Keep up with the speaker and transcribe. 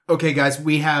Okay, guys,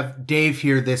 we have Dave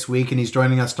here this week, and he's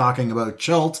joining us talking about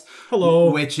Chult. Hello.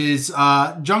 Which is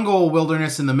jungle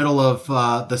wilderness in the middle of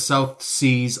the South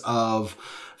Seas of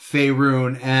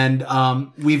Faerun.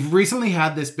 And we've recently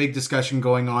had this big discussion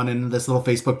going on in this little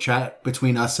Facebook chat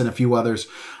between us and a few others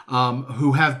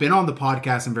who have been on the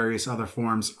podcast in various other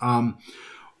forms.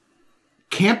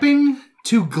 Camping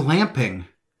to glamping.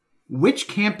 Which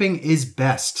camping is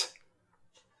best?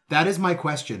 That is my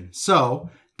question.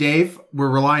 So, Dave,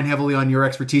 we're relying heavily on your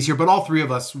expertise here, but all three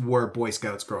of us were Boy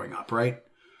Scouts growing up, right?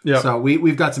 Yeah. So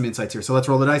we've got some insights here. So let's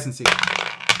roll the dice and see.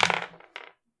 I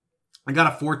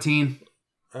got a 14.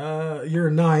 You're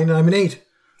a 9. I'm an 8.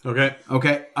 Okay.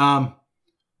 Okay. I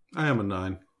am a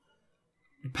 9.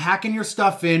 Packing your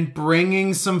stuff in,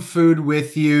 bringing some food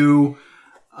with you,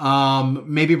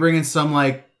 maybe bringing some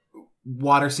like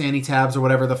water sandy tabs or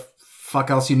whatever the fuck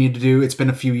else you need to do. It's been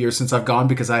a few years since I've gone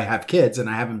because I have kids and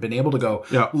I haven't been able to go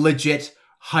legit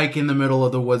hike in the middle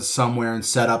of the woods somewhere and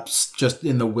set up just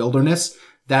in the wilderness.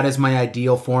 That is my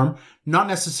ideal form. Not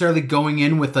necessarily going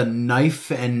in with a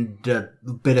knife and a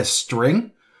bit of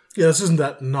string. Yeah, this isn't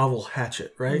that novel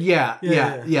hatchet, right? Yeah.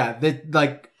 That,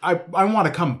 like, I want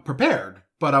to come prepared,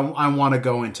 but I want to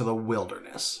go into the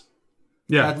wilderness.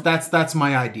 Yeah. That's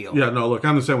my ideal. Yeah, no, look,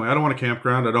 I'm the same way. I don't want a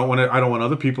campground. I don't want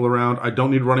other people around. I don't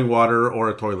need running water or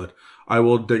a toilet. I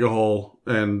will dig a hole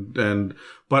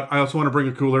but I also want to bring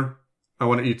a cooler. I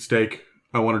want to eat steak.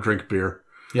 I want to drink beer.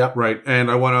 Yep. Right.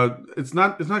 And I want to, it's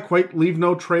not quite leave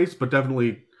no trace, but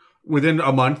definitely within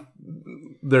a month,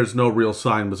 there's no real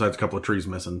sign besides a couple of trees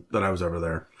missing that I was ever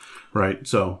there. Right.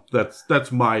 So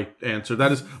that's my answer.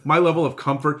 That is my level of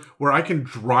comfort where I can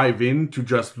drive into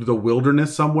just the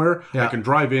wilderness somewhere. Yeah. I can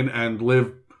drive in and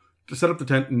set up the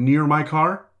tent near my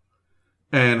car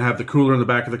and have the cooler in the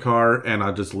back of the car and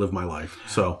I just live my life.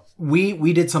 So we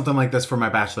did something like this for my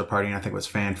bachelor party and I think it was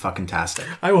fan-fucking-tastic.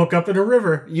 I woke up in a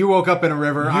river. You woke up in a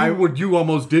river. You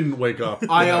almost didn't wake up.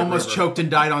 I almost choked and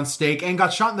died on steak and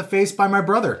got shot in the face by my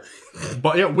brother.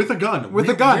 But yeah, with a gun. With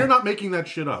a gun. We're not making that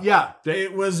shit up. Yeah.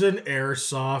 It was an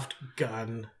airsoft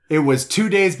gun. It was 2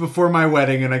 days before my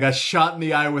wedding and I got shot in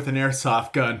the eye with an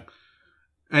airsoft gun.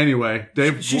 Anyway,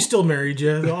 Dave. She still married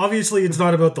you. Obviously, it's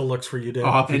not about the looks for you, Dave.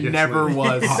 Obviously. It never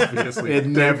was. Obviously. It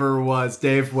never was.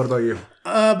 Dave, what about you?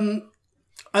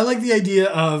 I like the idea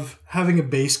of having a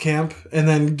base camp and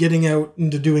then getting out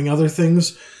into doing other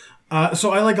things.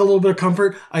 So I like a little bit of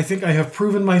comfort. I think I have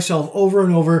proven myself over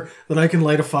and over that I can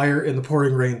light a fire in the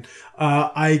pouring rain.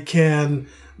 I can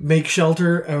make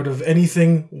shelter out of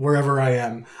anything wherever I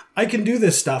am. I can do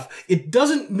this stuff. It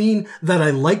doesn't mean that I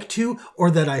like to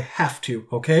or that I have to,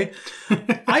 okay?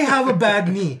 I have a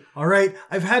bad knee, all right?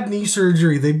 I've had knee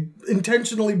surgery. They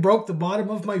intentionally broke the bottom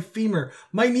of my femur.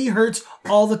 My knee hurts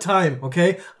all the time,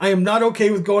 okay? I am not okay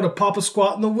with going to Papa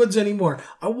Squat in the woods anymore.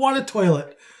 I want a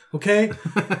toilet. Okay?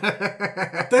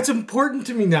 That's important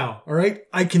to me now, all right?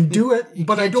 I can do it,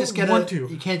 but I don't want to.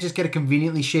 You can't just get a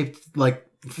conveniently shaped, like,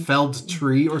 felled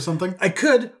tree or something? I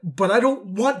could, but I don't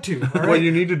want to, all right? What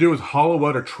you need to do is hollow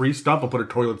out a tree stump and put a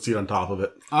toilet seat on top of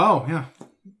it. Oh, yeah.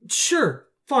 Sure,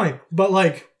 fine. But,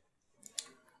 like,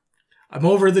 I'm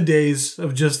over the days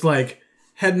of just, like,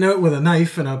 heading out with a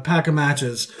knife and a pack of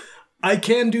matches. I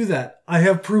can do that. I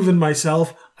have proven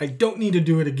myself. I don't need to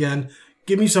do it again.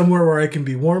 Give me somewhere where I can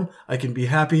be warm, I can be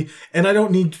happy, and I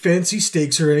don't need fancy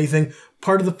steaks or anything.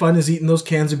 Part of the fun is eating those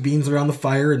cans of beans around the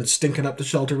fire and stinking up the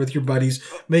shelter with your buddies,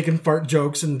 making fart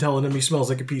jokes and telling him he smells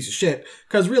like a piece of shit.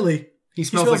 Because really, he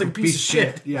smells like a piece of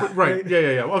shit. Yeah. Right.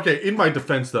 Yeah. Okay, in my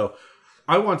defense, though,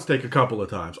 I want steak a couple of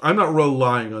times. I'm not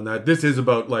relying on that. This is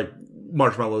about, like,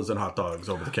 marshmallows and hot dogs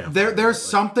over the campfire.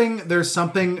 There's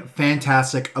something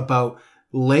fantastic about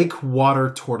lake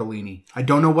water tortellini. I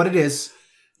don't know what it is.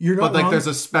 You're not But, like, wrong. there's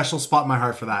a special spot in my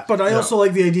heart for that. But I also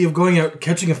like the idea of going out,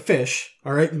 catching a fish,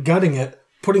 all right, gutting it,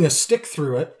 putting a stick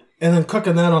through it, and then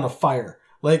cooking that on a fire.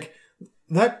 Like,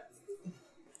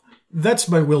 that's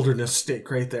my wilderness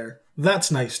steak right there. That's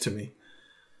nice to me.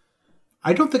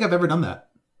 I don't think I've ever done that.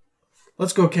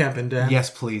 Let's go camping, Dan.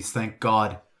 Yes, please. Thank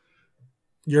God.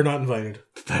 You're not invited.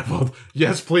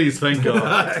 Yes, please. Thank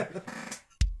God.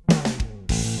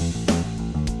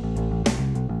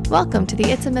 Welcome to the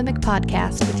It's a Mimic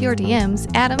podcast with your DMs,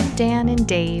 Adam, Dan, and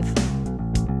Dave.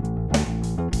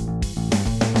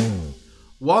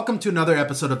 Welcome to another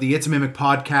episode of the It's a Mimic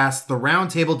podcast, the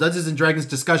roundtable Dungeons and Dragons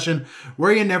discussion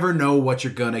where you never know what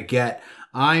you're gonna get.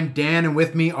 I'm Dan, and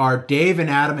with me are Dave and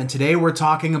Adam, and today we're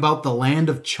talking about the land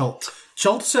of Chult.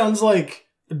 Chult sounds like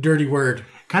a dirty word.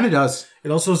 Kind of does.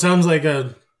 It also sounds like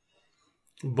a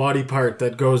body part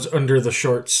that goes under the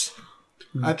shorts.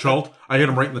 Chult? I hit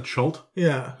him right in the chult.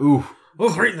 Yeah. Ooh.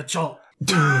 Oh, right in the chult.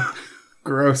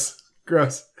 Gross.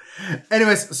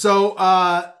 Anyways,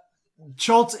 so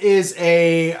Chult is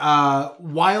a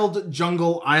wild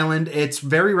jungle island. It's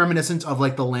very reminiscent of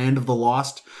like the Land of the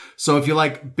Lost. So if you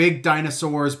like big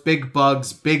dinosaurs, big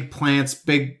bugs, big plants,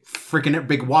 big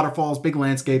waterfalls, big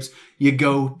landscapes, you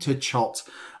go to Chult.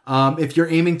 If you're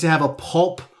aiming to have a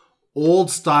pulp, old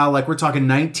style, like we're talking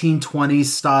 1920s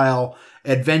style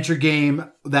adventure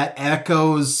game that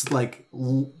echoes like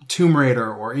Tomb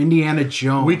Raider or Indiana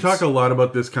Jones. We talk a lot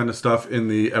about this kind of stuff in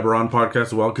the Eberron podcast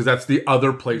as well, because that's the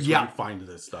other place where you find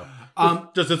this stuff.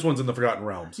 Just this one's in the Forgotten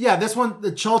Realms. Yeah, this one,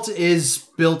 the Chult is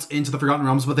built into the Forgotten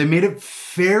Realms, but they made it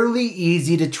fairly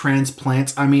easy to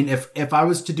transplant. I mean, if I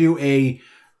was to do a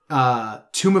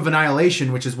Tomb of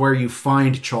Annihilation, which is where you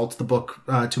find Chult, the book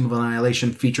Tomb of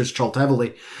Annihilation features Chult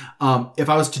heavily. If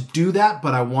I was to do that,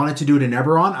 but I wanted to do it in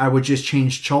Eberron, I would just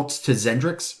change Chult to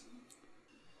Zendrix.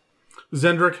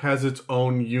 Zendrick has its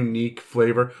own unique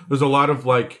flavor. There's a lot of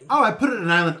like... Oh, I put it an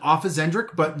island off of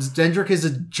Zendrick, but Zendrick is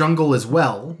a jungle as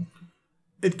well.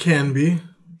 It can be.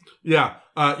 Yeah,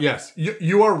 yes.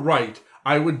 You are right.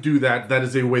 I would do that. That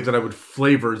is a way that I would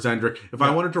flavor Zendrick. If I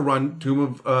wanted to run Tomb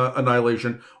of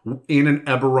Annihilation in an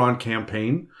Eberron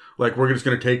campaign, like we're just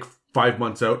going to take 5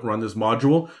 months out and run this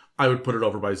module, I would put it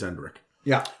over by Zendrick.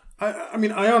 Yeah. I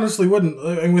mean, I honestly wouldn't.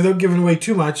 And without giving away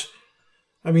too much,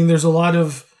 I mean, there's a lot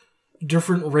of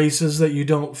different races that you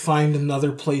don't find in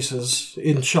other places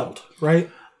in Chult,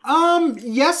 right?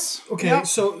 Yes. Okay, Yeah.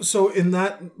 so in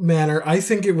that manner, I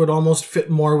think it would almost fit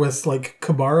more with, like,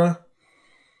 Kabara.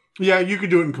 Yeah, you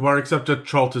could do it in Kamar, except that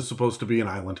Chult is supposed to be an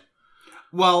island.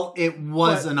 Well, it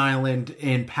was an island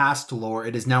in past lore.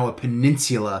 It is now a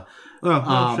peninsula.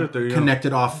 Shit, there you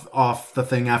connected off the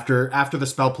thing after the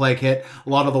spell plague hit. A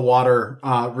lot of the water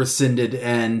rescinded,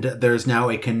 and there's now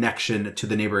a connection to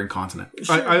the neighboring continent.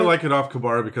 I like it off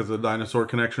Kabara because of the dinosaur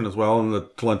connection as well, and the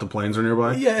Talenta Plains are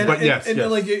nearby. Yeah, but yes.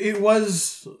 like it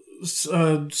was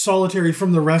solitary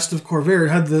from the rest of Corvair.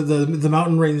 It had the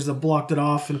mountain range that blocked it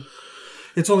off, and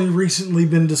it's only recently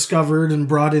been discovered and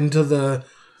brought into the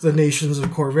nations of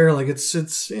Corvair. Like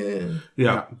it's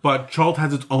Yeah, but Chult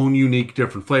has its own unique,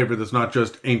 different flavor. That's not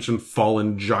just ancient,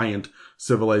 fallen, giant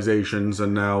civilizations,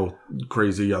 and now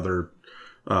crazy other,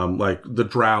 like the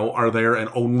Drow are there and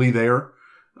only there,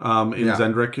 in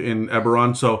Zendrick, in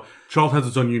Eberron. So Chult has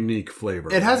its own unique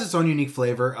flavor. It has its own unique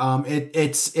flavor.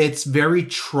 It's very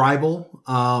tribal.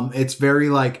 It's very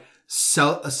like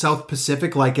South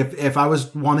Pacific. Like if I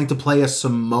was wanting to play a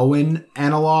Samoan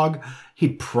analog,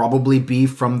 he'd probably be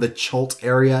from the Chult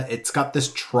area. It's got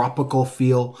this tropical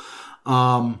feel.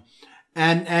 And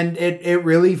it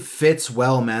really fits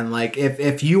well, man. Like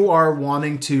if you are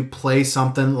wanting to play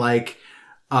something like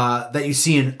that you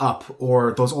see in Up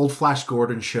or those old Flash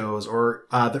Gordon shows or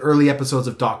the early episodes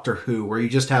of Doctor Who, where you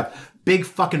just have big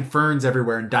fucking ferns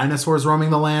everywhere and dinosaurs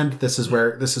roaming the land, this is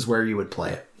where you would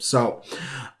play it. So,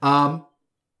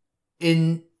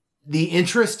 in the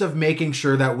interest of making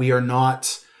sure that we are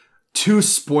not too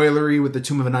spoilery with the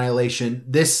Tomb of Annihilation,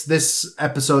 this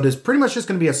episode is pretty much just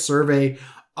going to be a survey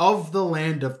of the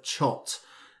land of Chult.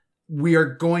 We are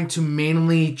going to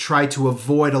mainly try to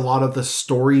avoid a lot of the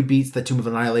story beats that Tomb of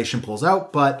Annihilation pulls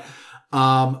out, but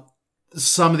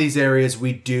some of these areas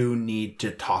we do need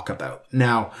to talk about.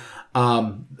 Now,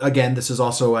 again, this is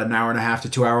also an 1.5 to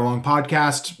 2 hour long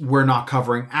podcast. We're not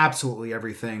covering absolutely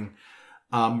everything.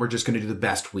 We're just going to do the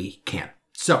best we can.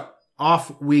 So,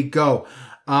 off we go.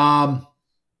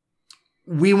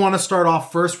 We want to start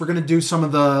off first. We're going to do some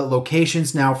of the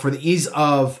locations. Now, for the ease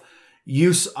of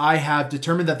use, I have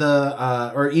determined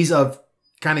that or ease of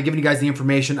kind of giving you guys the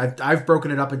information, I've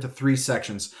broken it up into 3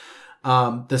 sections.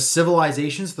 The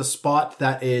civilizations, the spot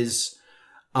that is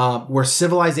where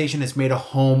civilization has made a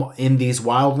home in these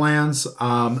wildlands.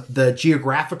 The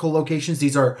geographical locations,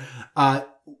 these are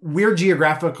weird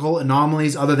geographical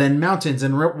anomalies other than mountains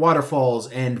and waterfalls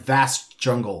and vast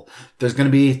jungle. There's going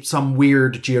to be some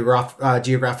weird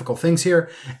geographical things here.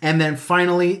 And then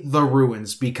finally, the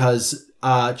ruins, because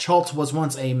Chult was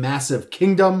once a massive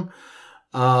kingdom.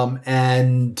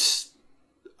 And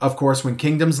of course, when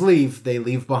kingdoms leave, they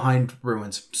leave behind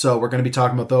ruins. So we're going to be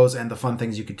talking about those and the fun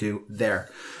things you could do there.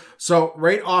 So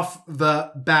right off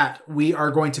the bat, we are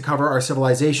going to cover our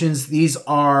civilizations. These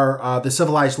are the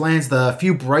civilized lands, the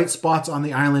few bright spots on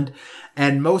the island.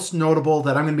 And most notable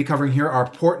that I'm going to be covering here are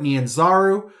Port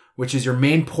Nyanzaru, which is your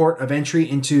main port of entry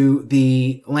into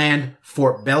the land,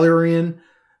 Fort Belurian,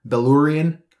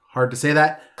 hard to say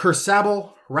that,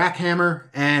 Kursabel, Rackhammer,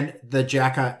 and the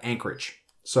Jaka Anchorage.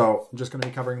 So I'm just going to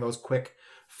be covering those quick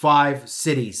 5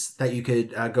 cities that you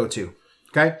could go to.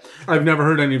 Okay? I've never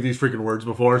heard any of these freaking words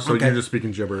before, so Okay. you're just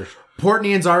speaking gibberish. Port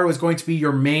Nyanzaru is going to be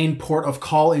your main port of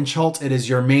call in Chult. It is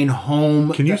your main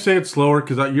home. Can you say it slower?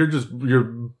 Because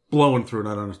you're blowing through and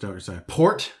I don't understand what you're saying.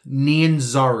 Port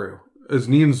Nyanzaru. Is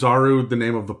Nyanzaru the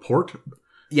name of the port?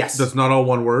 Yes. That's not all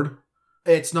one word?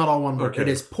 It's not all one word. Okay. It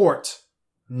is Port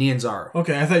Nyanzaru.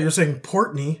 Okay, I thought you were saying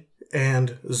Portney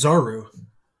and Zaru.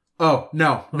 Oh,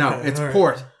 no. Okay, It's all right.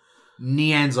 Port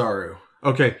Nyanzaru.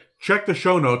 Okay, check the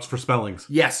show notes for spellings.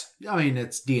 Yes. I mean,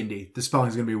 it's D&D. The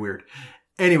spelling's going to be weird.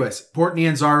 Anyways, Port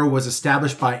Nyanzaru was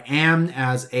established by Amn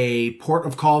as a port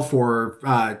of call for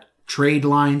trade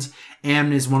lines.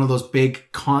 Amn is one of those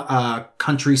big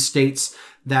country states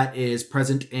that is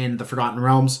present in the Forgotten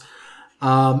Realms.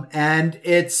 And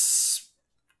it's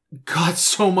got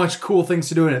so much cool things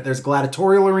to do in it. There's a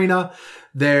gladiatorial arena.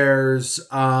 There's,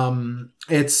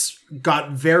 it's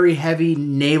got very heavy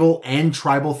naval and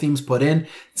tribal themes put in.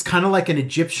 It's kind of like an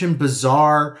Egyptian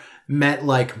bazaar met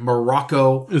like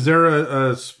Morocco. Is there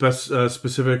a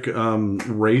specific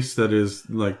race that is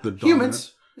like the dominant?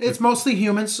 Humans. It's mostly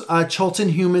humans.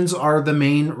 Chultan humans are the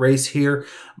main race here,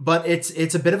 but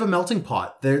it's a bit of a melting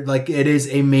pot. They're like, it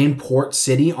is a main port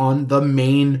city on the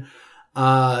main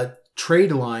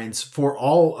trade lines for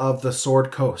all of the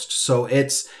Sword Coast. So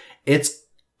it's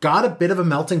got a bit of a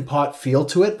melting pot feel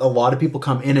to it. A lot of people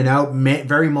come in and out,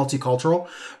 very multicultural.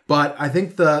 But I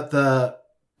think the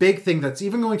big thing that's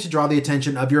even going to draw the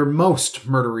attention of your most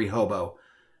murdery hobo,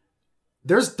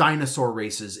 there's dinosaur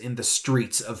races in the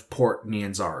streets of Port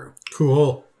Nyanzaru.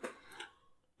 Cool.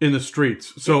 In the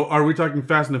streets. So are we talking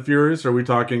Fast and the Furious? Or are we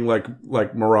talking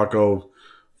like Morocco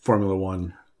Formula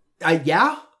One?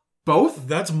 Yeah, both.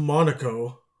 That's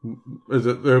Monaco. Is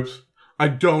it? Oops. I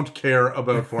don't care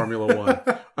about Formula One.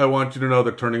 I want you to know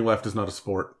that turning left is not a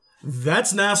sport.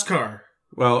 That's NASCAR.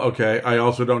 Well, okay. I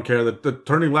also don't care that the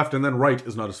turning left and then right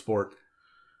is not a sport.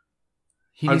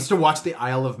 He needs to watch the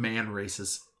Isle of Man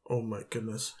races. Oh my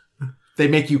goodness. They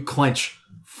make you clench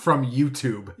from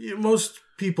YouTube. Most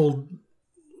people...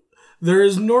 There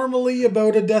is normally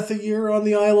about a death a year on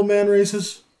the Isle of Man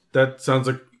races. That sounds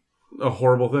like a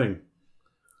horrible thing.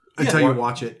 Until you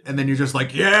watch it. And then you're just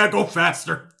like, yeah, go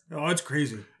faster. Oh, it's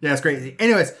crazy. Yeah, it's crazy.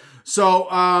 Anyways, so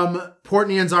Port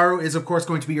Nyanzaru is, of course,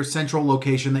 going to be your central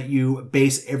location that you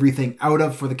base everything out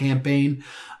of for the campaign.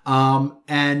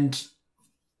 And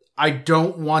I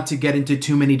don't want to get into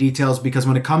too many details because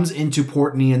when it comes into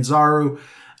Port Nyanzaru,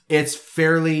 it's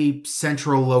fairly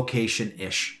central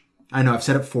location-ish. I know I've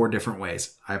said it 4 different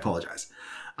ways. I apologize.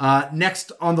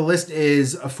 Next on the list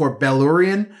is Fort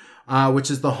Bellurian,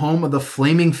 which is the home of the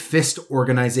Flaming Fist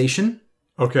organization.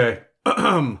 Okay.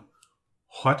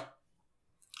 What?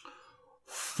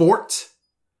 Fort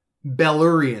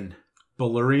Bellurian.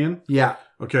 Bellurian? Yeah.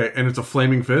 Okay, and it's a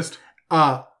flaming fist?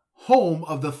 Home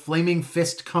of the Flaming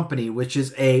Fist Company, which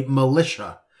is a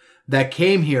militia that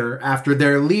came here after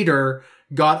their leader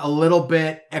got a little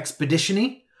bit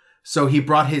expedition-y. So he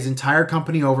brought his entire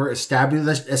company over,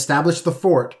 established the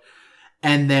fort,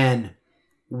 and then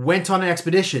went on an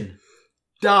expedition,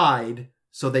 died,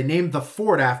 so they named the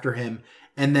fort after him,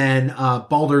 and then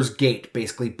Baldur's Gate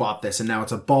basically bought this, and now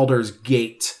it's a Baldur's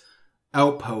Gate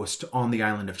outpost on the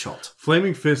island of Chult.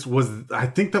 Flaming Fist was, I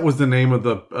think that was the name of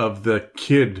the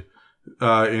kid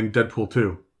in Deadpool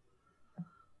 2.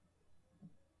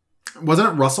 Wasn't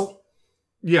it Russell?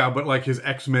 Yeah, but like his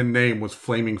X-Men name was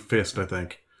Flaming Fist, I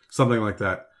think. Something like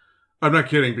that. I'm not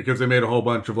kidding because they made a whole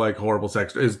bunch of like horrible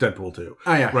sex. It's Deadpool 2.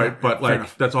 Oh, yeah. Right? Yeah, But fair like,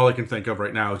 enough. that's all I can think of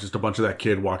right now is just a bunch of that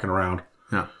kid walking around.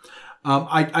 Yeah.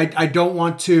 I don't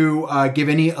want to give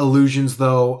any illusions,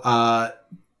 though.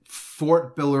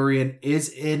 Fort Bellurian is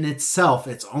in itself,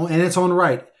 in its own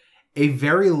right, a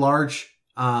very large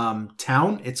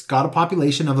town. It's got a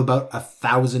population of about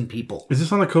 1,000 people. Is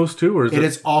this on the coast too, or is It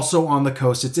is also on the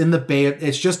coast. It's in the bay.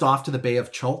 It's just off to the Bay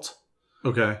of Chult.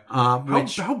 Okay.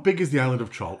 Which How big is the island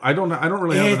of Chult? I don't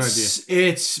really have an idea.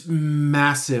 It's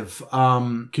massive.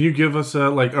 Can you give us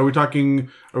are we talking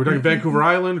Vancouver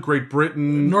Island, Great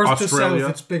Britain, North Australia? to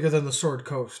south, it's bigger than the Sword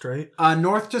Coast, right?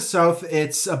 North to south,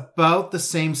 it's about the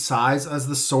same size as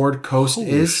the Sword Coast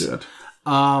Holy is. shit.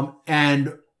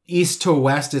 And east to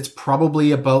west, it's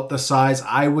probably about the size,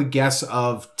 I would guess,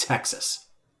 of Texas.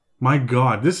 My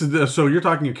God, this is so you're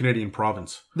talking a Canadian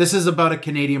province. This is about a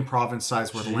Canadian province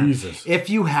size worth of land. Jesus. If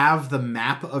you have the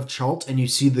map of Chult and you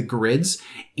see the grids,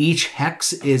 each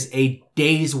hex is a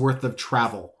day's worth of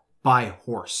travel by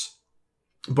horse.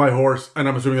 By horse, and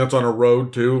I'm assuming that's on a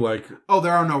road too. Like, Oh,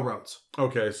 there are no roads.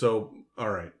 okay, so all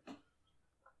right,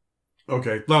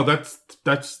 okay, no, that's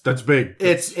big.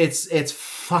 It's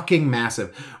fucking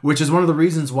massive, which is one of the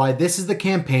reasons why this is the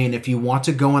campaign. If you want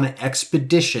to go on an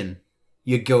expedition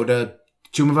you go to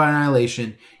Tomb of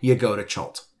Annihilation, you go to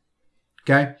Chult.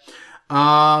 Okay?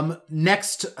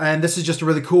 Next, and this is just a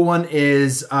really cool one,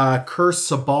 is Kur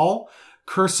Sabal.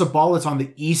 Kur Sabal is on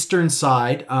the eastern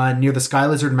side, near the Sky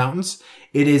Lizard Mountains.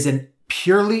 It is an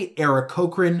purely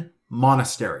Aarakocran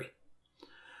monastery.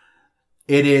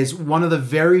 It is one of the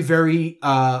very, very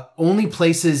only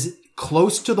places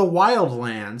close to the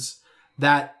wildlands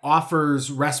that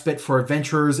offers respite for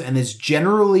adventurers and is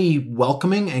generally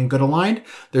welcoming and good aligned.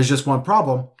 There's just one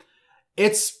problem.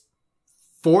 It's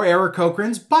for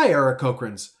Aarakocrans by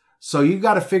Aarakocrans. So you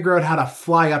got to figure out how to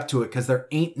fly up to it because there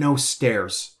ain't no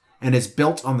stairs. And it's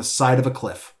built on the side of a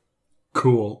cliff.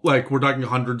 Cool. Like, we're talking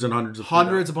hundreds and hundreds of feet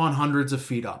Hundreds upon hundreds of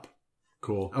feet up.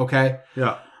 Cool. Okay?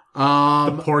 Yeah.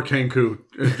 The poor Kenku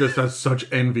just has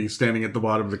such envy standing at the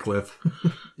bottom of the cliff.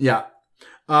 Yeah.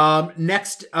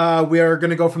 Next, we are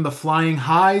going to go from the flying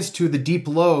highs to the deep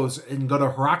lows and go to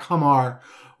Harak Hamar,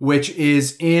 which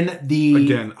is in the...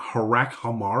 Again, Harak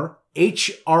Hamar?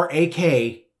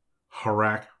 H-R-A-K...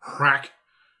 Harak.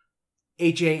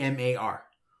 H-A-M-A-R.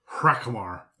 Harak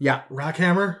Hamar. Yeah.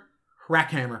 Rackhammer?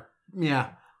 Rackhammer. Yeah.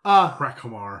 Harak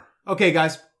Hamar. Okay,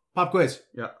 guys. Pop quiz.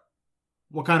 Yeah.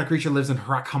 What kind of creature lives in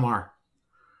Harak Hamar?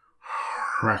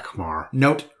 Harak Hamar.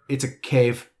 Note, it's a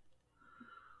cave.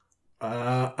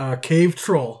 A cave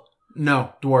troll.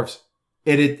 No, dwarves.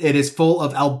 It is full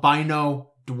of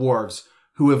albino dwarves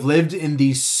who have lived in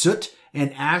these soot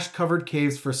and ash-covered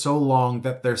caves for so long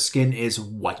that their skin is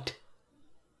white.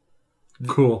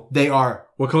 Cool. They are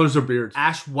What color's their beards?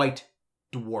 ash-white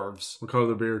dwarves. What color are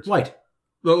their beards? White.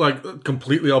 Like,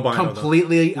 completely albino.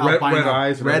 Completely albino. Red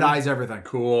eyes. and Red everything? eyes, everything.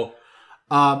 Cool.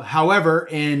 However,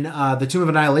 in the Tomb of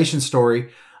Annihilation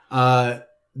story,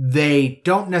 they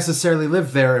don't necessarily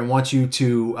live there and want you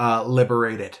to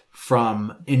liberate it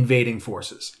from invading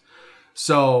forces.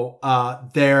 So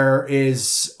there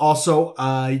is also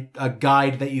a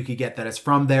guide that you could get that is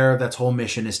from there. That's whole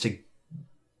mission is to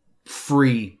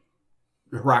free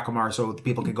Harak Hamar so the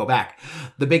people can go back.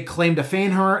 The big claim to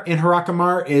fame in Harak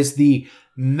Hamar is the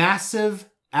massive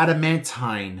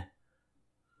adamantine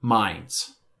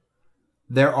mines.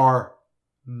 There are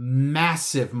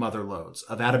massive mother loads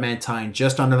of adamantine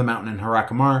just under the mountain in Harak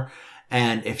Hamar,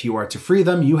 and if you are to free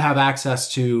them, you have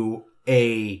access to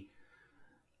a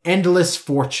endless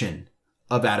fortune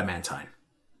of adamantine.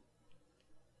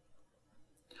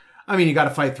 I mean, you got to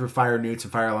fight through fire newts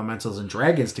and fire elementals and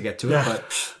dragons to get to it,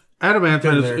 but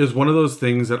Adamantine is one of those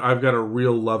things that I've got a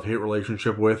real love-hate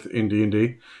relationship with in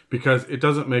D&D because it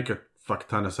doesn't make a fuck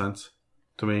ton of sense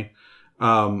to me.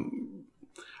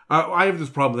 I have this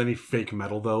problem with any fake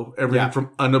metal, though. Everything from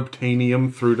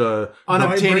unobtainium through to...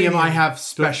 unobtainium I have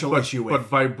special but, issue with. But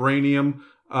vibranium,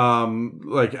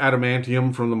 like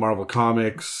adamantium from the Marvel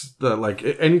Comics,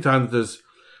 anytime that there's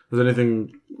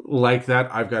anything like that,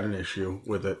 I've got an issue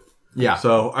with it. Yeah.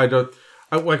 So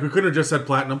we couldn't have just said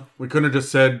platinum. We couldn't have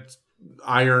just said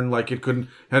iron. Like it couldn't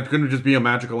just be a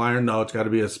magical iron. No, it's got to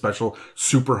be a special,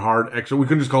 super hard extra. We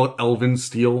couldn't just call it elven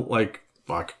steel. Like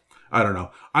fuck, I don't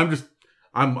know.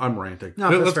 I'm ranting. No,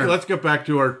 let's get back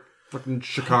to our fucking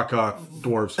Chicago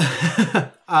dwarves.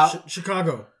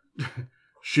 Chicago.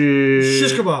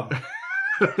 Shish kebab.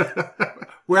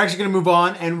 We're actually going to move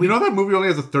on, and You know that movie only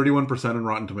has a 31% in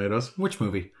Rotten Tomatoes. which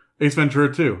movie? Ace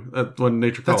Ventura 2. That's when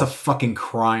nature calls. That's a fucking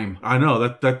crime. I know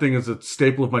that thing is a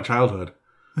staple of my childhood.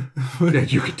 Yeah,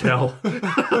 you could tell.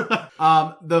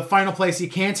 The final place, you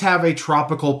can't have a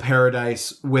tropical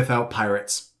paradise without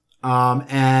pirates.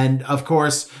 And of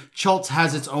course, Chult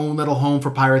has its own little home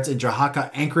for pirates in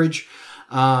Jahaka Anchorage.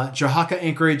 Jahaka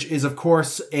Anchorage is, of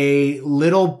course, a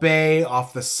little bay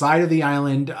off the side of the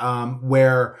island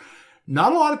where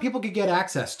not a lot of people could get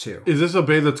access to. Is this a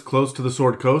bay that's close to the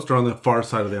Sword Coast or on the far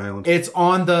side of the island? It's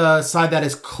on the side that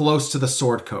is close to the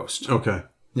Sword Coast. Okay.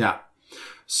 Yeah.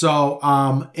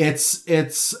 So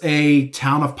it's a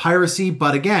town of piracy,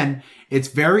 but again, it's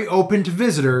very open to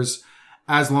visitors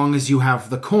as long as you have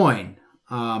the coin.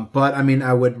 But I mean,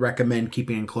 I would recommend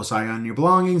keeping a close eye on your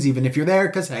belongings, even if you're there,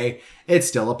 because hey, it's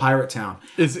still a pirate town.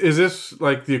 Is this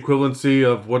like the equivalency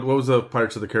of what was the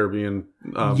Pirates of the Caribbean?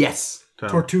 Yes. Town?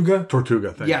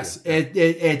 Tortuga. Thank Yes. you.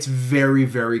 It's very,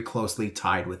 very closely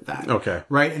tied with that. Okay.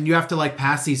 Right? And you have to like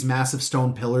pass these massive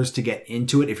stone pillars to get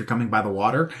into it if you're coming by the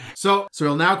water. So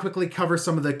we'll now quickly cover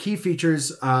some of the key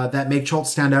features that make Chult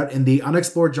stand out in the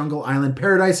unexplored jungle island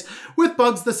paradise with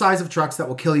bugs the size of trucks that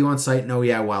will kill you on sight. And oh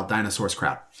yeah, wild dinosaurs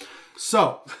crap.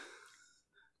 So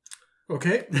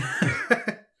Okay.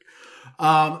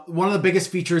 one of the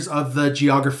biggest features of the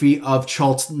geography of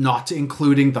Chult, not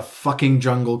including the fucking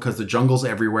jungle, because the jungle's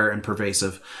everywhere and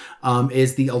pervasive,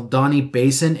 is the Eldani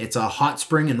Basin. It's a hot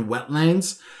spring and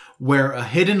wetlands where a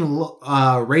hidden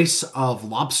race of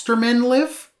lobstermen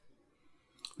live.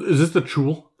 Is this the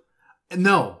Chul?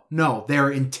 No,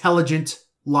 they're intelligent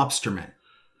lobstermen.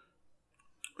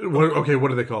 What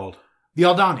are they called? The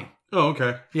Aldani. Oh,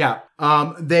 okay. Yeah.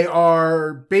 They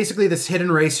are basically this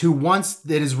hidden race who once,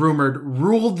 it is rumored,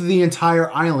 ruled the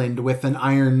entire island with an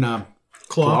iron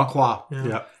claw.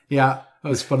 Yeah. Yeah. That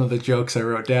was one of the jokes I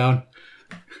wrote down.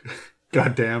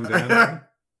 God damn, Dan.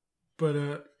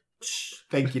 But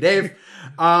Thank you, Dave.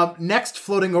 Next,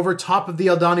 floating over top of the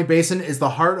Aldani Basin is the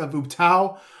heart of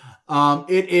Ubtao.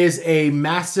 It is a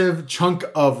massive chunk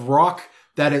of rock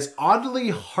that is oddly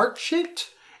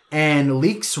heart-shaped and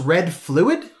leaks red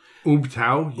fluid.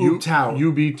 Ubtao? Ubtao.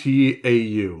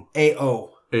 U-B-T-A-U.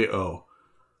 A-O. A-O.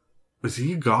 Is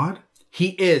he a god? He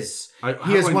is. How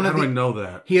do I know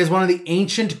that? He is one of the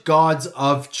ancient gods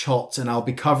of Chult, and I'll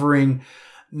be covering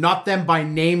not them by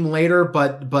name later,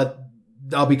 but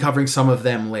I'll be covering some of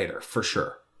them later for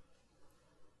sure.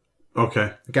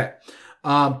 Okay. Okay.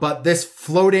 But this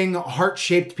floating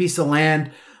heart-shaped piece of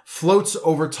land floats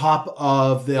over top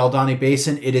of the Aldani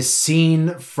Basin. It is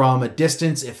seen from a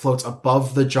distance. It floats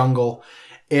above the jungle.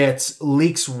 It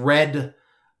leaks red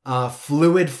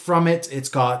fluid from it. It's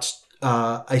got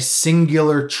a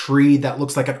singular tree that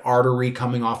looks like an artery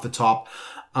coming off the top.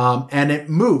 And it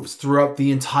moves throughout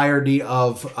the entirety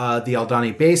of the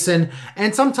Aldani Basin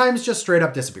and sometimes just straight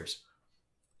up disappears.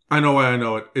 I know why I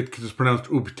know it. It's pronounced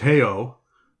Ubtao.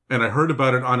 And I heard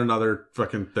about it on another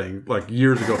fucking thing, like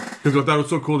years ago. Because I thought it was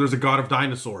so cool. There's a god of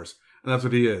dinosaurs. And that's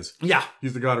what he is. Yeah.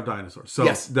 He's the god of dinosaurs. So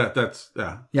yes. that's,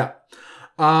 yeah.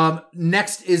 Yeah.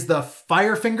 Next is the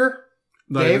Firefinger.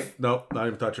 Dave? No, not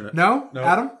even touching it. No?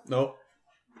 Adam? No.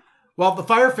 Well, the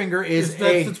Firefinger is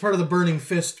that's part of the Burning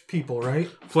Fist people, right?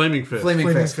 Flaming Fist.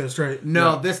 Flaming Fist, Fist, right?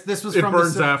 No, Yeah. this was It from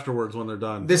burns afterwards when they're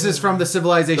done. This is from the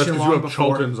civilization That's long because you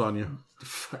have before. Chultans on you.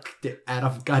 Fuck,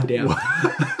 Adam, goddamn.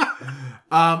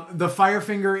 The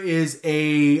Firefinger is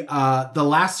the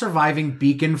last surviving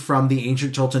beacon from the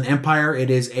ancient Chultan Empire. It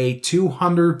is a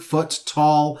 200-foot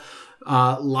tall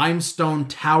limestone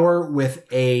tower with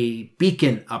a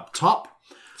beacon up top.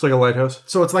 It's like a lighthouse.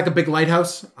 So it's like a big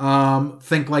lighthouse.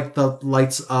 Think like the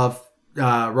lights of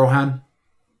Rohan,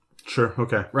 Sure,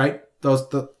 okay. right? Those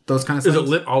kind of things. Is it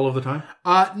lit all of the time?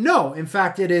 No. In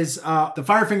fact, it is the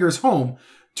Firefinger is home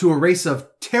to a race of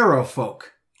Terrafolk.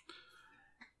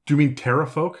 Do you mean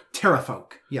Terrafolk?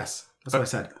 Terrafolk. Yes, that's what I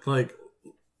said.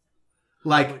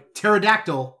 Like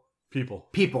pterodactyl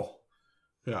People.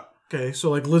 Yeah. okay,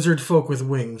 so like lizard folk with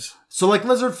wings. So like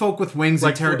lizard folk with wings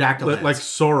and pterodactyl heads. Like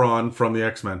Sauron from the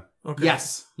X-Men. Okay.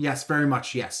 Yes, very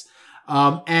much, yes.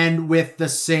 And with the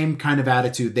same kind of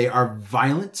attitude. They are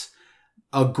violent,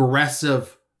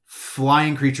 aggressive,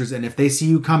 flying creatures, and if they see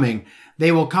you coming,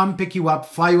 they will come pick you up,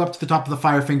 fly you up to the top of the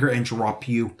Firefinger, and drop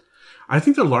you. I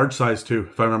think they're large size too,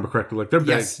 if I remember correctly. Like they're big.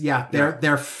 Yes, yeah,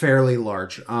 they're fairly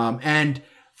large. And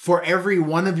for every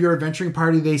one of your adventuring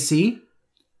party they see,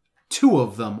 2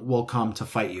 of them will come to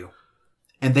fight you.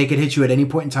 And they could hit you at any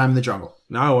point in time in the jungle.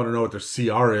 Now I want to know what their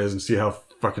CR is and see how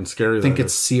fucking scary I think that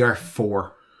it's is.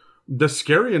 CR4. That's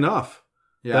scary enough.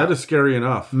 Yeah. That is scary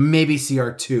enough. Maybe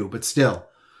CR2, but still.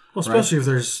 Well, especially if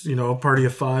there's a party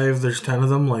of 5, there's 10 of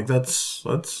them. Like that's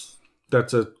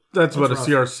That's about a rough.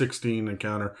 CR16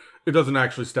 encounter. It doesn't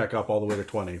actually stack up all the way to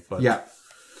 20, but Yeah.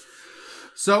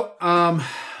 So,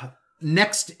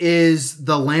 next is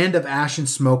the Land of Ash and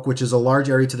Smoke, which is a large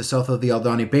area to the south of the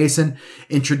Aldani Basin.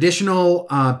 In traditional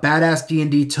badass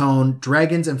D&D tone,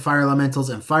 dragons and fire elementals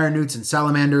and fire newts and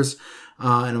salamanders,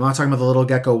 and I'm not talking about the little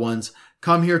gecko ones,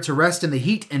 come here to rest in the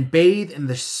heat and bathe in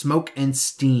the smoke and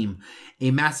steam. A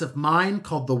massive mine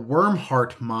called the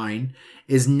Wormheart Mine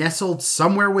is nestled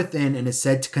somewhere within and is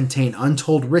said to contain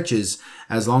untold riches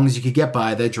as long as you could get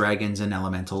by the dragons and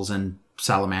elementals and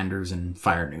salamanders and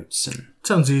fire newts. And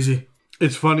sounds easy.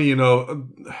 it's funny,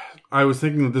 I was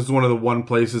thinking that this is one of the one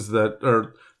places that,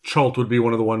 or Chult would be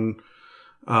one of the one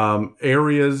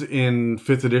areas in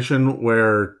 5th edition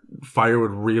where fire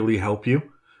would really help you.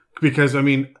 Because,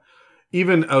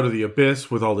 even out of the Abyss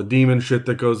with all the demon shit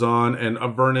that goes on, and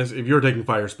Avernus, if you're taking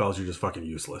fire spells, you're just fucking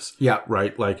useless. yeah.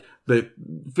 Right? Like, the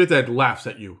 5th Ed laughs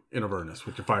at you in Avernus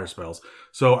with your fire spells.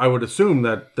 So I would assume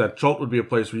that Chult would be a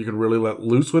place where you can really let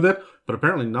loose with it, but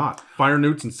apparently not. Fire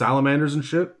newts and salamanders and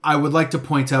shit. I would like to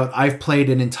point out I've played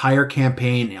an entire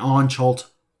campaign on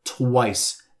Chult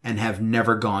twice and have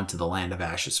never gone to the Land of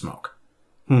Ash and Smoke.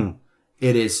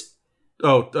 It is...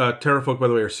 Oh, Terrafolk, by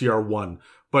the way, are CR1.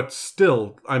 But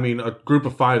still, a group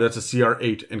of 5, that's a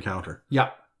CR8 encounter.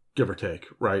 Yeah. Give or take,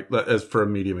 right? As for a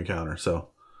medium encounter, so.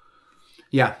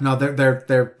 Yeah, no,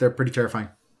 they're pretty terrifying.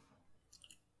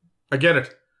 I get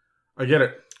it.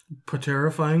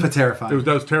 Terrifying. Terrifying.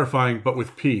 That was terrifying, but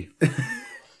with P.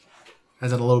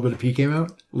 As in a little bit of pee came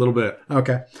out? A little bit.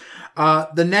 Okay.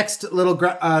 The next little...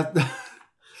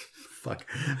 Fuck.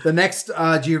 The next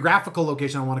geographical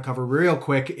location I want to cover real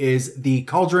quick is the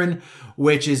Cauldron,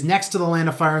 which is next to the Land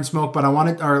of Fire and Smoke,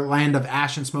 or Land of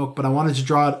Ash and Smoke, but I wanted to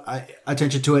draw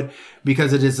attention to it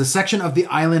because it is a section of the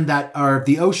island or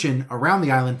the ocean around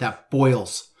the island that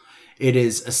boils. It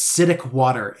is acidic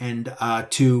water, and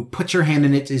to put your hand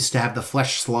in it is to have the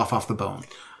flesh slough off the bone.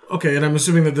 Okay, and I'm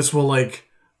assuming that this will, like,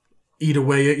 eat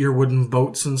away at your wooden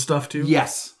boats and stuff, too?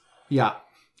 Yes. Yeah.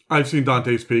 I've seen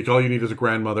Dante's Peak. All you need is a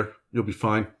grandmother. You'll be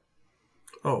fine.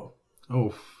 Oh.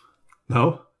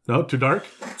 No? Too dark?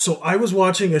 So I was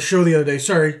watching a show the other day.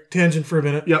 Sorry, tangent for a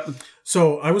minute. Yep.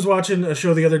 So I was watching a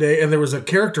show the other day, and there was a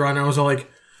character on, and I was all like,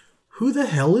 who the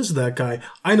hell is that guy?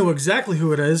 I know exactly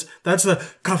who it is. That's the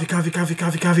coffee,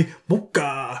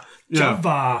 mocha,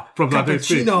 java, From Dante's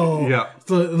Peak. cappuccino. Yeah.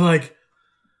 So, like,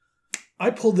 I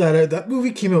pulled that out. That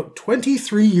movie came out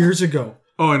 23 years ago.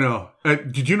 Oh, I know.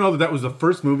 Did you know that was the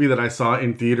first movie that I saw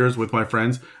in theaters with my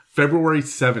friends? February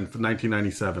 7th,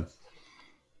 1997.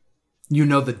 You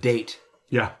know the date.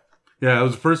 Yeah. Yeah, it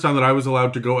was the first time that I was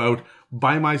allowed to go out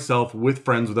by myself with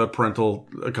friends without parental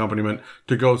accompaniment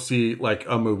to go see, like,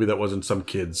 a movie that wasn't some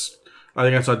kids. I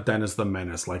think I saw Dennis the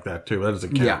Menace like that, too. That is a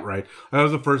kid, Yeah. right? That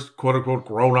was the first quote-unquote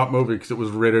grown-up movie because it was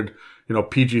rated,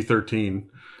 PG-13.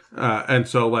 And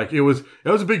so, like, it was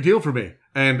a big deal for me.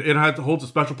 And it holds a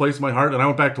special place in my heart. And I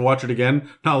went back to watch it again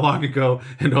not long ago.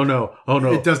 And oh no.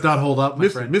 It does not hold up, my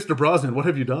friend. Mr. Brosnan, what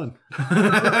have you done?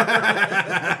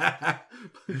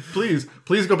 Please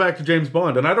go back to James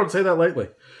Bond. And I don't say that lightly.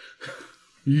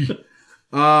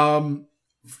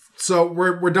 So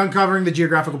we're done covering the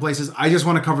geographical places. I just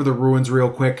want to cover the ruins real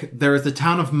quick. There is the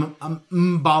town of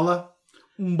Mbala.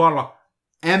 Mbala.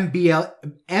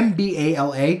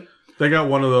 Mbala. They got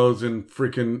one of those in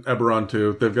freaking Eberron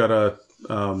too. They've got a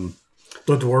The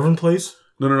Dwarven place?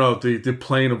 no. The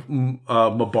plain of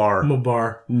Mabar.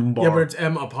 Mabar. Mbar. Yeah, but it's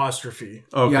M apostrophe.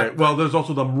 Okay. Yeah. Well, there's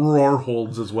also the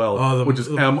Mrorholds as well, which is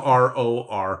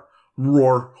Mror.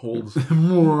 Mrorholds.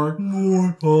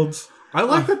 More holds. I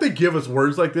like that they give us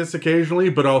words like this occasionally,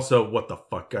 but also, what the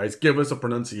fuck, guys? Give us a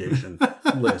pronunciation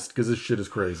list, because this shit is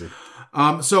crazy.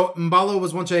 So Mbala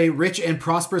was once a rich and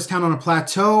prosperous town on a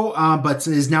plateau, but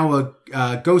is now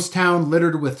a ghost town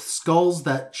littered with skulls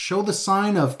that show the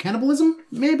sign of cannibalism,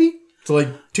 maybe? So, like,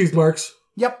 tooth marks.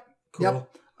 Yep. Cool. Yep.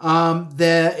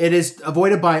 It is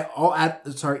avoided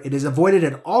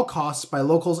at all costs by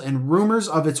locals, and rumors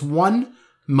of its one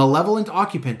malevolent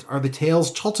occupant are the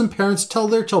tales Chultan parents tell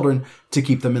their children to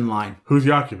keep them in line. Who's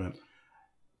the occupant?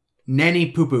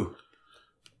 Nanny Poo Poo.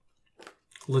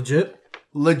 Legit?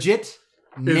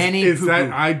 Nanny Is Poo that?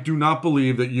 Poo. I do not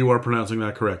believe that you are pronouncing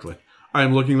that correctly. I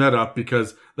am looking that up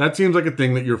because that seems like a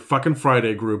thing that your fucking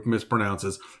Friday group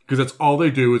mispronounces, because that's all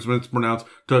they do is mispronounce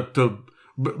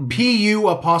P-U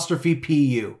apostrophe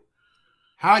P-U.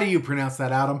 How do you pronounce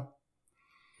that, Adam?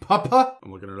 Papa?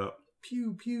 I'm looking it up.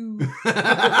 Pew, pew.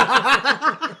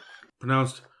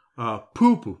 Pronounced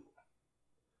poo-poo.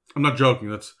 I'm not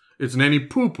joking. It's Nanny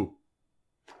Poo-poo.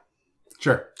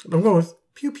 Sure. I'm going with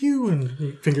pew, pew,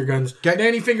 and finger guns. Okay.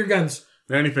 Nanny finger guns.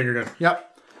 Nanny finger gun. Yep.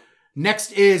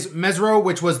 Next is Mesro,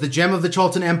 which was the gem of the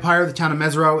Chultan Empire. The town of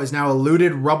Mesro is now a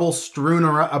looted rubble strewn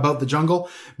about the jungle.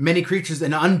 Many creatures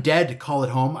and undead call it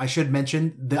home. I should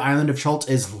mention the island of Chult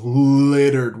is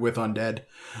littered with undead.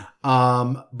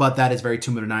 But that is very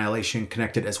Tomb of Annihilation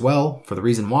connected as well, for the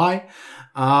reason why.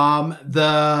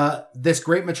 This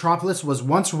great metropolis was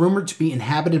once rumored to be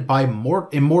inhabited by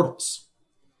immortals.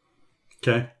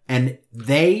 Okay. And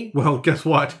Well, guess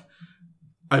what?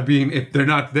 I mean, if they're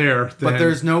not there, then... But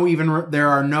there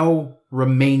are no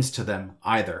remains to them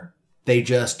either. They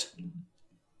just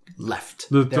left.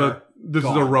 This is They're a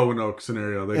gone. Roanoke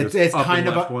scenario. They It's just up kind and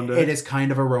of left one day. it is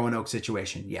kind of a Roanoke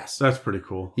situation. Yes. That's pretty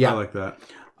cool. Yeah. I like that.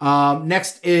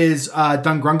 Next is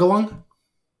Dungrungalung.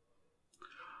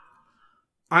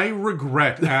 I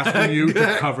regret asking you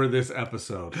to cover this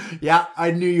episode. Yeah,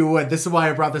 I knew you would. This is why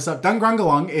I brought this up.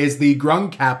 Dungrungalung is the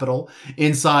Grung capital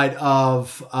inside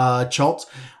of Chult.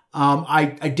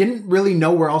 I didn't really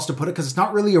know where else to put it because it's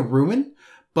not really a ruin,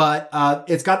 but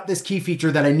it's got this key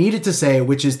feature that I needed to say,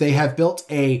 which is they have built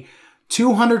a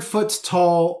 200-foot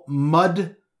tall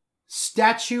mud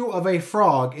statue of a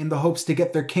frog in the hopes to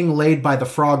get their king laid by the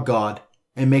frog god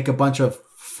and make a bunch of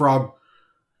frog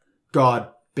god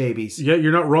babies. Yeah,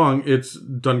 you're not wrong. It's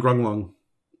Dungrunglung.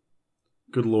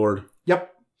 Good lord.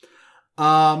 Yep.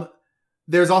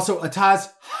 There's also Ataz.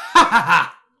 I'm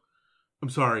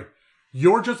sorry.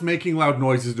 You're just making loud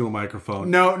noises to a microphone.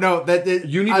 No, that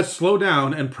You need to slow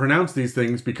down and pronounce these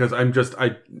things because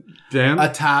Dan?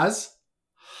 Ataz,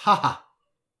 haha.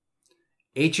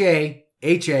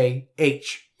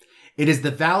 H-A-H-A-H. It is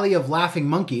the Valley of Laughing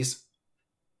Monkeys,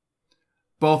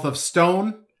 both of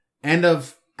stone and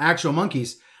of actual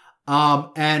monkeys.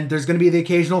 And there's going to be the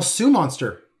occasional Sioux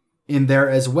monster in there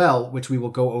as well, which we will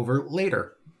go over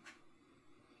later.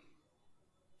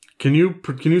 Can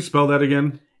you spell that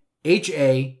again?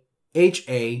 H-A-H-A-H.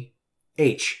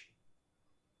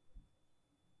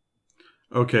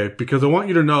 Okay, because I want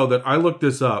you to know that I looked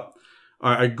this up.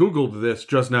 I Googled this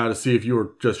just now to see if you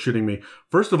were just shitting me.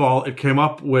 First of all, it came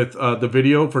up with the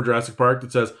video for Jurassic Park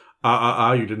that says,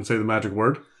 you didn't say the magic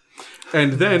word.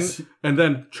 And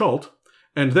then Chult.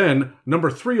 And then number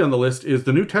 3 on the list is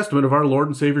the New Testament of our Lord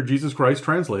and Savior Jesus Christ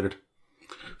translated.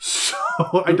 So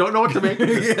I don't know what to make of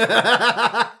this.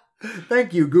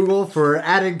 Thank you, Google, for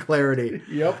adding clarity.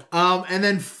 Yep. And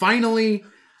then finally,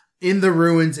 in the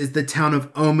ruins is the town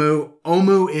of Omu.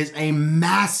 Omu is a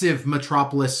massive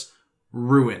metropolis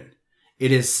ruin.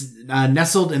 It is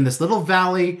nestled in this little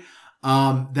valley.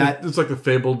 It's like the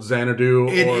fabled Xanadu.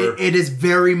 It is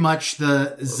very much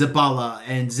the Zabala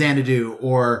and Xanadu,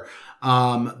 or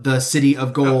the City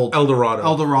of Gold. El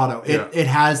Dorado. It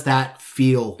has that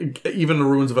feel. Even the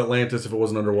ruins of Atlantis, if it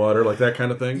wasn't underwater, like that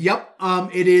kind of thing. Yep.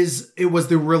 It was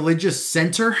the religious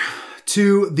center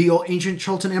to the ancient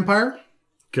Chultan Empire.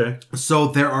 Okay. So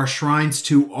there are shrines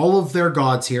to all of their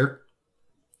gods here.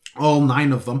 All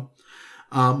 9 of them.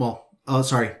 11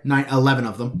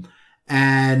 of them.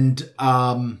 And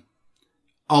a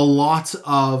lot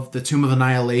of the Tomb of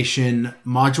Annihilation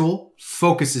module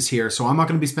focuses here. So I'm not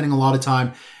going to be spending a lot of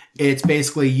time. It's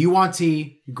basically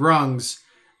Yuan-Ti, Grungs,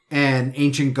 and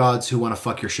ancient gods who want to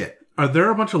fuck your shit. Are there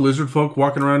a bunch of lizard folk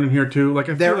walking around in here too? Like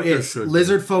there is.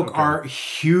 Lizard folk are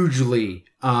hugely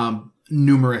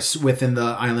numerous within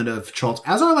the island of Chult,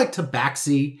 as are like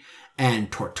Tabaxi and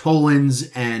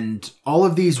Tortolans and all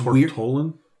of these weird...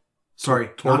 Sorry.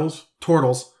 Turtles?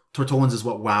 Tortles. Tortolans is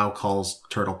what WoW calls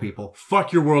turtle people.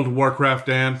 Fuck your World of Warcraft,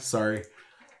 Dan. Sorry.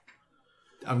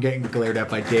 I'm getting glared at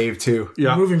by Dave, too.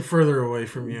 Yeah. Moving further away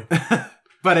from you.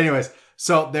 But anyways,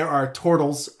 so there are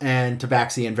Tortles and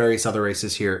Tabaxi and various other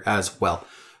races here as well.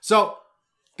 So,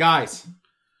 guys.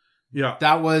 Yeah.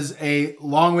 That was a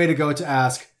long way to go to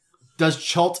ask, does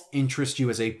Chult interest you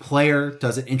as a player?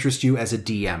 Does it interest you as a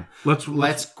DM?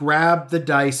 Let's grab the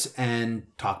dice and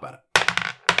talk about it.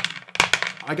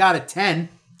 I got a 10.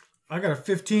 I got a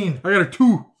 15. I got a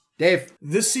 2. Dave.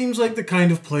 This seems like the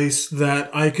kind of place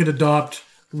that I could adopt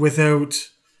without...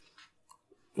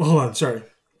 Well, hold on, sorry.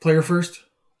 Player first?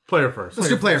 Player first. Let's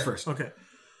do player first. Okay.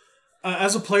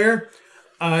 As a player,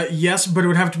 yes, but it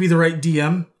would have to be the right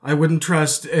DM. I wouldn't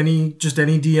trust any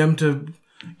DM to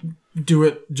do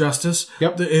it justice.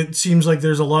 Yep. It seems like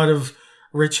there's a lot of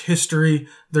rich history.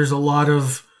 There's a lot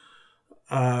of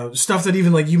stuff that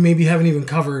even like you maybe haven't even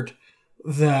covered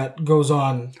that goes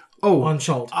on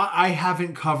Chult. I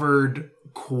haven't covered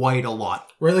quite a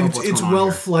lot. Right, like it's well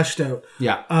fleshed out.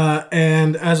 Yeah.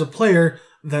 And as a player,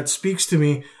 that speaks to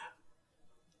me.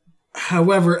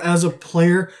 However, as a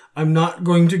player, I'm not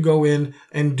going to go in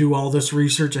and do all this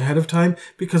research ahead of time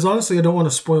because honestly, I don't want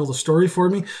to spoil the story for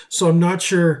me. So I'm not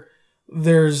sure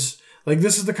there's like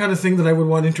this is the kind of thing that I would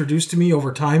want introduced to me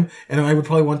over time, and I would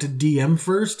probably want to DM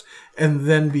first and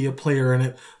then be a player in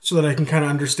it so that I can kind of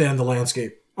understand the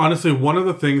landscape. Honestly, one of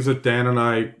the things that Dan and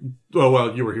I,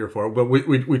 you were here for, but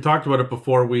we talked about it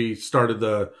before we started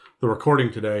the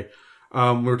recording today. We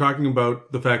were talking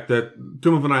about the fact that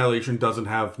Tomb of Annihilation doesn't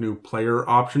have new player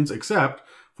options except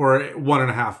for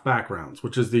 1.5 backgrounds,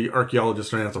 which is the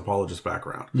archaeologist and anthropologist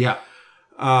background. Yeah.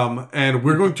 And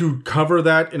we're going to cover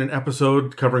that in an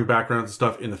episode covering backgrounds and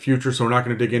stuff in the future, so we're not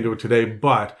going to dig into it today,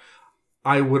 but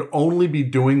I would only be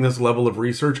doing this level of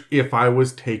research if I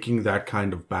was taking that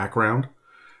kind of background,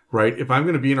 right? If I'm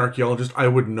going to be an archaeologist, I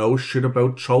would know shit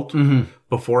about Chult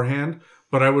beforehand,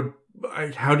 but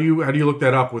how do you look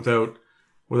that up without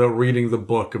reading the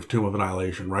book of Tomb of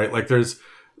Annihilation, right? Like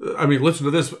listen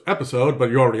to this episode, but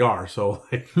you already are. So,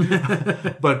 like,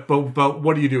 but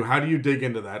what do you do? How do you dig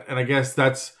into that? And I guess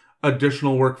that's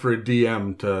additional work for a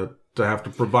DM to have to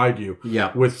provide you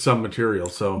with some material.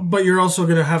 So, but you're also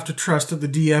going to have to trust that the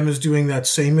DM is doing that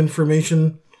same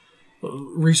information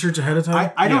research ahead of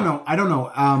time. I don't know. I don't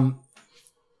know.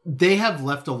 They have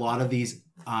left a lot of these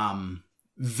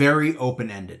very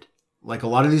open-ended. Like a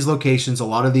lot of these locations, a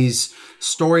lot of these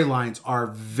storylines are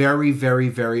very, very,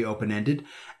 very open-ended.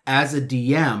 As a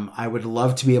DM, I would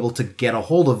love to be able to get a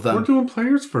hold of them. We're doing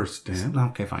players first, Dan.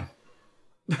 Okay, fine.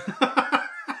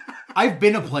 I've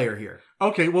been a player here.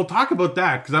 Okay, well, talk about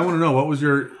that, because I want to know, what was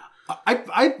your...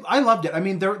 I loved it. I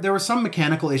mean, there were some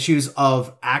mechanical issues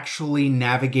of actually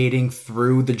navigating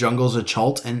through the jungles of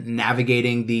Chult and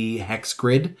navigating the hex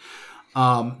grid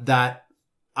that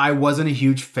I wasn't a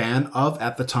huge fan of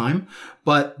at the time.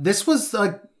 But this was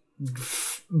a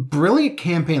brilliant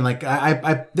campaign. Like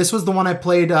I this was the one I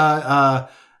played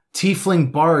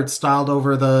Tiefling Bard styled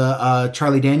over the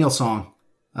Charlie Daniels song,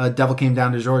 Devil Came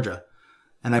Down to Georgia.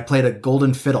 And I played a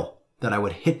golden fiddle that I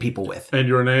would hit people with. And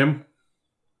your name?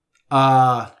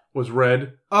 Was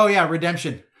Red. Oh yeah,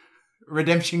 Redemption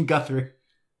Guthrie.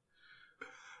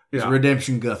 Yeah.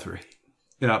 Redemption Guthrie.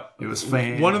 Yeah. It was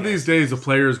fantastic. One of these days, a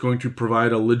player is going to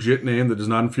provide a legit name that does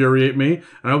not infuriate me,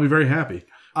 and I'll be very happy.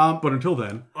 But until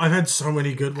then... I've had so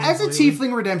many good ones. As a lately.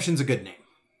 Tiefling, Redemption's a good name.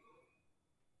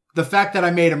 The fact that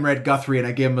I made him Red Guthrie and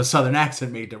I gave him a southern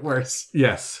accent made it worse.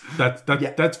 Yes,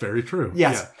 that's very true.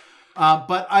 Yes. Yeah.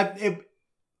 But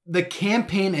the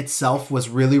campaign itself was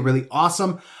really, really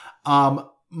awesome.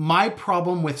 My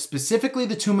problem with specifically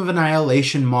the Tomb of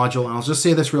Annihilation module, and I'll just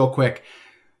say this real quick,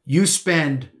 you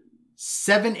spend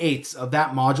 7/8 of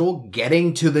that module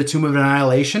getting to the Tomb of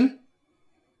Annihilation,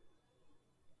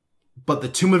 but the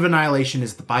Tomb of Annihilation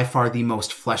is by far the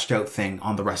most fleshed out thing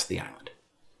on the rest of the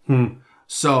island.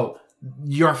 So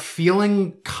you're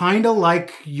feeling kind of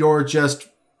like you're just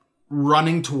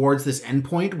running towards this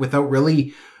endpoint without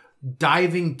really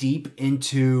diving deep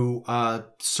into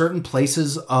certain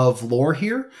places of lore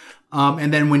here.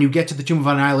 And then when you get to the Tomb of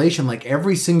Annihilation, like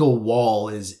every single wall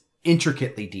is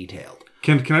intricately detailed.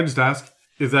 Can I just ask,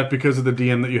 is that because of the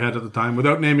DM that you had at the time?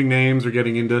 Without naming names or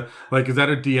getting into, like, is that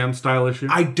a DM style issue?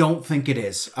 I don't think it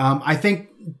is. I think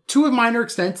to a minor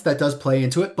extent that does play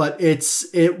into it, but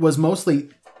it was mostly,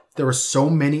 there were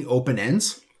so many open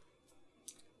ends,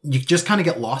 you just kind of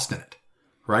get lost in it.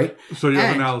 Right? So you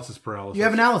have analysis paralysis. You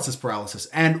have analysis paralysis.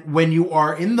 And when you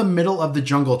are in the middle of the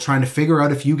jungle trying to figure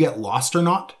out if you get lost or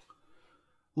not,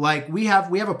 like we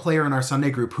have a player in our Sunday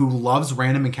group who loves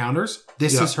random encounters.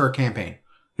 This is her campaign.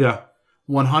 Yeah.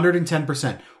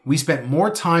 110%. We spent more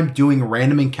time doing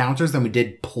random encounters than we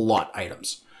did plot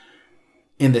items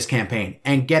in this campaign.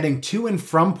 And getting to and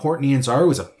from Port Nyanzaru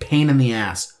was a pain in the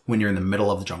ass when you're in the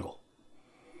middle of the jungle.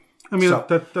 I mean, So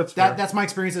that's fair. that's my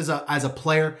experience as a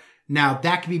player. Now,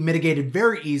 that can be mitigated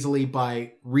very easily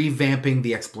by revamping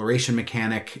the exploration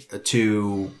mechanic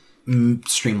to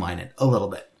streamline it a little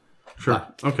bit. Sure.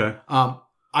 Okay.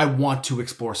 I want to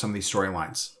explore some of these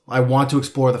storylines. I want to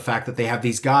explore the fact that they have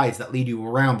these guides that lead you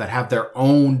around that have their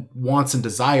own wants and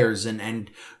desires and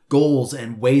goals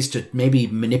and ways to maybe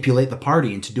manipulate the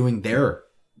party into doing their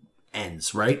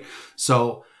ends, right?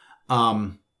 So,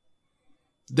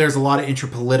 there's a lot of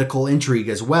interpolitical intrigue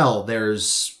as well.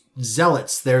 There's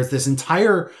zealots. There's this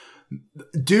entire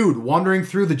dude wandering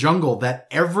through the jungle that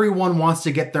everyone wants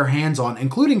to get their hands on,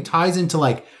 including ties into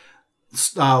like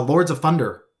Lords of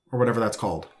Thunder or whatever that's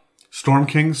called. Storm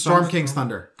King's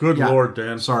Thunder. Good Yeah. Lord,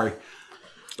 Dan. Sorry.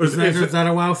 Is that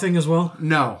a WoW thing as well?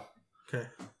 No. Okay.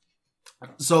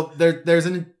 So there's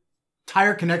an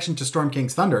entire connection to Storm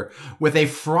King's Thunder with a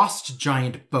frost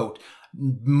giant boat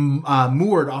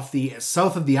moored off the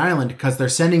south of the island because they're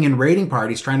sending in raiding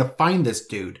parties trying to find this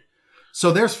dude.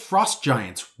 So there's frost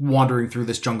giants wandering through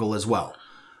this jungle as well.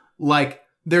 Like,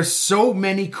 there's so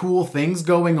many cool things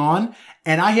going on,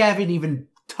 and I haven't even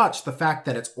touched the fact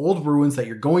that it's old ruins that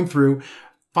you're going through,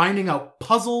 finding out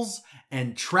puzzles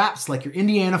and traps like you're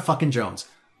Indiana fucking Jones.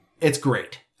 It's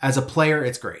great. As a player,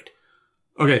 it's great.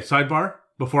 Okay, sidebar.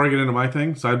 Before I get into my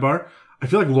thing, sidebar. I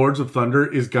feel like Lords of Thunder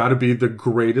is got to be the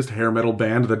greatest hair metal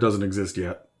band that doesn't exist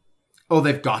yet. Oh,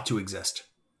 they've got to exist.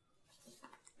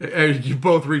 You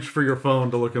both reach for your phone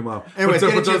to look them up. Anyways,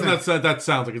 but that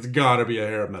sounds like it's got to be a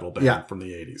hair metal band from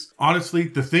the 80s. Honestly,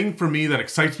 the thing for me that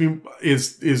excites me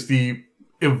is the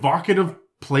evocative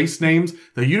place names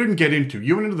that you didn't get into.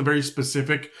 You went into the very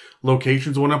specific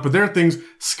locations and whatnot, but there are things,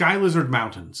 Sky Lizard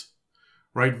Mountains,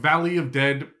 right? Valley of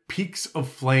Dead, Peaks of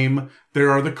Flame.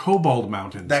 There are the Cobalt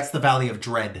Mountains. That's the Valley of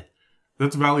Dread.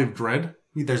 That's Valley of Dread?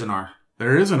 There's an R.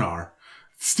 There is an R.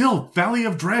 Still, Valley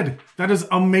of Dread. That is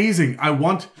amazing. I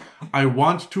want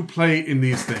to play in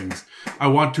these things. I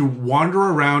want to wander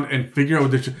around and figure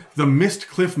out the Mist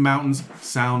Cliff Mountains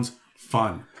sounds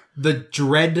fun. The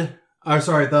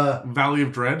Valley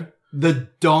of Dread? The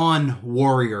Dawn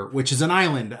Warrior, which is an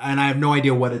island, and I have no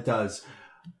idea what it does.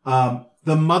 The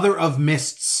Mother of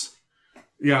Mists.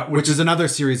 Yeah, which is another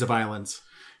series of islands.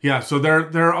 Yeah, so there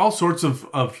are all sorts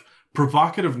of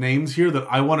provocative names here that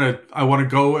I want to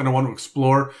go and I want to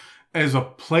explore. As a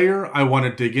player, I want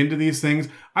to dig into these things.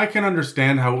 I can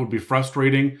understand how it would be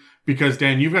frustrating because,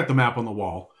 Dan, you've got the map on the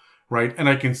wall, right? And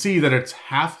I can see that it's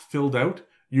half filled out.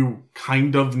 You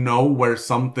kind of know where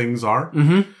some things are,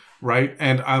 right?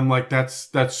 And I'm like, that's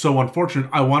so unfortunate.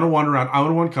 I want to wander around. I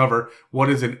want to uncover what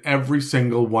is in every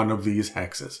single one of these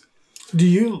hexes. Do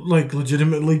you like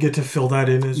legitimately get to fill that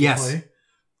in as you Yes. play?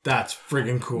 That's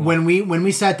friggin' cool. When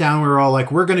we sat down, we were all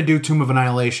like, we're going to do Tomb of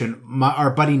Annihilation.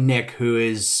 Our buddy Nick, who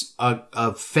is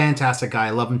a fantastic guy, I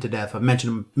love him to death. I've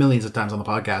mentioned him millions of times on the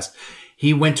podcast.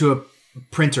 He went to a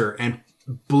printer and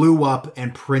blew up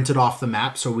and printed off the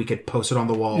map so we could post it on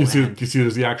the wall. You see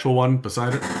there's the actual one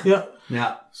beside it? yeah.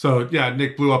 Yeah. So, yeah,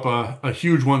 Nick blew up a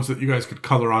huge one so that you guys could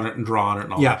color on it and draw on it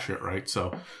and all Yeah. that shit, right?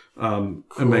 So, and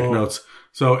make notes.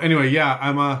 So, anyway, yeah,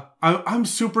 I'm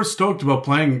super stoked about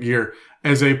playing here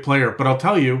as a player, but I'll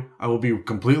tell you, I will be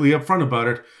completely upfront about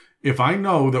it. If I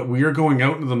know that we are going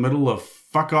out into the middle of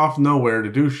fuck off nowhere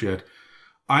to do shit,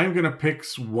 I'm going to pick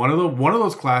one of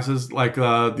those classes, like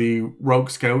the Rogue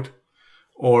Scout,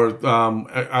 or,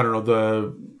 I don't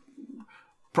know,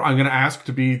 I'm going to ask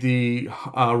to be the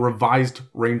revised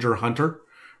Ranger Hunter,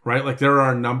 right? Like there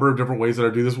are a number of different ways that I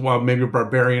do this. Well, maybe a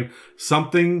Barbarian,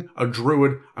 something, a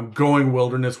Druid. I'm going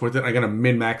Wilderness with it. I'm going to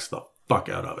min-max the fuck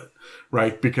out of it,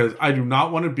 right? Because I do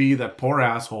not want to be that poor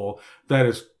asshole that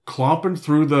is clomping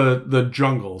through the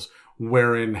jungles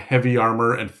wearing heavy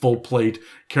armor and full plate,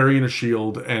 carrying a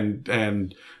shield,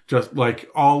 and just like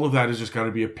all of that is just got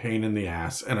to be a pain in the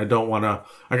ass. And I don't want to.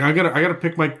 I gotta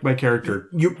pick my character.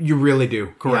 You really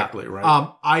do. Correctly, Yeah. right?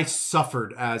 I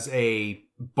suffered as a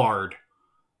bard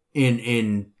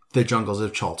in the jungles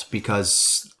of Chult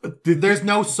because there's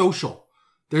no social.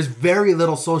 There's very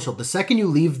little social. The second you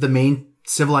leave the main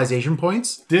civilization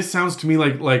points, This sounds to me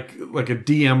like a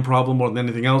DM problem more than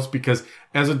anything else, because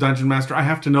as a dungeon master, I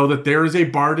have to know that there is a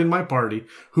bard in my party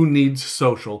who needs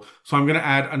social. So I'm going to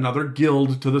add another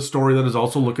guild to the story that is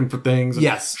also looking for things. And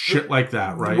Yes. shit like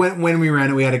that, right? when we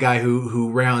ran it, we had a guy who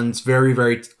rounds very,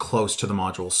 very close to the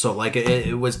modules. So like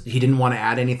it was, he didn't want to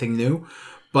add anything new.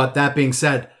 But that being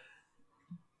said,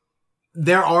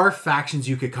 there are factions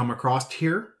you could come across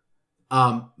here.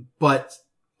 But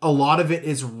a lot of it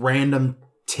is random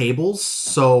tables.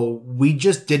 So we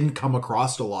just didn't come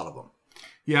across a lot of them.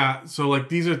 Yeah, so like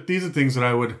these are things that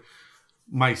I would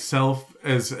myself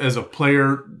as a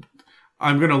player,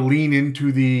 I'm gonna lean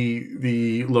into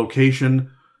the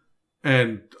location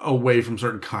and away from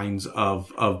certain kinds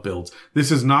of builds.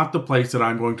 This is not the place that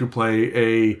I'm going to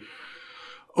play a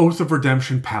Oath of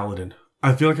Redemption Paladin.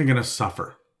 I feel like I'm gonna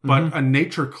suffer. But a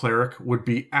nature cleric would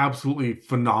be absolutely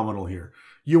phenomenal here.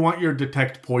 You want your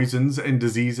detect poisons and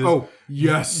diseases. Oh,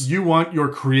 yes. You want your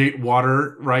create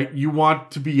water, right? You want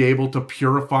to be able to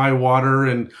purify water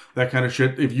and that kind of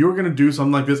shit. If you're going to do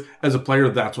something like this as a player,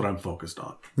 that's what I'm focused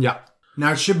on. Yeah.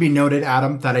 Now, it should be noted,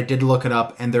 Adam, that I did look it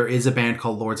up, and there is a band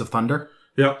called Lords of Thunder.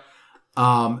 Yeah.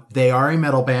 They are a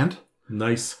metal band.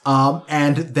 Nice.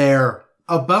 And they're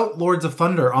about Lords of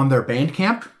Thunder on their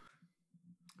Bandcamp.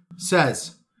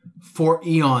 Says, "For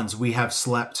eons we have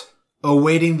slept,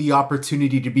 awaiting the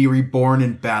opportunity to be reborn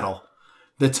in battle.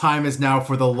 The time is now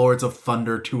for the Lords of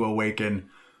Thunder to awaken.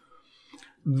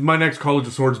 My next College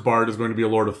of Swords bard is going to be a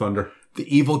Lord of Thunder. The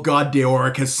evil god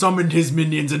Deoric has summoned his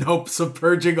minions in hopes of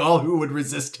purging all who would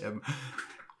resist him."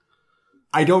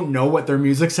 I don't know what their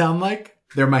music sound like.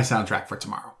 They're my soundtrack for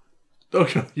tomorrow.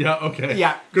 Okay. Yeah, okay.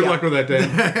 Yeah, Good yeah. luck with that,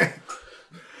 Dan.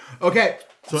 Okay.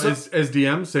 So as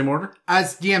DM, same order?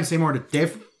 As DM, same order.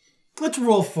 Dave? Let's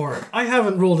roll for it. I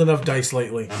haven't rolled enough dice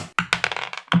lately.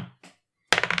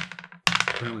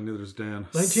 Apparently neither is Dan.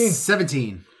 19.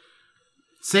 17.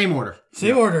 Same order.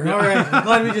 Same order. All right. I'm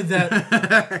glad we did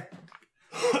that.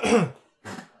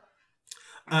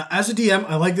 As a DM,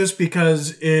 I like this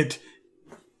because it's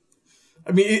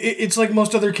like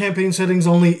most other campaign settings,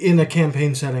 only in a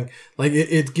campaign setting. Like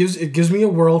it gives me a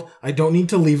world. I don't need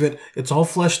to leave it. It's all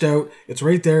fleshed out. It's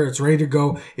right there. It's ready to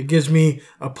go. It gives me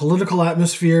a political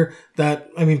atmosphere that,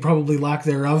 probably lack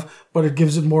thereof, but it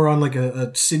gives it more on like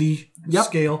a city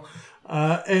scale.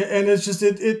 And it's just,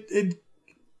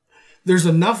 there's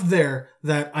enough there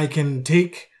that I can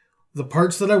take the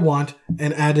parts that I want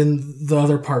and add in the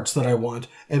other parts that I want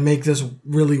and make this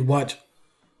really what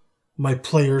my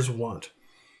players want.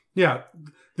 Yeah.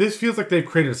 This feels like they've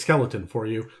created a skeleton for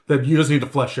you that you just need to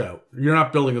flesh out. You're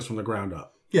not building this from the ground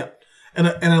up. Yeah. And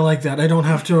I like that. I don't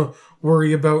have to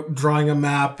worry about drawing a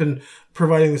map and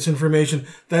providing this information.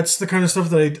 That's the kind of stuff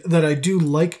that I do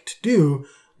like to do,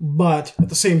 but at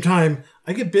the same time,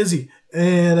 I get busy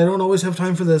and I don't always have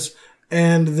time for this.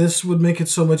 And this would make it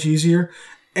so much easier.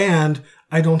 And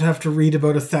I don't have to read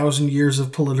about 1,000 years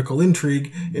of political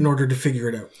intrigue in order to figure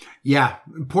it out. Yeah.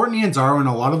 Portney and Zarwin,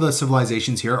 a lot of the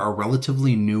civilizations here are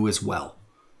relatively new as well.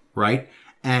 Right?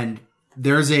 And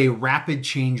there's a rapid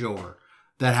changeover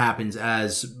that happens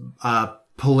as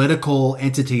political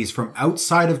entities from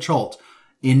outside of Chult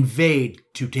invade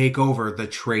to take over the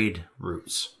trade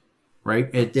routes,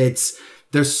 right?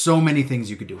 There's so many things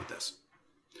you could do with this.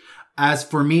 As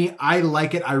for me, I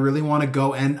like it. I really want to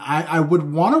go, and I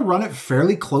would want to run it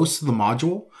fairly close to the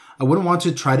module. I wouldn't want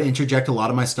to try to interject a lot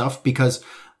of my stuff because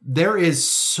there is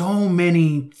so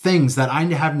many things that I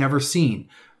have never seen.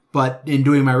 But in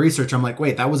doing my research, I'm like,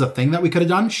 wait, that was a thing that we could have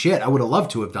done? Shit, I would have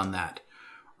loved to have done that.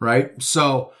 Right?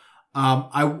 So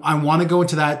I want to go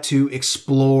into that to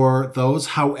explore those.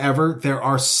 However, there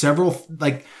are several,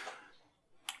 like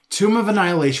Tomb of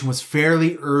Annihilation was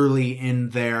fairly early in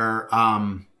their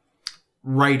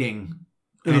writing.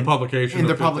 In the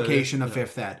publication of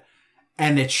Fifth Ed.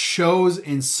 And it shows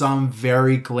in some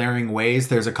very glaring ways.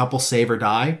 There's a couple save or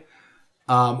die.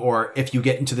 Or if you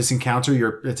get into this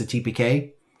encounter, it's a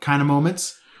TPK kind of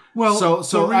moments. Well,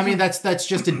 so I mean, that's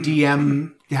just a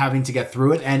DM having to get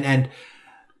through it. And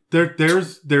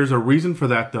there's a reason for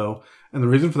that, though. And the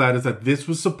reason for that is that this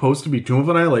was supposed to be Tomb of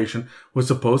Annihilation was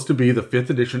supposed to be the 5th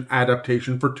edition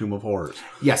adaptation for Tomb of Horrors.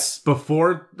 Yes.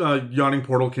 Before Yawning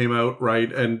Portal came out,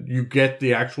 right, and you get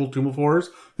the actual Tomb of Horrors,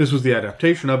 this was the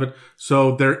adaptation of it.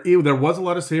 So there was a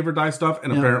lot of save or die stuff,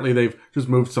 and apparently they've just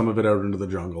moved some of it out into the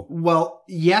jungle. Well,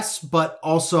 yes, but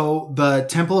also the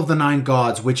Temple of the Nine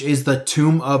Gods, which is the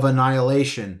Tomb of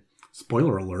Annihilation.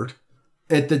 Spoiler alert.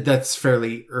 That's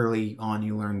fairly early on.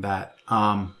 You learned that.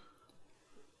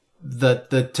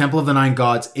 The Temple of the Nine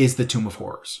Gods is the Tomb of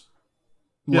Horrors.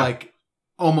 Yeah. Like,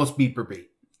 almost beat for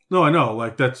beat. No, I know.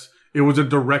 Like, it was a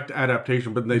direct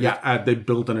adaptation, but they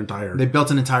built an entire... They built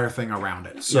an entire thing around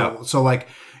it. So like,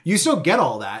 you still get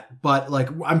all that, but like,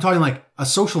 I'm talking like a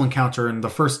social encounter in the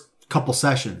first couple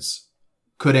sessions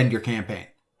could end your campaign.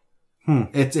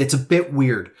 It's a bit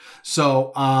weird.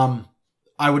 So,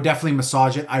 I would definitely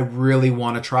massage it. I really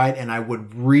want to try it, and I would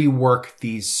rework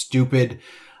these stupid,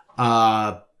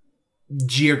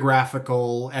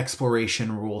 geographical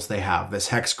exploration rules they have. This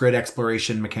hex grid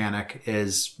exploration mechanic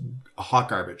is hot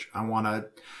garbage. I want to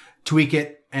tweak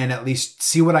it and at least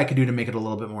see what I could do to make it a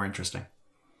little bit more interesting.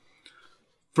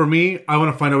 For me, I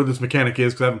want to find out what this mechanic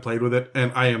is because I haven't played with it,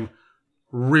 and I am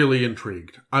really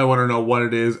intrigued. I want to know what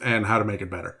it is and how to make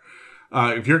it better.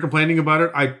 If you're complaining about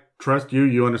it, I trust you.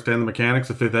 You understand the mechanics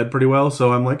of 5th Ed pretty well,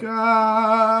 so I'm like,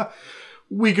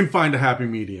 we can find a happy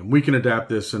medium. We can adapt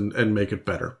this and make it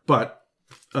better. But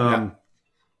I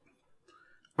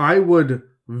would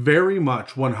very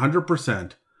much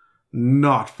 100%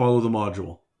 not follow the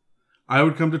module. I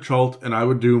would come to Chult and I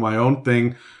would do my own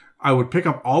thing. I would pick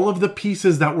up all of the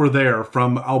pieces that were there,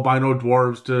 from albino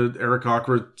dwarves to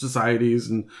Aarakocra societies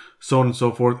and so on and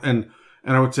so forth. And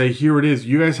I would say, here it is.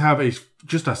 You guys have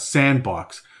just a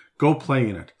sandbox. Go play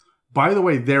in it. By the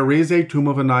way, there is a Tomb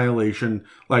of Annihilation.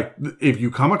 Like, if you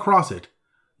come across it,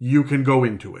 you can go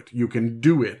into it. You can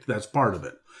do it. That's part of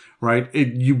it, right?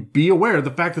 You be aware of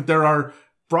the fact that there are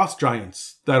frost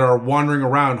giants that are wandering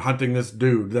around hunting this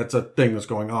dude. That's a thing that's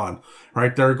going on,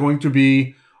 right? There are going to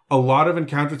be a lot of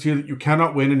encounters here that you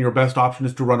cannot win, and your best option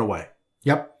is to run away.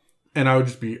 Yep. And I would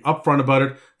just be upfront about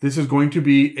it. This is going to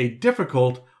be a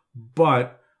difficult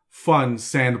but fun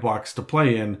sandbox to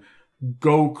play in.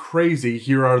 Go crazy.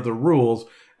 Here are the rules.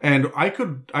 And I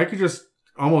could just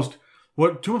almost...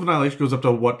 What Tomb of Annihilation goes up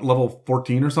to, what, level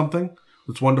 14 or something?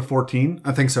 It's 1 to 14?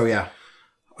 I think so, yeah.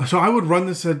 So I would run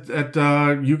this at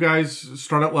you guys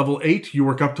start at level 8, you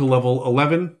work up to level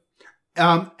 11.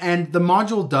 And the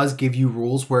module does give you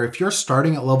rules where if you're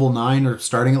starting at level 9 or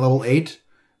starting at level 8,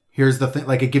 here's the thing,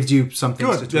 like, it gives you something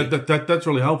to tweak. That's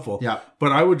really helpful. Yeah.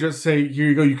 But I would just say, here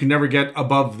you go, you can never get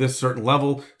above this certain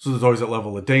level, so there's always that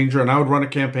level of danger, and I would run a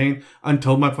campaign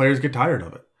until my players get tired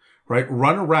of it, right?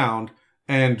 Run around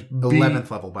and 11th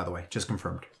level, by the way, just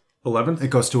confirmed. 11th? It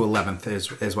goes to 11th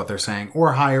is what they're saying,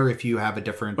 or higher if you have a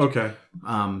different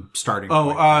starting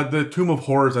point. The Tomb of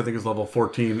Horrors, I think, is level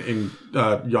 14 in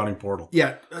Yawning Portal.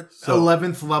 Yeah,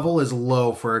 11th level is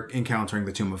low for encountering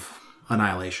the Tomb of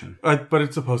Annihilation. But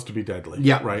it's supposed to be deadly.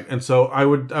 Yeah. Right? And so I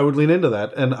would lean into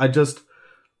that, and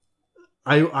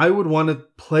I would want to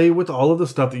play with all of the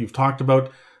stuff that you've talked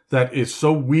about that is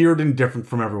so weird and different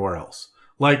from everywhere else.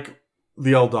 Like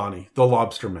the Eldani, the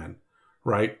Lobster Men.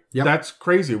 Right? Yep. That's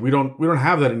crazy. We don't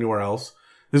have that anywhere else.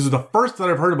 This is the first that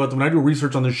I've heard about them, and I do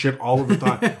research on this shit all of the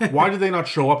time. Why do they not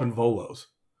show up in Volos?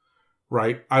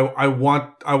 Right? I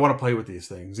want to play with these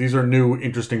things. These are new,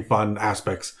 interesting, fun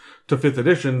aspects to 5th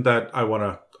edition that I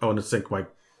want to sink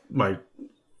my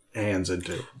hands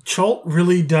into. Chult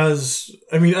really does.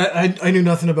 I mean, I knew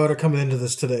nothing about it coming into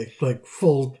this today. Like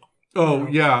full. Oh,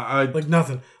 yeah. Like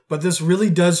nothing. but this really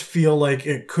does feel like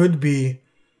it could be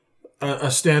a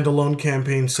standalone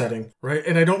campaign setting, right?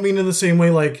 And I don't mean in the same way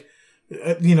like,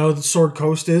 the Sword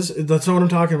Coast is. That's not what I'm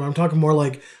talking about. I'm talking more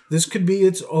like this could be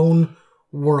its own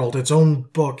world, its own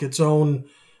book, its own,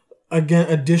 again,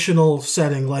 additional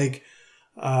setting, like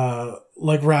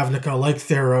Ravnica, like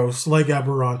Theros, like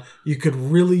Eberron. You could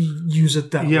really use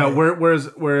it that way. Yeah, whereas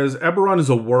Eberron is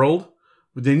a world,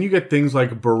 but then you get things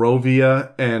like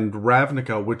Barovia and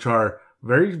Ravnica, which are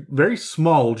very, very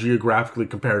small geographically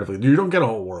comparatively. You don't get a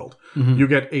whole world. Mm-hmm. You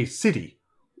get a city,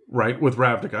 right, with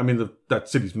Ravnica. I mean, that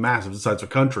city's massive, the size of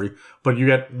a country, but you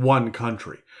get one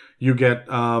country. You get,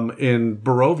 in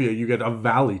Barovia, you get a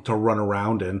valley to run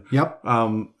around in. Yep.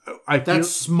 That's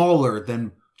smaller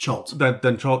than Chult.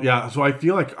 Than Chult, yeah. So I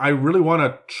feel like I really want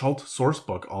a Chult source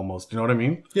book almost. You know what I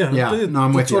mean? Yeah. No,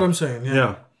 I'm with you. That's what I'm saying.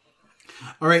 Yeah.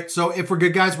 All right, so if we're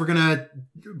good, guys, we're going to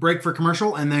break for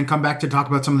commercial and then come back to talk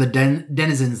about some of the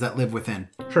denizens that live within.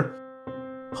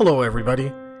 Sure. Hello,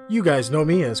 everybody. You guys know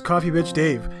me as Coffee Bitch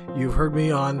Dave. You've heard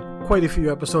me on quite a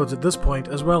few episodes at this point,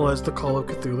 as well as the Call of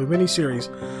Cthulhu miniseries.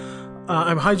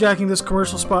 I'm hijacking this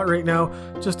commercial spot right now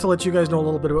just to let you guys know a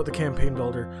little bit about the campaign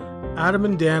builder. Adam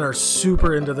and Dan are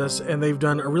super into this, and they've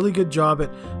done a really good job at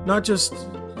not just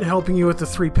helping you with the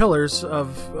 3 pillars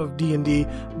of D&D,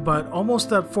 but almost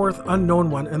that 4th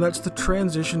unknown one, and that's the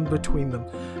transition between them.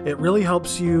 It really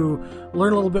helps you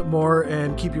learn a little bit more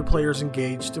and keep your players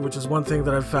engaged, which is one thing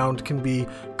that I've found can be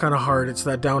kind of hard. It's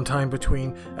that downtime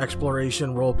between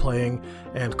exploration, role-playing,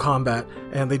 and combat,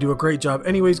 and they do a great job.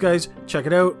 Anyways, guys, check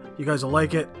it out. You guys will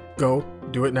like it. Go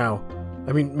do it now.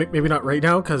 I mean, maybe not right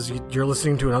now because you're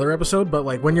listening to another episode, but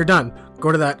like when you're done,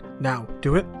 go to that now.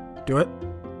 Do it. Do it.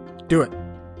 Do it.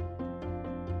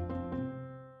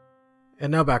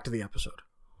 And now back to the episode.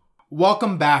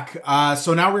 Welcome back.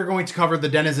 So now we're going to cover the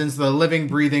denizens, the living,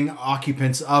 breathing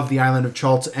occupants of the island of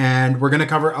Chult, and we're going to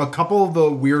cover a couple of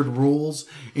the weird rules,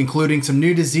 including some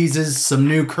new diseases, some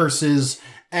new curses,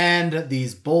 and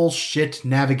these bullshit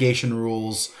navigation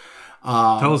rules.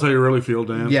 Tell us how you really feel,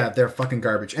 Dan. Yeah, they're fucking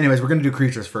garbage. Anyways, we're going to do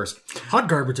creatures first. Hot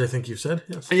garbage, I think you said.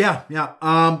 Yes.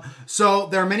 Yeah. So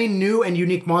there are many new and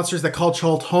unique monsters that call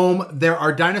Chult home. There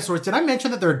are dinosaurs. Did I mention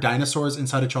that there are dinosaurs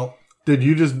inside of Chult? Did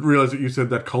you just realize that you said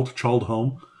that cult Chult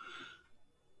home?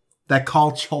 That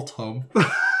call Chult home.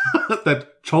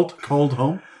 That Chult called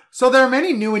home? So there are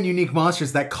many new and unique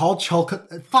monsters that call Chult...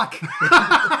 Fuck.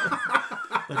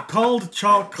 That called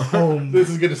Chult home.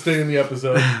 This is going to stay in the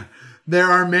episode. There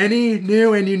are many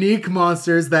new and unique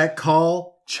monsters that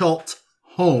call Chult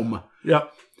home.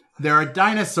 Yep. There are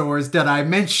dinosaurs that I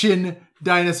mention...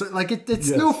 Dinosaur... Like, it's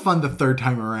no fun the third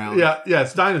time around. Yeah,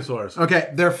 it's dinosaurs.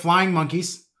 Okay, there are flying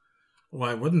monkeys.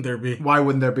 Why wouldn't there be? Why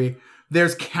wouldn't there be?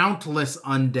 There's countless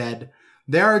undead.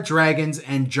 There are dragons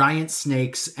and giant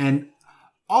snakes, and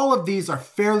all of these are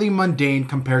fairly mundane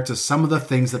compared to some of the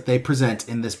things that they present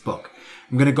in this book.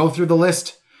 I'm going to go through the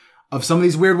list of some of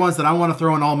these weird ones that I want to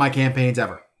throw in all my campaigns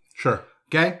ever. Sure.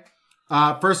 Okay?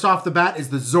 First off the bat is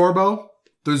the Zorbo.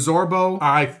 The Zorbo.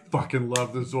 I fucking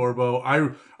love the Zorbo.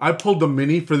 I pulled the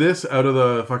mini for this out of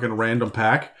the fucking random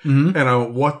pack, and I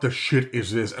went, what the shit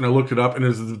is this? And I looked it up, and it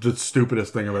is the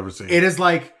stupidest thing I've ever seen. It is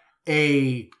like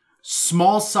a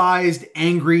small-sized,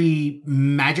 angry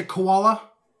magic koala.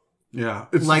 Yeah.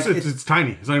 It's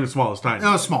tiny. It's not even small. It's tiny.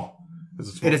 No, it's small. Is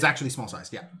it small? It is actually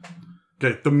small-sized, yeah.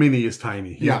 Okay, the mini is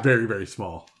tiny. He's very, very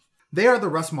small. They are the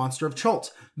rust monster of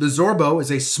Chult. The Zorbo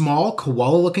is a small,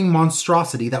 koala-looking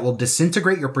monstrosity that will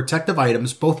disintegrate your protective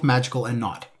items, both magical and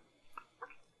not.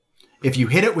 If you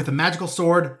hit it with a magical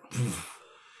sword,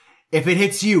 if it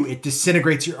hits you, it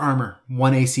disintegrates your armor,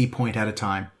 1 AC point at a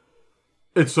time.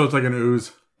 It's like an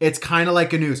ooze. It's kind of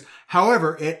like an ooze.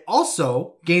 However, it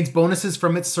also gains bonuses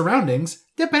from its surroundings,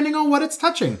 depending on what it's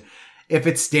touching. If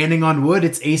it's standing on wood,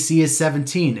 its AC is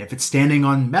 17. If it's standing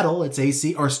on metal, its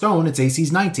AC, or stone, its AC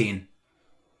is 19.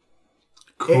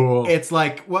 Cool. It's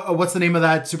like, what's the name of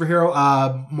that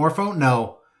superhero? Morpho?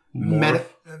 No. Metamorpho.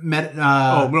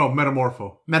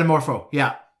 Metamorpho,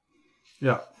 yeah.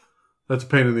 Yeah. That's a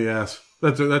pain in the ass.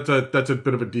 That's a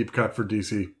bit of a deep cut for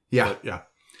DC. Yeah. But yeah.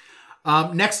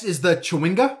 Next is the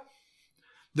Chwinga.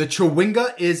 The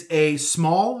Chwinga is a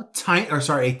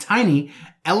tiny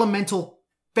elemental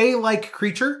fey-like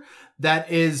creature that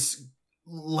is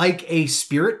like a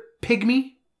spirit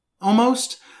pygmy,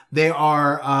 almost. They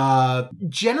are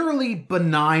generally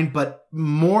benign, but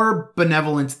more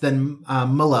benevolent than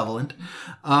malevolent.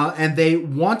 And they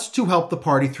want to help the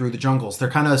party through the jungles. They're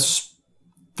kind of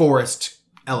forest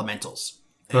elementals.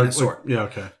 Yeah,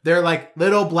 okay. They're like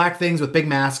little black things with big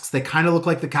masks. They kind of look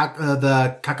like the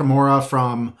Kakamora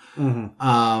from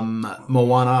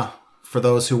Moana for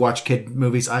those who watch kid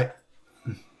movies, I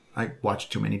watch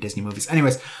too many Disney movies.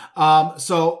 Anyways,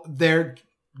 so they're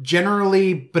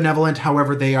generally benevolent.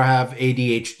 However, they have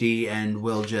ADHD and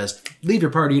will just leave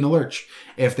your party in a lurch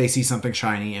if they see something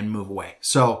shiny and move away.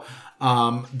 So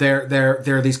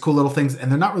they're these cool little things,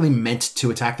 and they're not really meant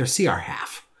to attack. They're CR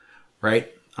half, right?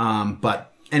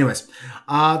 But anyways,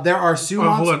 there are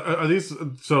summons. Hold on, are these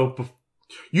so?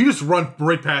 You just run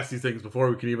right past these things before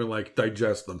we can even like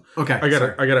digest them. Okay, I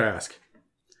gotta ask: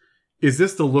 is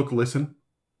this the look listen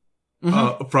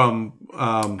from?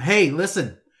 Hey,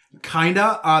 listen,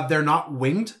 kinda. They're not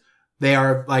winged. They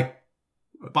are like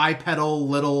bipedal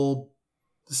little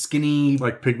skinny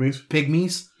like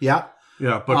pygmies. Yeah.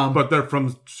 Yeah, but they're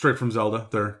straight from Zelda.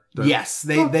 They're yes,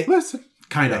 they listen.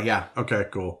 Kinda, yeah. Okay,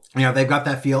 cool. Yeah, they've got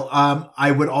that feel.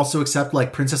 I would also accept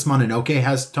like Princess Mononoke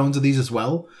has tones of these as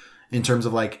well, in terms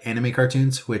of like anime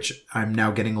cartoons, which I'm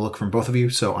now getting a look from both of you,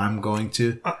 so I'm going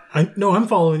to. I'm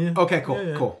following you. Okay, cool,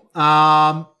 Yeah. cool.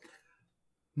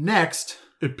 Next,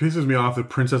 It pisses me off that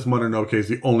Princess Mononoke is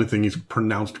the only thing he's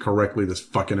pronounced correctly this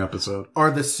fucking episode. are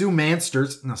the Sue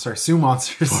Monsters. No, sorry, Sue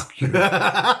Monsters. Fuck you.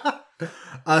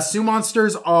 Sue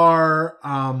Monsters are,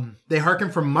 they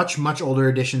harken from much, much older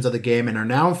editions of the game and are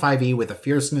now in 5e with a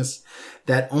fierceness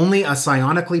that only a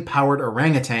psionically powered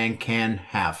orangutan can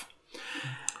have.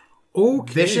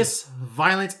 Okay. Vicious,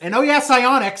 violent, and oh yeah,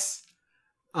 psionics!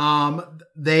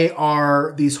 They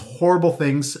are these horrible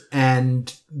things,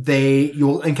 and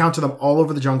you'll encounter them all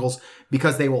over the jungles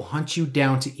because they will hunt you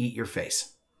down to eat your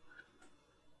face.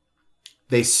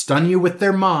 They stun you with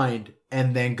their mind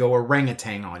and then go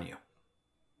orangutan on you.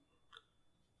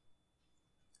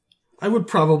 I would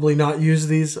probably not use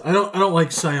these. I don't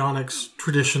like psionics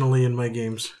traditionally in my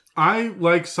games. I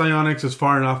like psionics as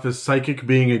far enough as psychic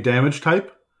being a damage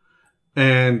type,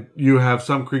 and you have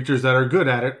some creatures that are good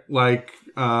at it, like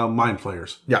mind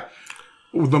flayers. Yeah.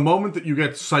 The moment that you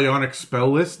get psionic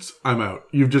spell lists, I'm out.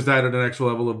 You've just added an extra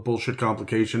level of bullshit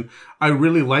complication. I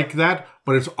really like that,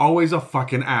 but it's always a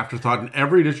fucking afterthought. In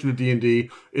every edition of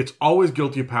D&D, it's always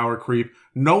guilty of power creep.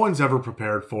 No one's ever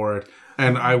prepared for it,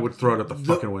 and I would throw it at the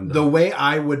fucking window. The way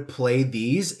I would play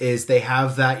these is they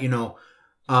have that,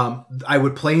 I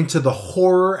would play into the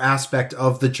horror aspect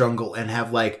of the jungle and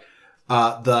have like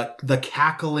the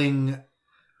cackling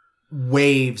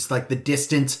waves, like the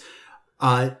distant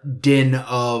din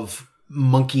of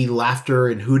monkey laughter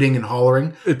and hooting and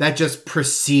hollering that just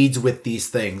proceeds with these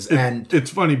things. And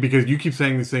it's funny because you keep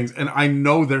saying these things, and I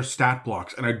know they're stat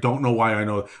blocks, and I don't know why I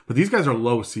know it, but these guys are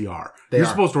low CR. You're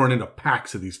supposed to run into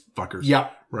packs of these fuckers.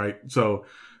 Yep. Right? So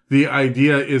the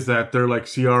idea is that they're like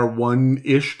CR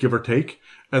 1-ish, give or take,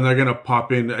 and they're going to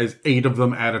pop in as 8 of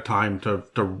them at a time to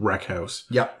wreck house.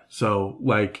 Yep. So,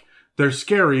 like, they're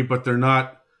scary, but they're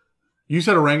not... You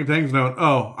said orangutans,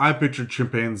 no, I pictured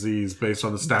chimpanzees based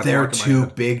on the stat they're block in my too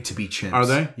head. big to be chimps. Are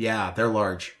they? Yeah, they're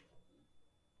large.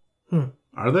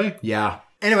 Are they? Yeah.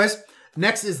 Anyways,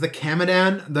 next is the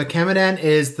Kamadan. The Kamadan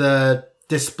is the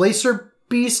displacer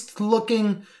beast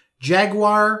looking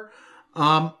jaguar,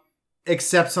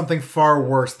 except something far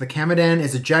worse. The Kamadan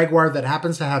is a jaguar that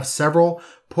happens to have several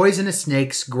poisonous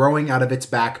snakes growing out of its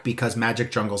back because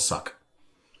magic jungles suck.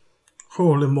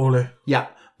 Holy moly. Yeah.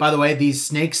 By the way, these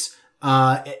snakes,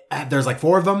 there's like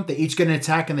 4 of them. They each get an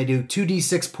attack and they do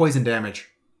 2d6 poison damage.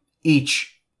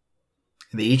 Each.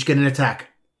 And they each get an attack.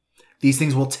 These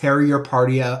things will tear your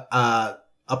party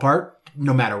apart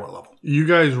no matter what level. You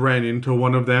guys ran into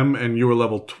one of them and you were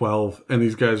level 12, and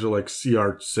these guys are like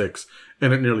CR 6,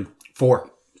 and it nearly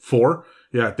 4. 4?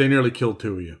 Yeah, they nearly killed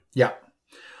 2 of you. Yeah.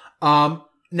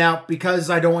 Now, because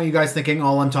I don't want you guys thinking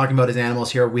all I'm talking about is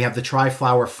animals here, we have the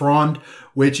Tri-Flower Frond,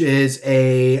 which is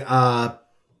a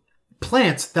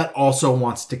plant that also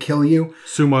wants to kill you.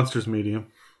 Sue Monster's medium.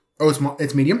 Oh,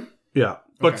 it's medium? Yeah.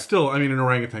 But Okay. still, I mean, an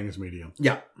orangutan is medium.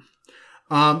 Yeah.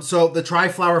 So the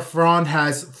Tri-Flower Frond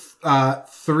has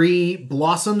 3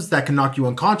 blossoms that can knock you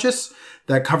unconscious,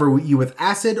 that cover you with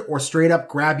acid, or straight up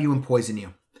grab you and poison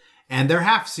you. And they're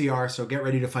half CR, so get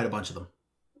ready to fight a bunch of them.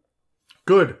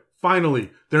 Good. Finally,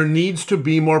 there needs to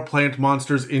be more plant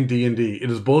monsters in D&D.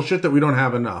 It is bullshit that we don't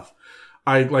have enough.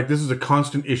 This is a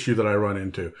constant issue that I run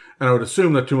into. And I would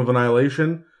assume that Tomb of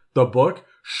Annihilation, the book,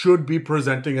 should be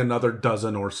presenting another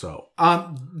dozen or so.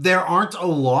 There aren't a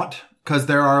lot, because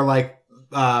there are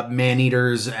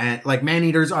man-eaters, and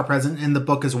man-eaters are present in the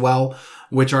book as well,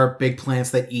 which are big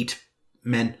plants that eat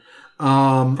men.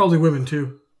 Probably women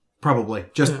too. Probably.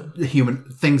 Just human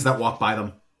things that walk by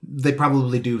them. They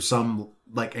probably do some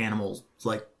animals,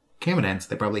 like Kamadans.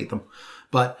 They probably eat them.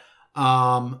 But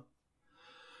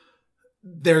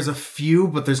there's a few,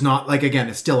 but there's not, again,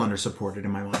 it's still undersupported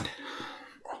in my mind.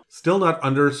 still not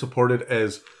under supported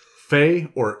as Fae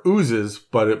or oozes,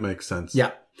 but it makes sense. Yeah.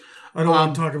 I don't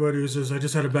want to talk about oozes. I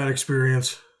just had a bad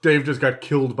experience. Dave just got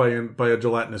killed by a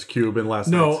gelatinous cube in last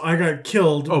No, night's. I got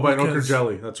killed. Oh, by an ochre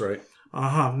jelly. That's right.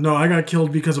 No, I got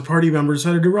killed because a party member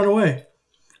decided to run away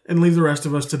and leave the rest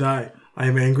of us to die. I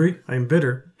am angry. I am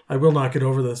bitter. I will not get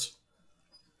over this.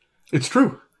 It's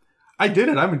true. I did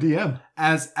it. I'm a DM.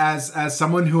 As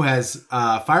someone who has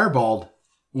fireballed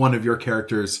one of your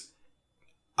characters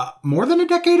more than a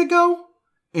decade ago,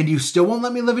 and you still won't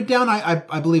let me live it down,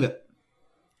 I believe it.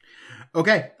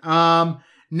 Okay.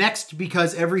 Next,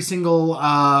 because every single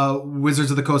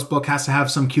Wizards of the Coast book has to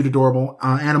have some cute, adorable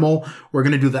animal, we're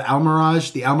going to do the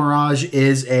Almirage. The Almirage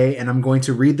is and I'm going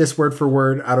to read this word for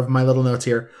word out of my little notes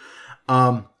here.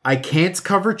 I can't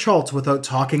cover Chult without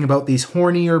talking about these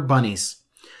hornier bunnies.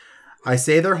 I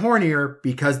say they're hornier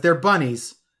because they're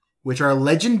bunnies, which are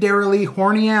legendarily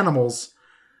horny animals,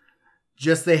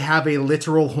 just they have a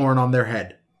literal horn on their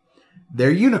head. They're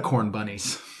unicorn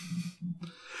bunnies.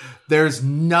 There's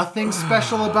nothing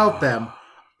special about them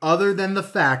other than the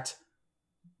fact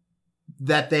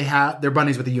that they're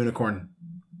bunnies with a unicorn,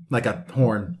 like a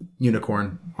horn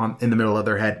unicorn in the middle of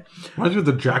their head. Reminds me of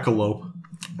the jackalope.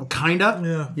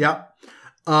 Kinda. Yeah.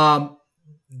 Yep.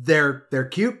 They're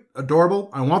cute, adorable.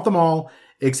 I want them all,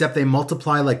 except they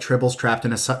multiply like tribbles trapped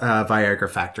in a Viagra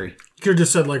factory. You could have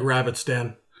just said like rabbits,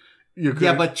 Dan.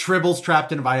 Yeah, but tribbles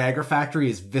trapped in a Viagra factory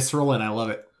is visceral, and I love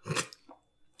it.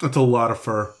 That's a lot of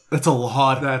fur. That's a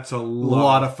lot. That's a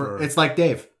lot of fur. It's like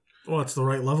Dave. Well, it's the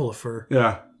right level of fur.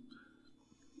 Yeah.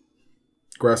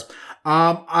 Gross.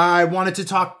 I wanted to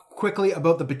talk quickly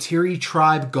about the Batiri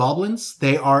tribe goblins.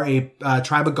 They are a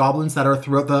tribe of goblins that are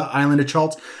throughout the island of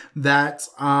Chult that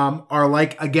are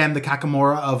like, again, the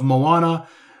Kakamora of Moana.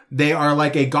 They are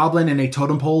like a goblin and a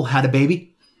totem pole had a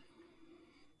baby.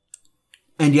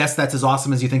 And yes, that's as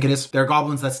awesome as you think it is. They're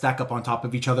goblins that stack up on top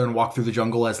of each other and walk through the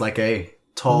jungle as like a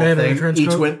tall Man in a thing. trench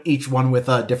coat? Each one with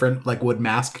a different like wood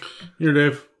mask. Here,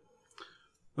 Dave.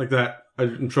 Like that.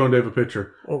 I'm showing Dave a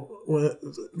picture. Oh, well,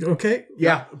 okay.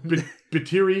 Yeah.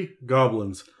 Batiri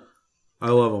goblins. I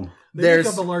love them. They make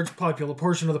up a large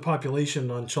portion of the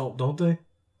population on Chult, don't they?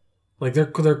 Like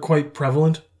they're quite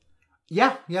prevalent.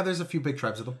 Yeah, there's a few big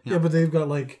tribes of them. Yeah, but they've got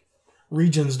like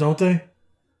regions, don't they?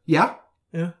 Yeah.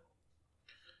 Yeah.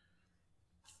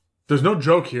 There's no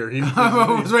joke here.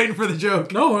 I was waiting for the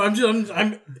joke. No,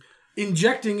 I'm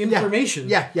injecting information.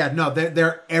 Yeah. No,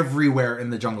 they're everywhere in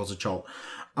the jungles of Chult.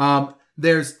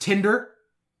 There's Tinder,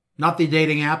 not the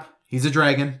dating app. He's a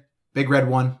dragon, big red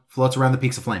one, floats around the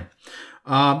peaks of flame.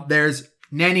 There's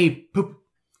Nanny Poo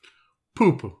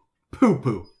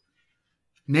Poo.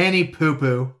 Nanny Poo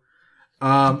Poo,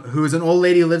 who's an old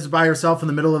lady who lives by herself in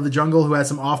the middle of the jungle who has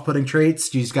some off-putting traits.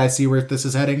 Do you guys see where this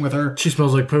is heading with her? She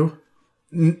smells like poo.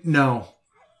 No.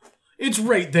 It's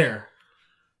right there.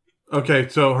 Okay,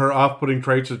 so her off-putting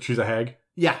traits is she's a hag?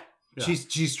 Yeah.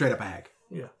 She's straight up a hag.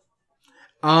 Yeah.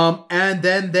 And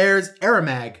then there's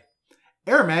Aramag.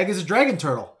 Aramag is a dragon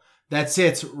turtle that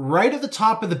sits right at the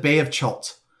top of the Bay of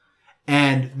Chult.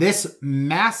 And this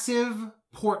massive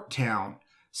port town,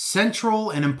 central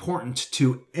and important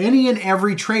to any and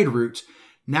every trade route,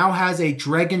 now has a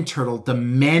dragon turtle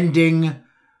demanding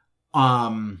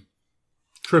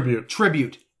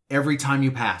tribute every time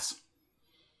you pass.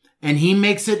 And he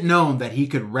makes it known that he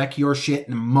could wreck your shit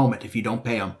in a moment if you don't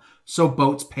pay him. So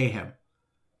boats pay him.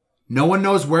 No one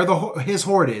knows where his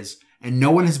hoard is, and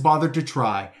no one has bothered to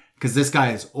try, because this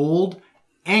guy is old,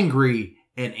 angry,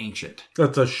 and ancient.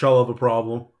 That's a shell of a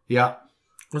problem. Yeah.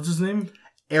 What's his name?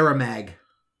 Aramag.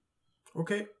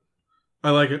 Okay.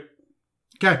 I like it.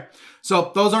 Okay.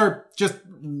 So those are just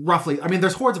roughly, I mean,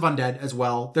 there's hordes of undead as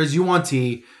well. There's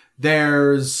Yuan-Ti.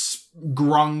 There's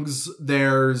grungs.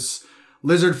 There's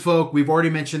lizard folk. We've already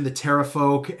mentioned the Terra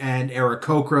folk and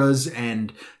Aarakocras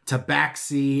and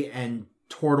Tabaxi and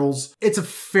Tortles. It's a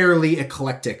fairly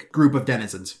eclectic group of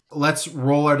denizens. Let's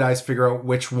roll our dice, figure out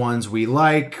which ones we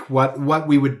like, what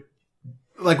we would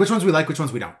like, which ones we like, which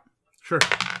ones we don't. Sure.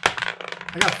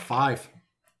 I got 5.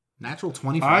 Natural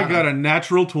 25. I got a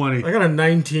natural 20. I got a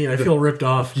 19. I feel ripped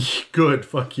off. Good.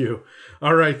 Fuck you.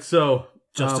 All right. So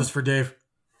Justice for Dave.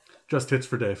 Just hits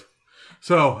for Dave.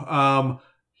 So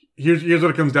here's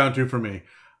what it comes down to for me.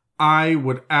 I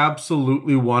would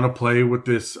absolutely want to play with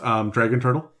this dragon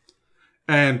turtle.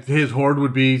 And his horde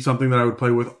would be something that I would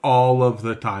play with all of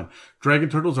the time. Dragon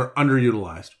turtles are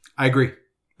underutilized. I agree.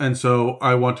 And so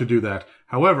I want to do that.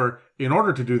 However, in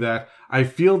order to do that, I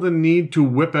feel the need to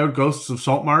whip out Ghosts of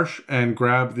Saltmarsh and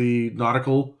grab the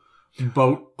nautical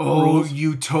boat rules.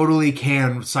 You totally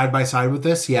can side by side with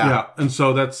this. Yeah. Yeah. And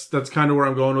so that's kind of where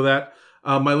I'm going with that.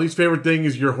 My least favorite thing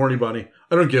is your horny bunny.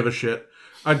 I don't give a shit.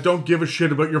 I don't give a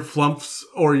shit about your flumps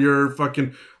or your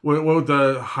fucking what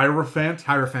the Hierophant.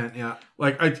 Hierophant, yeah.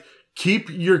 Like, I keep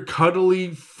your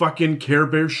cuddly fucking Care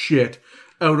Bear shit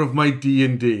out of my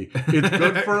D&D. It's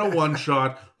good for a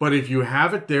one-shot, but if you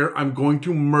have it there, I'm going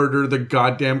to murder the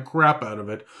goddamn crap out of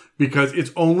it, because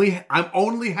I'm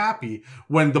only happy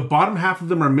when the bottom half of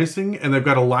them are missing and they've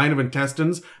got a line of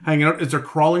intestines hanging out as they're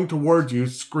crawling towards you,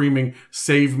 screaming,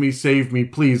 save me,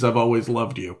 please, I've always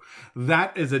loved you.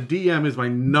 That, as a DM, is my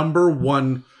number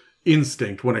one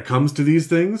instinct when it comes to these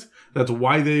things. That's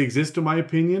why they exist, in my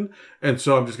opinion. And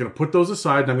so I'm just going to put those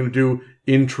aside, and I'm going to do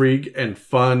intrigue and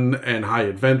fun and high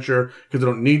adventure, because I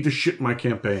don't need to shit my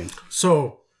campaign.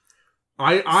 So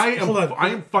I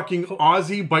am fucking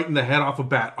Ozzy biting the head off a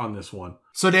bat on this one.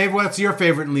 So Dave, what's your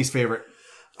favorite and least favorite?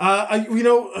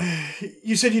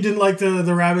 You said you didn't like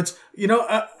the rabbits.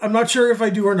 I'm not sure if I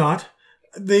do or not.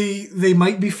 They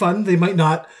might be fun. They might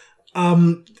not.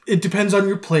 It depends on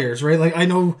your players, right? Like, I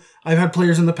know I've had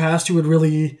players in the past who would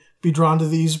really be drawn to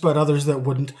these, but others that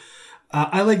wouldn't.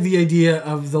 I like the idea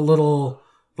of the little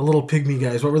pygmy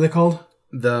guys. What were they called?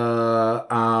 The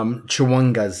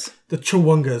Chewungas. The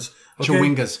Chewungas. Okay?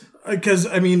 Chewingas. Because,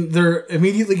 they're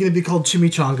immediately going to be called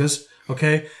chimichangas,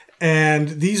 okay? And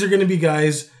these are going to be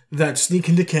guys that sneak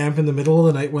into camp in the middle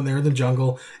of the night when they're in the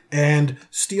jungle and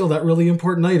steal that really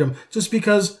important item just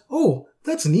because, oh,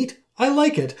 that's neat. I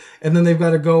like it. And then they've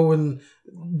got to go and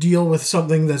deal with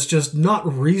something that's just not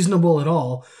reasonable at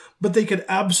all, but they could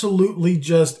absolutely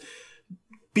just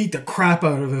beat the crap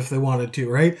out of if they wanted to,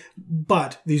 right?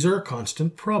 But these are a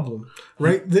constant problem,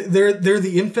 right? They're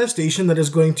the infestation that is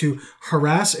going to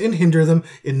harass and hinder them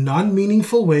in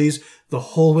non-meaningful ways the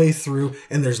whole way through,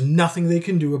 and there's nothing they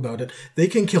can do about it. They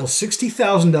can kill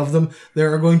 60,000 of them.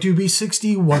 There are going to be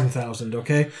 61,000,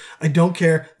 okay? I don't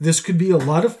care. This could be a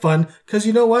lot of fun, because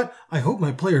you know what? I hope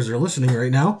my players are listening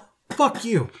right now. Fuck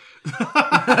you.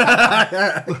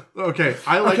 Okay,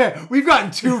 we've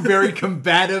gotten two very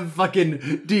combative fucking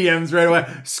DMs right away.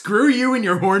 Screw you and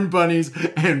your horn bunnies,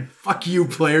 and fuck you,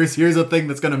 players. Here's a thing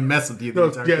that's gonna mess with you.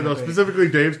 Specifically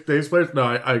Dave's players. No,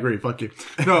 I agree. Fuck you.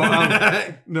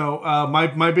 No,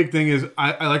 my big thing is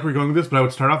I like where you're going with this, but I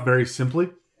would start off very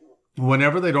simply.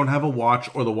 Whenever they don't have a watch,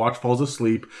 or the watch falls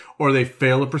asleep, or they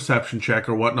fail a perception check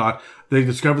or whatnot, they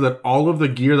discover that all of the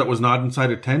gear that was not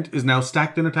inside a tent is now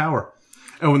stacked in a tower.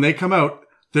 And when they come out,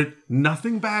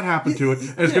 nothing bad happened to it.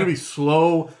 And it's going to be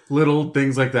slow little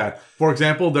things like that. For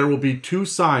example, there will be 2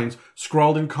 signs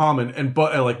scrawled in common and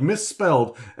like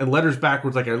misspelled and letters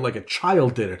backwards like a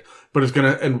child did it. But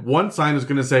and one sign is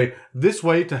going to say this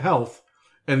way to health,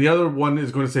 and the other one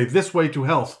is going to say this way to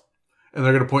health. And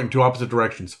they're going to point in 2 opposite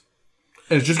directions.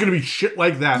 And it's just going to be shit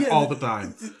like that all the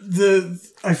time.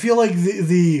 I feel like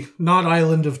the not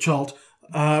island of Chult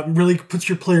really puts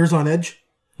your players on edge.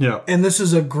 Yeah. And this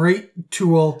is a great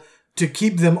tool to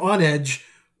keep them on edge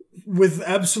with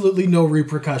absolutely no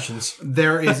repercussions.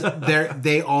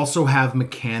 They also have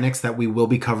mechanics that we will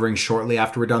be covering shortly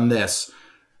after we're done this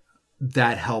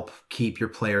that help keep your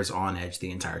players on edge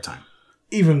the entire time.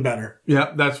 Even better.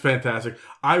 Yeah, that's fantastic.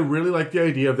 I really like the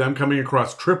idea of them coming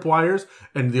across tripwires,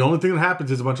 and the only thing that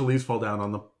happens is a bunch of leaves fall down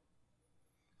on them.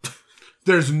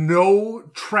 There's no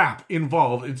trap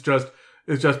involved. It's just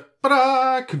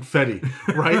confetti,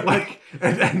 right? Like,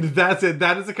 and that's it.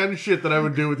 That is the kind of shit that I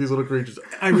would do with these little creatures.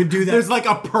 I would do that. There's like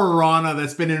a piranha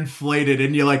that's been inflated,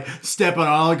 and you like step on it,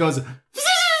 all it goes.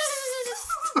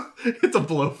 It's a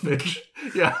blowfish.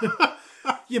 Yeah.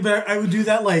 Yeah, but I would do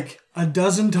that like a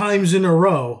dozen times in a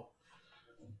row,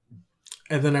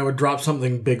 and then I would drop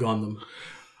something big on them.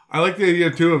 I like the idea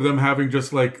too of them having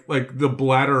just like the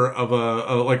bladder of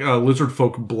a lizard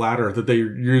folk bladder that they're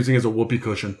using as a whoopee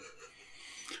cushion.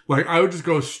 Like, I would just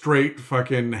go straight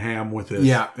fucking ham with this.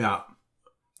 Yeah.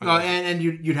 And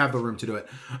you'd have the room to do it.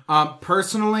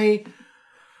 Personally,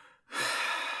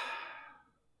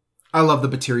 I love the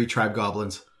Batiri tribe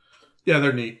goblins. Yeah,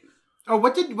 they're neat. Oh,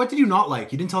 what did you not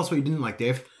like? You didn't tell us what you didn't like,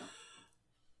 Dave.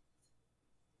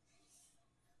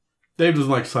 Dave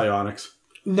doesn't like psionics.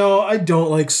 No, I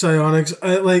don't like psionics.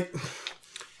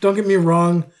 Don't get me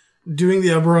wrong, doing the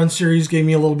Eberron series gave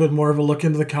me a little bit more of a look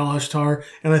into the Kalashtar,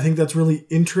 and I think that's really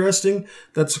interesting.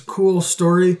 That's a cool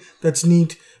story. That's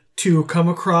neat to come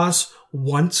across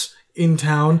once in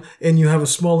town, and you have a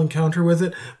small encounter with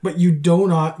it, but you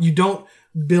don't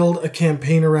build a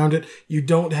campaign around it. You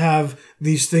don't have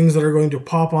these things that are going to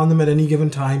pop on them at any given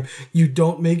time. You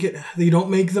don't make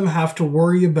them have to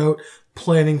worry about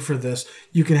planning for this.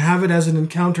 You can have it as an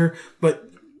encounter, but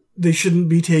they shouldn't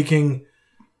be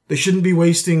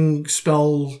wasting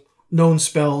spell known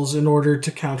spells in order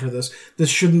to counter this. This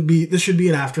should be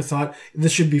an afterthought.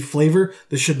 This should be flavor.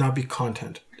 This should not be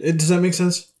content. Does that make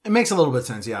sense? It makes a little bit of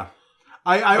sense, yeah.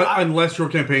 Unless your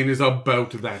campaign is about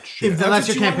that shit. Unless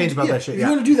your campaign's about that shit, yeah. If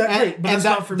you want to do that, great. But that's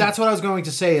not for me. That's what I was going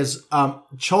to say is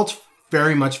Chult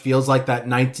very much feels like that,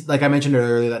 like I mentioned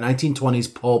earlier, that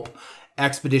 1920s pulp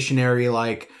expeditionary,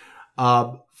 like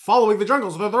following the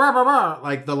jungles,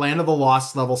 like the Land of the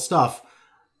Lost level stuff.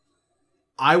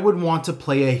 I would want to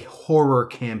play a horror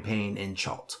campaign in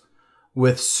Chult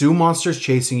with Sioux monsters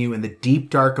chasing you in the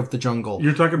deep dark of the jungle.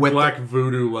 You're talking black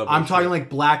voodoo level. I'm talking like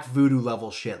black voodoo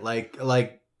level shit. Like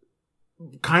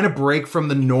kind of break from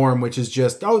the norm, which is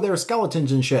just, there are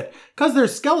skeletons and shit. Because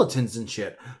there's skeletons and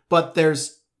shit. But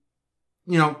there's,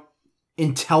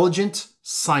 intelligent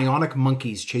psionic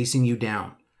monkeys chasing you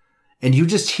down. And you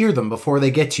just hear them before they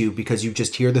get you because you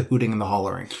just hear the hooting and the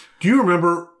hollering. Do you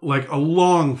remember, like, a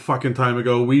long fucking time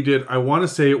ago, we did, I want to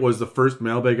say it was the first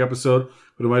mailbag episode,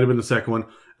 but it might have been the second one.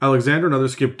 Alexander and other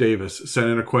Skip Davis sent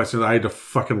in a question that I had to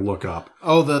fucking look up.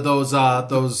 Oh,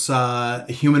 those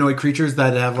humanoid creatures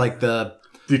that have, like, the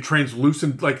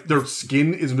translucent, like, their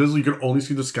skin is invisible. You can only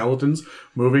see the skeletons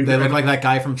moving. They look like that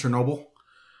guy from Chernobyl?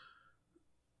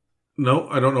 No,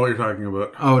 I don't know what you're talking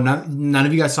about. Oh, none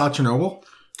of you guys saw Chernobyl?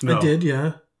 No. I did,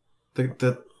 yeah.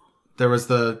 There was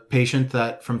the patient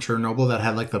that from Chernobyl that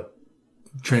had like the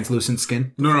translucent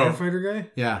skin. No. Firefighter guy?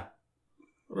 Yeah.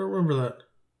 I don't remember that.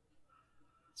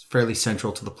 It's fairly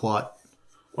central to the plot.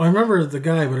 Well, I remember the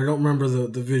guy, but I don't remember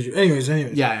the visual. Anyways.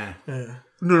 Yeah.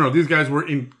 No. These guys were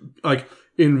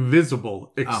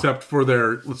invisible except for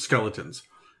their skeletons,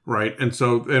 right?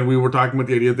 And we were talking about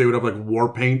the idea that they would have like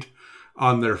war paint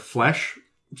on their flesh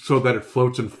so that it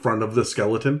floats in front of the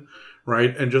skeleton.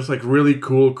 Right, and just like really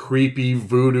cool, creepy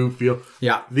voodoo feel.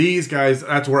 Yeah, these guys.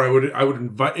 That's where I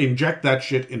would inject that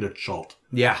shit into Chult.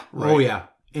 Yeah. Right. Oh yeah,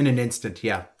 in an instant.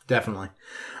 Yeah, definitely.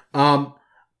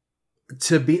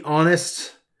 To be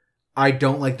honest, I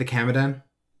don't like the Kamadan.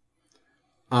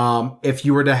 If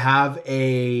you were to have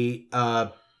a,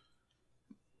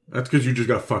 that's because you just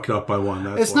got fucked up by one.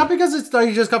 It's not because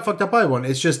you just got fucked up by one.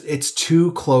 It's just it's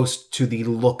too close to the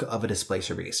look of a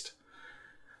Displacer Beast.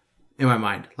 In my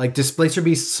mind, like Displacer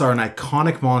Beasts are an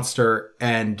iconic monster,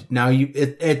 and now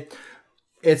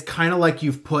it's kind of like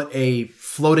you've put a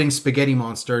floating spaghetti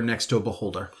monster next to a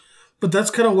beholder. But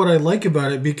that's kind of what I like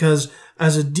about it, because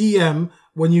as a DM,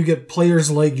 when you get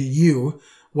players like you,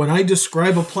 when I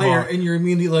describe a player and you're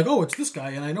immediately like, oh, it's this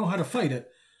guy and I know how to fight it.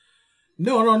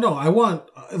 No.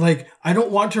 I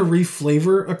don't want to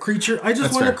reflavor a creature. I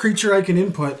just want a creature I can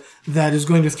input that is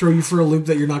going to throw you for a loop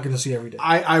that you're not going to see every day.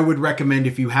 I would recommend,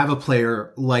 if you have a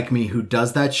player like me who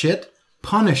does that shit,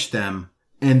 punish them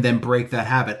and then break that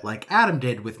habit like Adam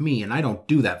did with me, and I don't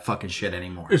do that fucking shit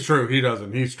anymore. It's true. He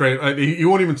doesn't. He's straight. He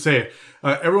won't even say it.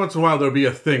 Every once in a while, there'll be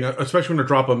a thing, especially when I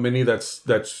drop a mini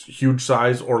that's huge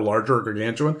size or larger or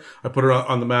gargantuan. I put it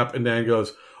on the map, and Dan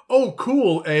goes, oh,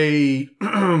 cool, a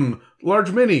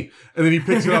large mini. And then he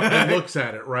picks it up and looks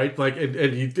at it, right? Like, and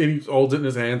he holds it in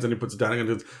his hands and he puts it down and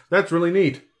goes, that's really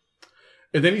neat.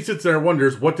 And then he sits there and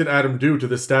wonders, what did Adam do to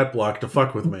this stat block to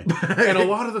fuck with me? And a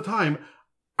lot of the time,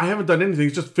 I haven't done anything.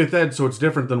 It's just 5th ed, so it's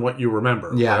different than what you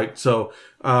remember, right? So,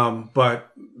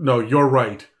 but no, you're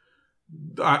right.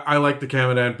 I like the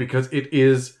Kamadan because it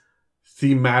is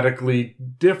thematically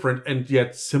different and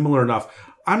yet similar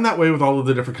enough. I'm that way with all of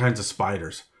the different kinds of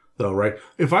spiders. Though, right?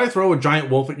 If I throw a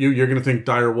giant wolf at you, you're going to think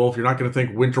dire wolf. You're not going to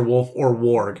think winter wolf or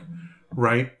warg,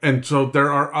 right? And so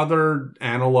there are other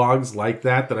analogs like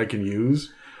that I can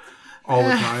use all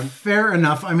the time. Fair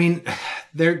enough. I mean,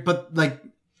 but like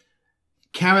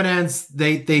Kamadans,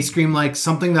 they scream like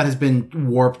something that has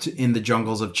been warped in the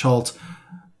jungles of Chult.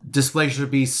 Displacer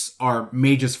Beasts are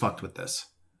mages fucked with this.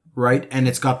 Right? And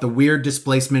it's got the weird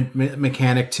displacement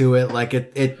mechanic to it. Like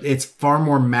it's far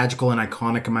more magical and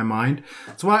iconic in my mind.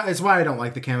 It's why I don't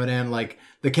like the Kamadan. Like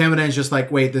the Kamadan is just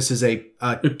like, wait, this is a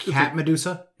cat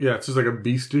Medusa? Yeah, it's just like a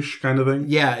beastish kind of thing.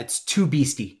 Yeah, it's too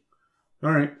beastie.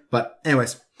 All right. But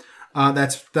anyways,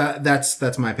 that's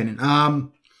my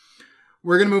opinion.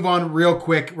 We're going to move on real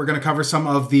quick. We're going to cover some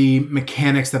of the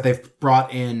mechanics that they've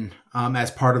brought in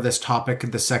as part of this topic,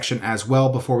 this section as well,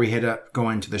 before we go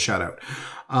into the shutout.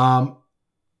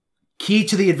 Key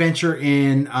to the adventure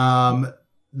in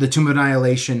the Tomb of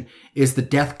Annihilation is the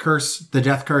Death Curse. The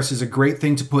Death Curse is a great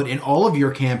thing to put in all of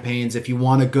your campaigns if you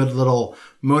want a good little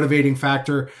motivating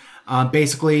factor.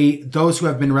 Basically, those who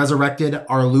have been resurrected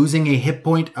are losing a hit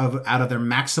point out of their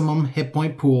maximum hit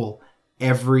point pool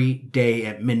every day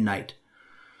at midnight.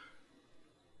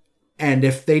 And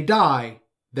if they die,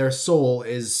 their soul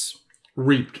is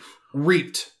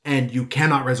reaped, and you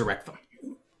cannot resurrect them.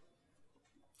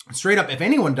 straight up, if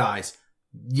anyone dies,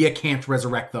 you can't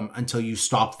resurrect them until you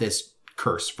stop this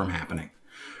curse from happening,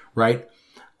 right?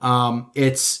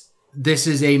 This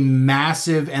is a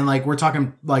massive, and like we're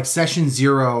talking like session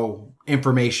 0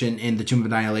 information in the Tomb of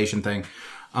Annihilation thing.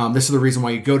 This is the reason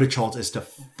why you go to Chult, is to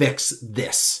fix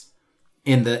this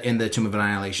in the Tomb of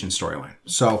Annihilation storyline.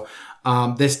 So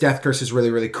this death curse is really,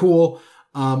 really cool.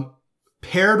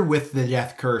 Paired with the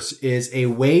death curse is a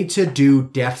way to do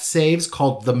death saves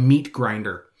called the Meat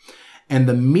Grinder. And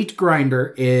the Meat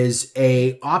Grinder is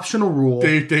a optional rule.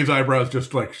 Dave's eyebrows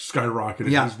just like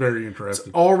skyrocketed. Yeah. He's very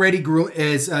interested.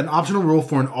 Is an optional rule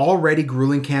for an already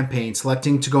grueling campaign.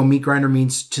 Selecting to go Meat Grinder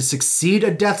means to succeed a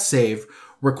death save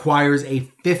requires a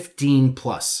 15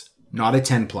 plus, not a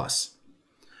 10 plus.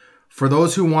 For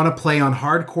those who want to play on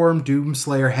hardcore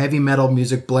Doomslayer heavy metal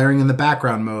music blaring in the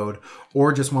background mode,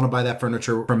 or just want to buy that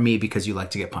furniture from me because you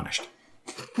like to get punished.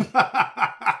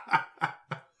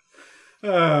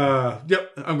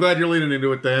 Yep. I'm glad you're leaning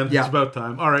into it, Dan. Yeah. It's about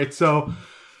time. All right. So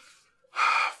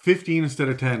 15 instead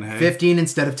of 10, hey? 15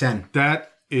 instead of 10.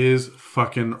 That is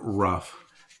fucking rough.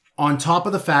 On top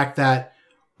of the fact that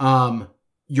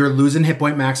you're losing hit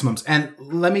point maximums. And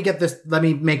let me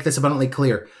make this abundantly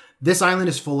clear. This island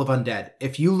is full of undead.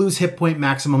 If you lose hit point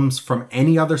maximums from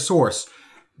any other source,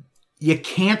 you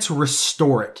can't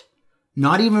restore it.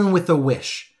 Not even with a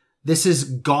wish. This is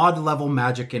god level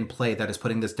magic in play that is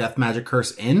putting this death magic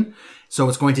curse in. So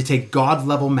it's going to take god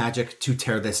level magic to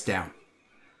tear this down.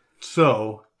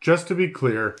 So, just to be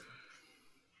clear,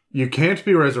 you can't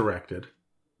be resurrected.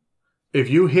 If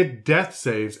you hit death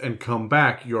saves and come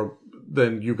back,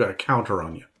 then you got a counter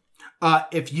on you.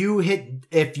 If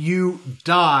you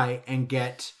die and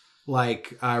get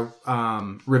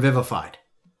revivified.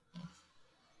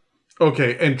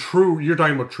 Okay, and you're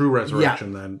talking about true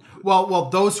resurrection then. Well,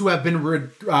 those who have been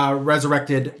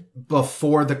resurrected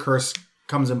before the curse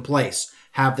comes in place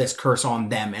have this curse on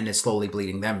them and is slowly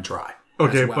bleeding them dry.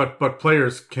 Okay, well. but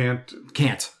players can't.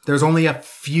 There's only a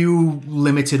few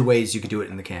limited ways you could do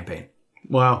it in the campaign.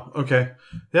 Wow. Okay.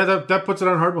 Yeah, that puts it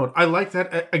on hard mode. I like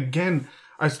that. Again,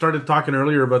 I started talking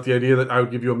earlier about the idea that I would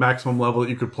give you a maximum level that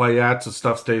you could play at so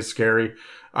stuff stays scary.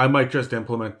 I might just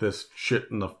implement this shit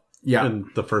in the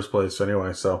first place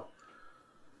anyway, so.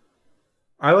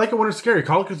 I like it when it's scary.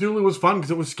 Call of Cthulhu was fun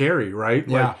because it was scary, right?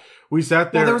 Yeah. Like, we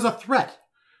sat there. Well, there was a threat.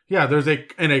 Yeah, there's a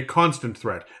constant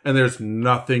threat, and there's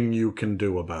nothing you can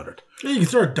do about it. Yeah, you can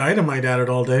throw dynamite at it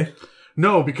all day.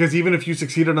 No, because even if you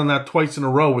succeeded on that twice in a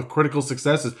row with critical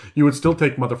successes, you would still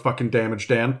take motherfucking damage,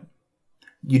 Dan.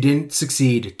 You didn't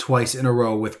succeed twice in a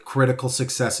row with critical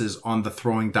successes on the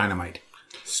throwing dynamite.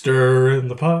 Stir in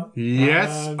the pot.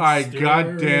 Yes, I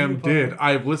goddamn did.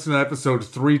 I've listened to that episode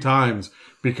 3 times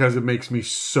because it makes me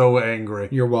so angry.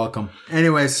 You're welcome.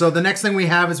 Anyway, so the next thing we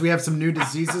have some new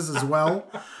diseases as well.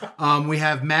 We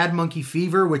have Mad Monkey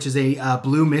Fever, which is a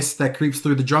blue mist that creeps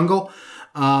through the jungle.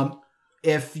 That's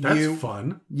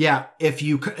fun. Yeah, if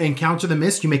you encounter the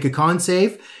mist, you make a con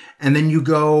save, and then you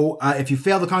go, if you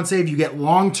fail the con save, you get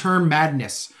long-term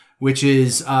madness, which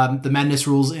is the madness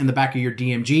rules in the back of your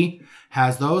DMG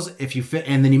has those. If you fit,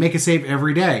 and then you make a save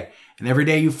every day, and every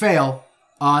day you fail,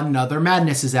 another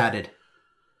madness is added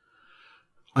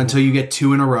until you get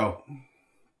 2 in a row.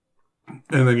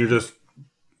 And then you're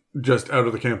just out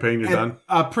of the campaign, you're done?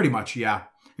 Pretty much, yeah.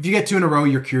 If you get 2 in a row,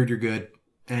 you're cured, you're good,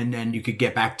 and then you could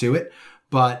get back to it.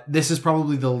 But this is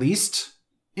probably the least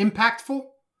impactful.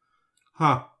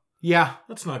 Huh. Yeah.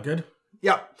 That's not good.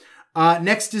 Yep.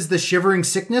 Next is the Shivering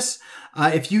Sickness.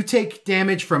 If you take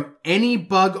damage from any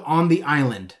bug on the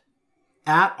island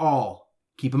at all,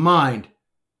 keep in mind,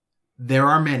 there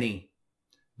are many.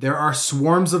 There are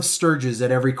swarms of sturges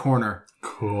at every corner.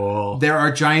 Cool. There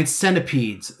are giant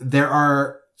centipedes. There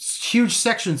are huge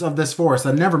sections of this forest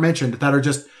that I never mentioned that are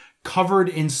just covered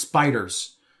in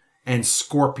spiders and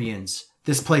scorpions.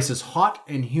 This place is hot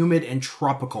and humid and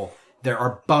tropical. There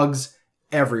are bugs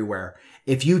everywhere.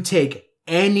 If you take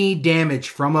any damage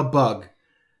from a bug,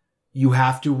 you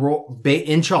have to roll.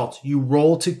 In Chult, you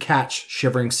roll to catch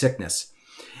Shivering Sickness.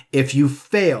 If you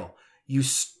fail, you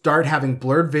start having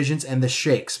blurred visions and the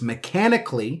shakes.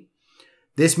 Mechanically,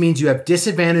 this means you have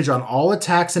disadvantage on all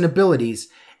attacks and abilities,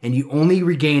 and you only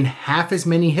regain half as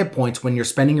many hit points when you're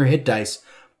spending your hit dice,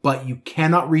 but you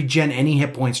cannot regen any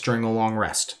hit points during a long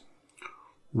rest.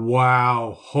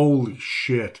 Wow. Holy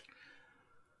shit.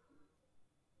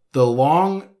 The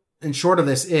long and short of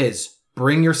this is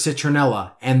bring your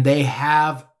citronella, and they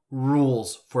have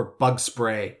rules for bug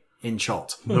spray in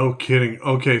Chult. No kidding.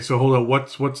 Okay, so hold on.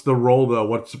 What's the roll though?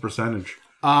 What's the percentage?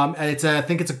 I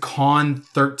think it's a con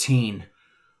 13.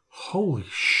 Holy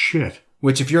shit.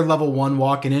 Which if you're level 1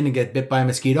 walking in and get bit by a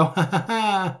mosquito,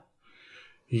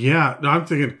 Yeah, no, I'm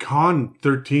thinking con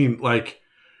 13, like,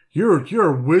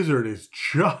 your wizard is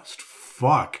just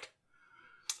fucked.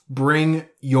 bring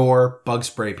your bug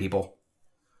spray, people.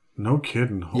 No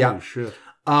kidding. Holy Yeah. shit.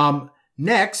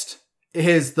 Next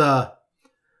is the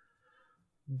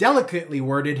delicately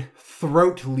worded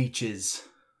throat leeches.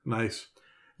 Nice.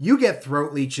 You get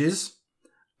throat leeches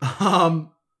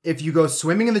if you go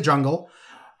swimming in the jungle,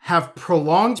 have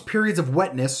prolonged periods of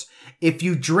wetness, if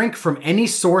you drink from any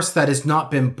source that has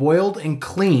not been boiled and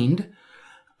cleaned,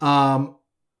 not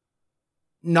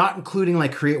including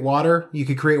like create water. You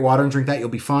could create water and drink that, you'll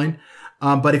be fine.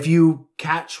 But if you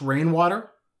catch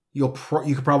rainwater, you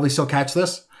could probably still catch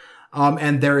this.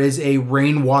 And there is a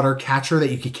rainwater catcher that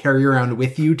you could carry around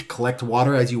with you to collect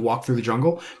water as you walk through the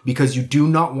jungle, because you do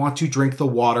not want to drink the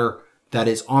water that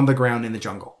is on the ground in the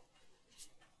jungle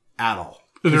at all.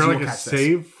 Is there 'Cause you like will a catch this.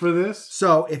 save for this?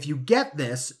 So if you get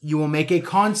this, you will make a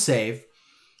con save,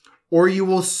 or you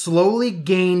will slowly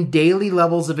gain daily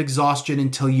levels of exhaustion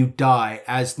until you die,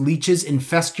 as leeches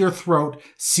infest your throat,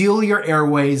 seal your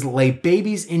airways, lay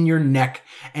babies in your neck,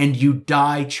 and you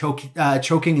die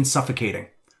choking and suffocating.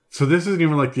 So this isn't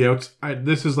even like the outside.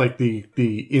 This is like the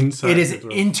inside. It is of the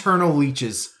throat. internal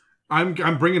leeches. I'm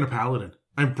bringing a paladin.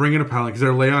 because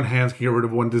their lay on hands can get rid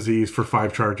of 1 disease for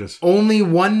 5 charges. Only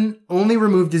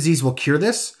remove disease will cure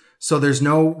this, so there's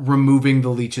no removing the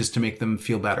leeches to make them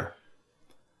feel better.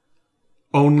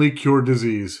 Only cure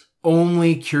disease.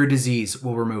 Only cure disease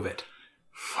will remove it.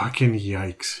 Fucking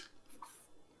yikes.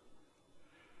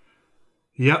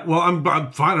 Yeah, well,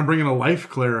 I'm fine. I'm bringing a life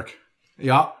cleric.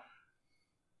 Yeah.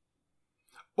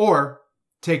 Or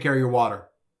take care of your water.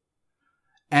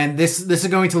 And this is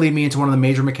going to lead me into one of the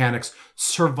major mechanics.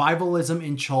 Survivalism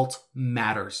in Chult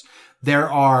matters. There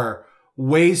are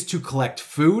ways to collect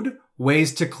food,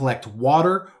 ways to collect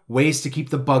water, ways to keep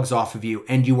the bugs off of you,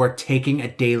 and you are taking a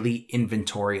daily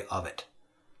inventory of it.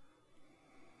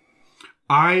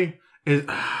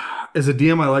 As a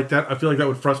DM, I like that. I feel like that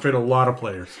would frustrate a lot of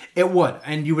players. It would,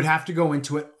 and you would have to go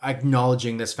into it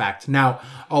acknowledging this fact. Now,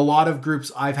 a lot of groups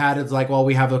I've had, it's like, well,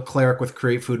 we have a cleric with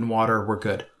create food and water, we're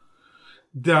good.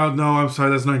 No, I'm sorry,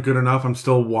 that's not good enough. I'm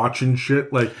still watching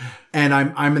shit. Like, and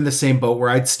I'm in the same boat where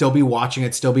I'd still be watching.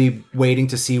 I'd still be waiting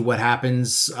to see what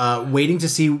happens, waiting to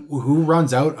see who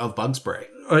runs out of bug spray.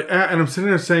 and I'm sitting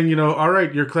there saying, all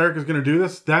right, your cleric is going to do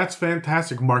this. That's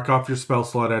fantastic. Mark off your spell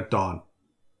slot at dawn.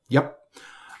 Yep.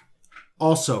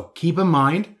 Also, keep in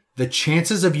mind, the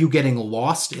chances of you getting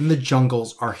lost in the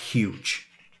jungles are huge.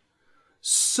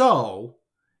 So,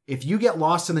 if you get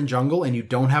lost in the jungle and you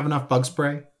don't have enough bug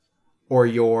spray, or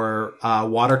your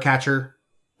water catcher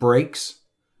breaks,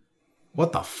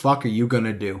 what the fuck are you going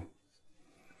to do?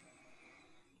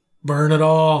 Burn it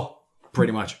all.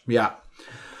 Pretty much, yeah.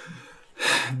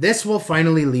 This will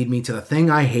finally lead me to the thing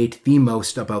I hate the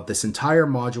most about this entire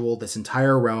module, this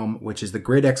entire realm, which is the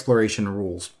grid exploration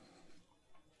rules.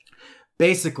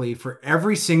 Basically, for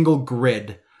every single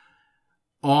grid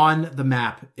on the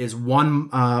map is one,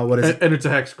 what is it? And it's a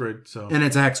hex grid, so. And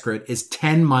it's a hex grid, is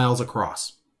 10 miles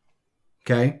across.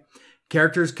 Okay?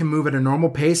 Characters can move at a normal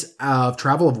pace of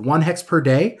travel of 1 hex per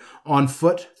day on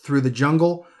foot through the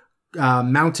jungle,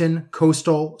 mountain,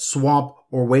 coastal, swamp,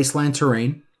 or wasteland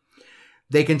terrain.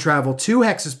 They can travel 2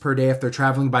 hexes per day if they're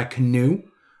traveling by canoe,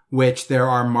 which there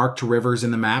are marked rivers in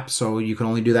the map, so you can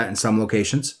only do that in some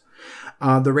locations.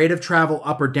 The rate of travel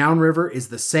up or down river is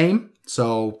the same.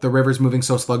 So the river's moving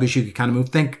so sluggish, you could kind of move.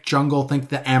 Think jungle, think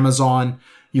the Amazon.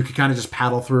 You could kind of just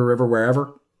paddle through a river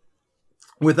wherever.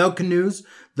 Without canoes,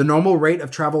 the normal rate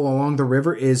of travel along the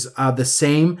river is the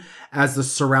same as the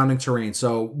surrounding terrain.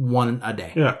 So 1 a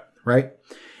day. Yeah. Right?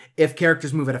 If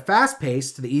characters move at a fast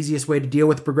pace, the easiest way to deal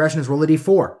with the progression is roll a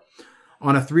d4.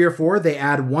 On a 3 or 4, they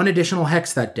add 1 additional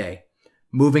hex that day.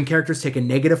 Moving characters take a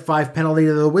 -5 penalty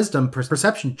to the wisdom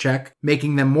perception check,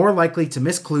 making them more likely to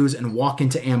miss clues and walk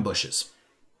into ambushes.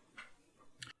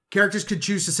 Characters could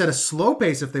choose to set a slow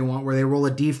pace if they want, where they roll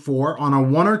a d4. On a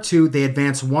 1 or 2, they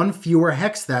advance 1 fewer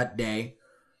hex that day,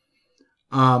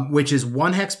 which is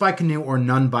 1 hex by canoe or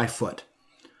none by foot.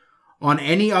 On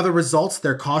any other results,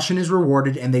 their caution is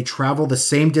rewarded and they travel the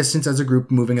same distance as a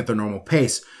group moving at their normal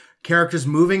pace. Characters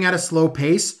moving at a slow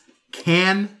pace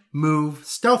can move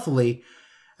stealthily.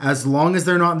 As long as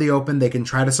they're not in the open, they can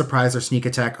try to surprise or sneak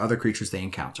attack other creatures they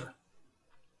encounter.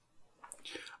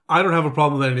 I don't have a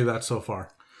problem with any of that so far.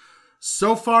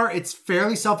 So far, it's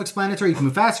fairly self-explanatory. You can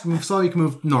move fast, you can move slow, you can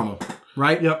move normal,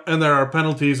 right? Yep, and there are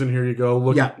penalties, and here you go.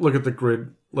 Look at the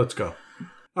grid. Let's go.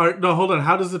 All right, no, hold on.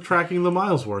 How does the tracking the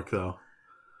miles work, though?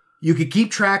 You could keep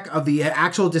track of the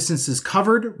actual distances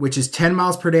covered, which is 10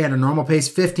 miles per day at a normal pace,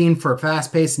 15 for a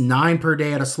fast pace, 9 per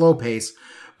day at a slow pace.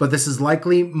 But this is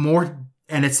likely more,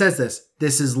 and it says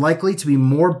this is likely to be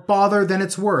more bother than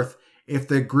it's worth if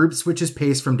the group switches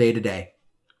pace from day to day.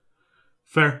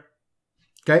 Fair.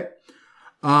 Okay.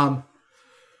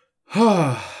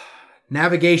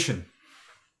 Navigation.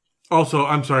 Also,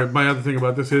 I'm sorry, my other thing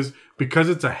about this is, because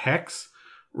it's a hex,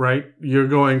 right? You're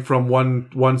going from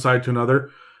one side to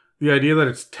another. The idea that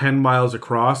it's 10 miles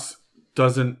across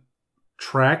doesn't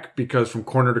track, because from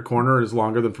corner to corner is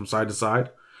longer than from side to side.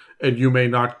 And you may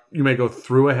go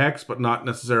through a hex, but not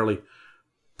necessarily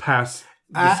pass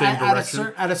the same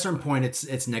direction. At a certain point,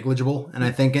 it's negligible. And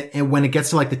I think when it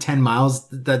gets to like the 10 miles,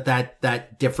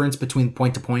 that difference between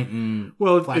point to point and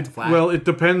flat to flat. Well, it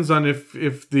depends on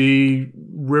if the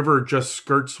river just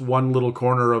skirts one little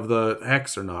corner of the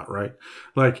hex or not, right?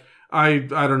 Like, I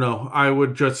don't know. I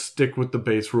would just stick with the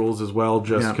base rules as well,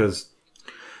 just because.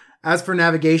 As for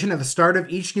navigation, at the start of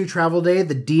each new travel day,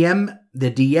 the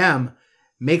DM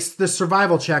makes the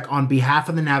survival check on behalf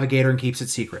of the navigator and keeps it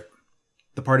secret.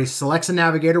 The party selects a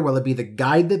navigator, whether it be the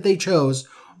guide that they chose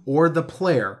or the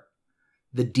player.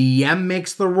 The DM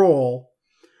makes the roll,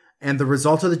 and the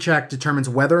result of the check determines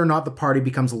whether or not the party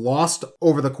becomes lost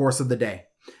over the course of the day.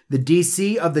 The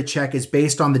DC of the check is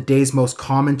based on the day's most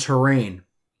common terrain,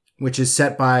 which is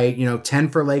set by, 10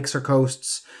 for lakes or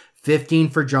coasts, 15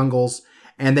 for jungles,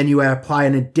 and then you apply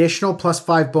an additional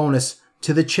 +5 bonus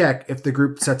to the check if the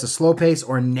group sets a slow pace,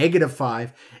 or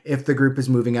 -5 if the group is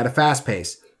moving at a fast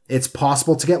pace. It's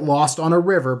possible to get lost on a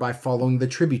river by following the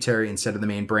tributary instead of the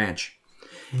main branch.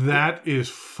 That is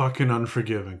fucking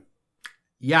unforgiving.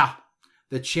 Yeah.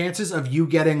 The chances of you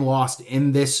getting lost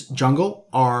in this jungle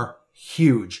are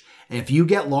huge. And if you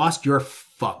get lost, you're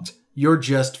fucked. You're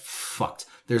just fucked.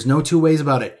 There's no two ways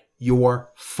about it. You're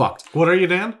fucked. What are you,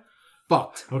 Dan?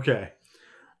 Fucked. Okay.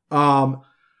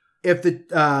 If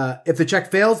the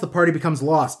check fails, the party becomes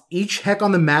lost. Each hex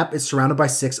on the map is surrounded by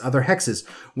 6 other hexes.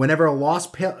 Whenever a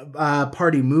lost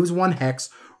party moves one hex,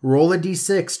 roll a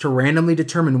d6 to randomly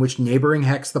determine which neighboring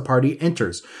hex the party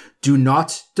enters. Do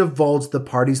not divulge the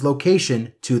party's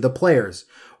location to the players.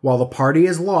 While the party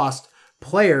is lost,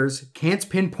 players can't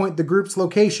pinpoint the group's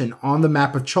location on the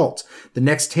map of Chult. The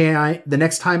next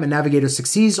time a navigator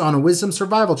succeeds on a wisdom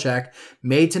survival check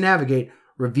made to navigate,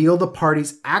 reveal the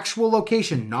party's actual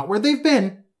location, not where they've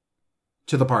been,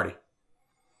 to the party.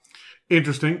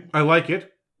 Interesting. I like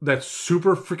it. That's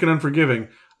super freaking unforgiving.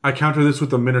 I counter this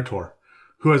with the Minotaur,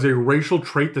 who has a racial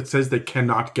trait that says they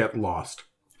cannot get lost.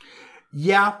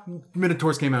 Yeah,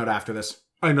 Minotaurs came out after this.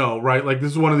 I know, right? Like,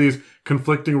 this is one of these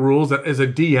conflicting rules that, as a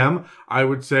DM, I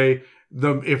would say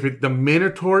the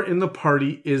Minotaur in the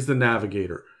party is the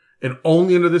navigator. And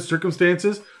only under these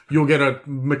circumstances, you'll get a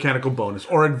mechanical bonus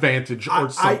or advantage or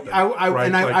something.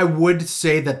 I would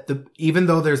say that even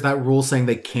though there's that rule saying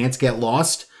they can't get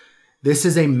lost, this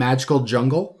is a magical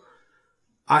jungle.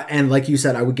 And like you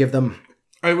said, I would give them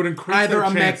increase either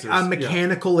their a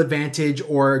mechanical advantage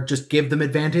or just give them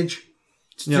advantage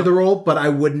to the roll, but I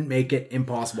wouldn't make it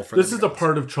impossible for them. This is a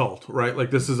part of Chult, right?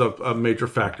 Like, this is a major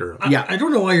factor. I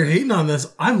don't know why you're hating on this.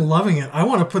 I'm loving it. I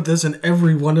want to put this in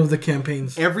every one of the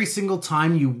campaigns. Every single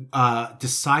time you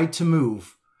decide to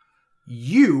move,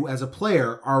 you as a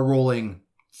player are rolling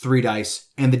 3 dice,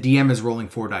 and the DM is rolling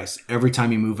 4 dice every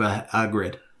time you move a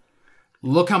grid.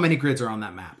 Look how many grids are on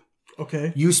that map.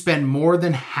 Okay. You spend more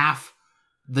than half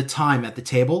the time at the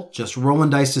table just rolling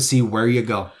dice to see where you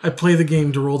go. I play the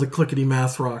game to roll the clickety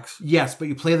math rocks. Yes, but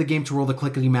you play the game to roll the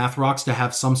clickety math rocks to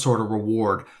have some sort of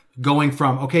reward. Going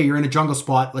from, okay, you're in a jungle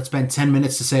spot, let's spend 10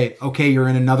 minutes to say, okay, you're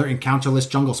in another encounterless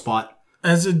jungle spot.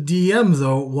 As a DM,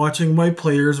 though, watching my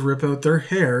players rip out their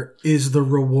hair is the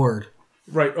reward.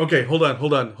 Right. Okay, hold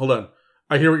on.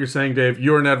 I hear what you're saying, Dave.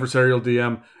 You're an adversarial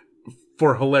DM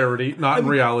for hilarity, not in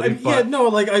reality.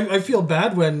 I feel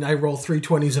bad when I roll 3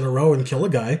 20s in a row and kill a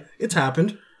guy. It's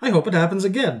happened. I hope it happens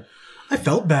again. I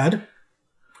felt bad.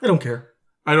 I don't care.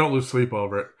 I don't lose sleep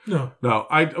over it. No.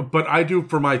 But I do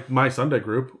for my Sunday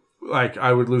group. Like,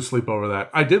 I would lose sleep over that.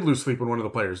 I did lose sleep when one of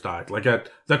the players died. Like, that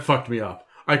fucked me up.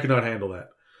 I could not handle that.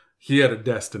 He had a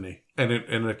destiny, and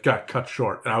it got cut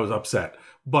short, and I was upset.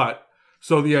 But,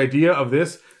 so the idea of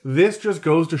this just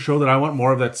goes to show that I want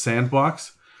more of that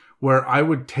sandbox, where I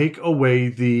would take away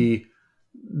the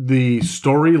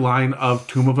storyline of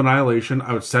Tomb of Annihilation.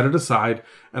 I would set it aside,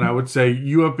 and I would say,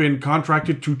 you have been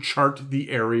contracted to chart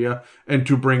the area and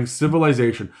to bring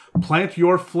civilization. Plant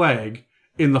your flag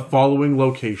in the following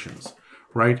locations,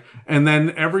 right? And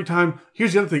then every time,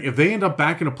 here's the other thing. If they end up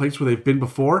back in a place where they've been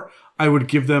before, I would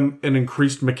give them an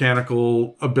increased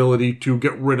mechanical ability to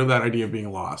get rid of that idea of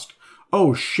being lost.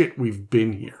 Oh shit, we've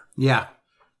been here. Yeah.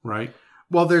 Right?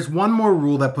 Well, there's one more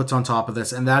rule that puts on top of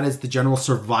this, and that is the general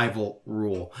survival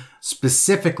rule.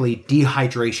 Specifically,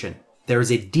 dehydration. There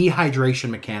is a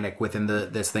dehydration mechanic within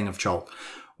this thing of Chult,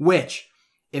 which,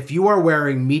 if you are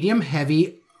wearing medium or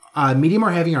heavy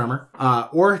armor,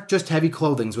 or just heavy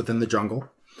clothings within the jungle,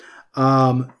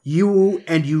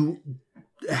 you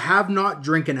have not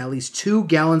drinking at least 2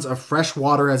 gallons of fresh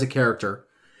water as a character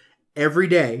every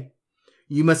day,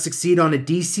 you must succeed on a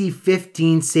DC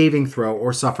 15 saving throw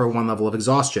or suffer 1 level of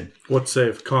exhaustion. What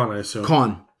save? Con, I assume.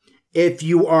 Con. If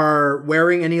you are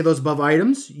wearing any of those above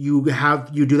items, you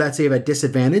do that save at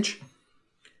disadvantage.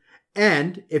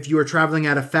 And if you are traveling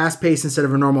at a fast pace instead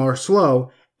of a normal or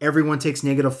slow, everyone takes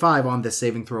 -5 on this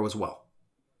saving throw as well.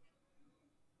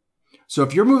 So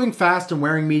if you're moving fast and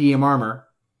wearing medium armor,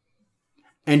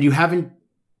 and you haven't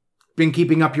been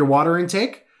keeping up your water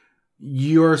intake,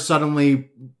 you're suddenly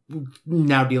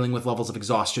now dealing with levels of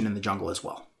exhaustion in the jungle as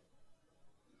well.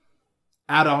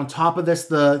 Add on top of this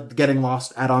the getting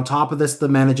lost, add on top of this the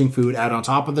managing food, add on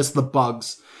top of this the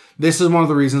bugs. This is one of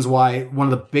the reasons why one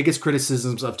of the biggest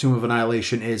criticisms of Tomb of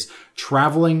Annihilation is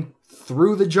traveling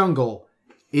through the jungle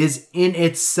is in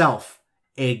itself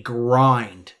a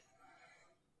grind.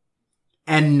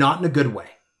 And not in a good way.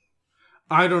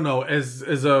 I don't know.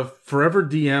 As a forever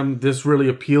DM, this really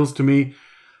appeals to me.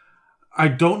 I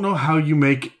don't know how you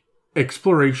make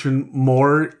exploration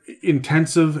more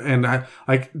intensive, and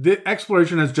the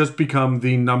exploration has just become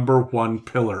the number one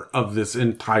pillar of this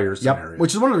entire scenario. Yep.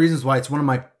 Which is one of the reasons why it's one of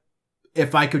my,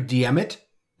 if I could DM it,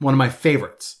 one of my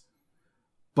favorites.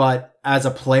 But as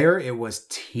a player, it was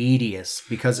tedious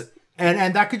because,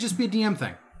 and that could just be a DM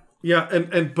thing. Yeah,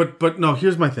 but no,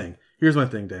 here's my thing. Here's my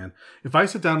thing, Dan. If I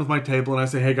sit down with my table and I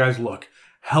say, hey guys, look,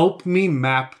 help me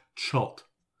map Chult.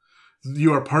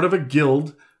 You are part of a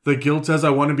guild. The guild says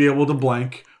I want to be able to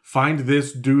blank, find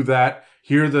this, do that,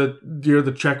 here are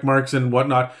the check marks and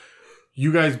whatnot.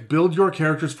 You guys build your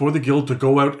characters for the guild to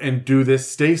go out and do this.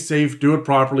 Stay safe, do it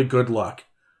properly, good luck.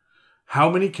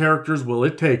 How many characters will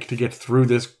it take to get through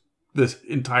this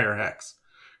entire hex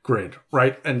grid,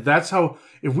 right? And that's how,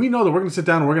 if we know that we're going to sit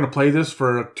down and we're going to play this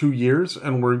for 2 years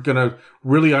and we're going to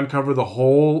really uncover the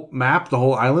whole map, the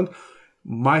whole island,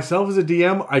 myself as a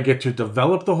DM, I get to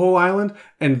develop the whole island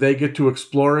and they get to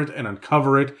explore it and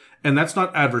uncover it. And that's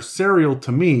not adversarial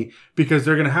to me because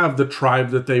they're going to have the tribe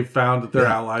that they've found that they're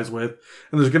allies with.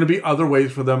 And there's going to be other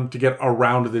ways for them to get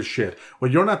around this shit.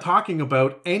 What you're not talking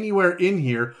about anywhere in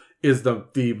here is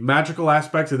the magical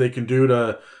aspects that they can do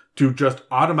to just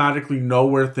automatically know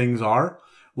where things are.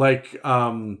 Like,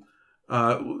 the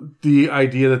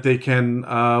idea that they can,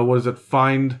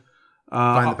 find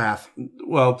the path.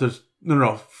 Well, there's,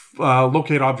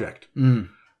 locate object.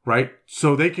 Right?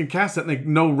 So they can cast that and they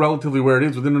know relatively where it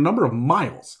is within a number of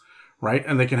miles, right?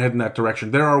 And they can head in that direction.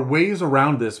 There are ways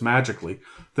around this magically.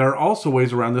 There are also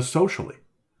ways around this socially,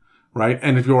 right?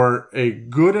 And if you're a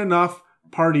good enough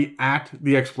party at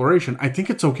the exploration, I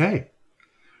think it's okay.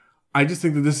 I just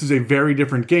think that this is a very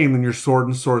different game than your sword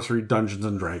and sorcery Dungeons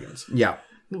and Dragons. Yeah,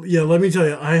 let me tell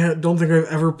you, I don't think I've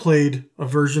ever played a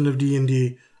version of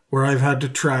D&D where I've had to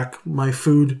track my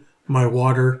food, my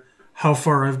water, how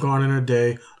far I've gone in a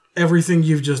day, everything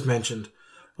you've just mentioned.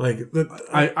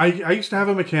 I used to have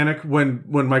a mechanic when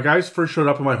my guys first showed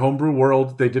up in my homebrew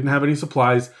world. They didn't have any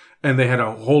supplies, and they had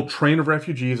a whole train of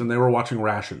refugees, and they were watching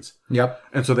rations. Yep.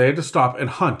 And so they had to stop and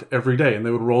hunt every day, and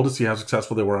they would roll to see how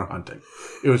successful they were on hunting.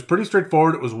 It was pretty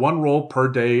straightforward. It was 1 roll per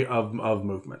day of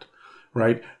movement,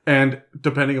 right? And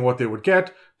depending on what they would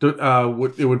get,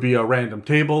 it would be a random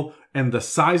table, and the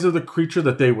size of the creature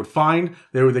that they would find,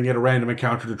 they would then get a random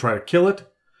encounter to try to kill it,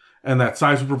 and that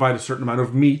size would provide a certain amount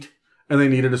of meat, and they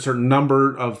needed a certain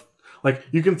number of,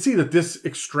 you can see that this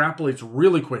extrapolates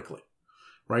really quickly,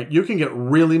 right? You can get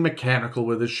really mechanical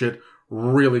with this shit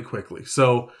really quickly.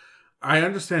 So I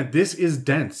understand this is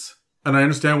dense, and I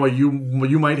understand why you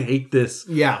might hate this.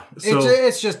 Yeah. So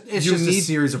it's just a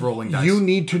series of rolling dice. You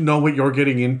need to know what you're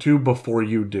getting into before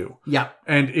you do. Yeah.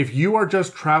 And if you are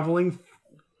just traveling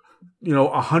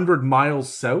 100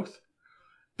 miles south,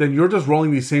 then you're just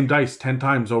rolling these same dice 10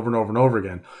 times over and over and over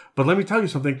again. But let me tell you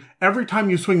something. Every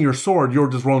time you swing your sword, you're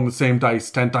just rolling the same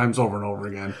dice 10 times over and over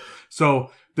again.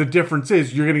 So the difference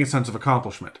is you're getting a sense of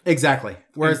accomplishment. Exactly.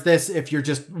 Whereas this, if you're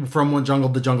just from one jungle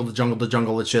to jungle to jungle to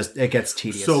jungle, it gets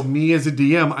tedious. So me as a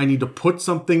DM, I need to put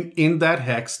something in that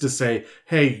hex to say,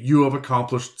 hey, you have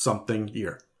accomplished something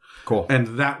here. Cool.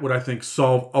 And that would, I think,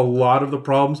 solve a lot of the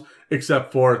problems,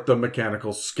 except for the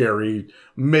mechanical, scary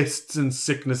mists and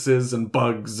sicknesses and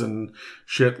bugs and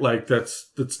shit. Like, that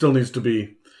still needs to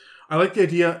be... I like the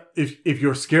idea, if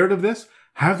you're scared of this,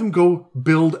 have them go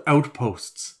build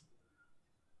outposts.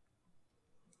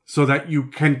 So that you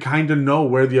can kind of know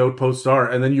where the outposts are.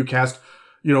 And then you cast,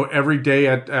 every day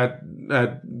at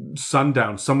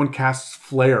sundown, someone casts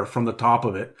flare from the top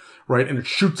of it, right? And it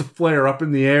shoots a flare up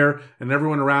in the air and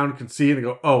everyone around can see it and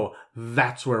go, oh,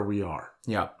 that's where we are.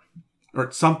 Yeah.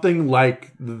 Or something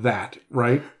like that,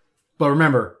 right? But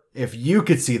remember, if you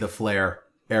could see the flare,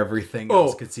 everything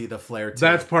else could see the flare too.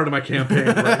 That's part of my campaign,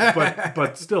 right?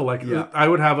 but still, I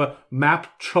would have a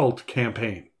map Chult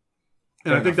campaign.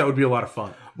 And I think that would be a lot of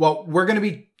fun. Well, we're going to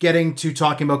be getting to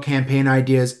talking about campaign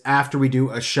ideas after we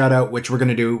do a shutout, which we're going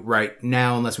to do right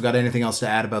now, unless we got anything else to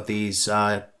add about these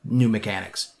new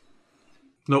mechanics.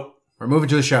 Nope. We're moving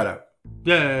to the shutout.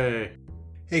 Yay.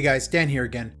 Hey guys, Dan here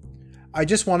again. I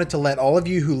just wanted to let all of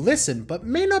you who listen but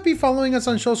may not be following us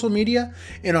on social media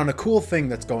in on a cool thing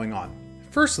that's going on.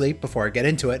 Firstly, before I get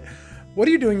into it, what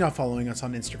are you doing not following us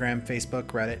on Instagram, Facebook,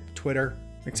 Reddit, Twitter,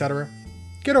 etc.?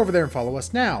 Get over there and follow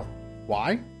us now.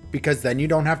 Why? Because then you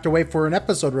don't have to wait for an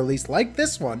episode release like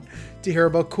this one to hear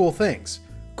about cool things.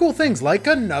 Cool things like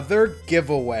another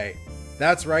giveaway.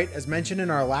 That's right, as mentioned in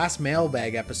our last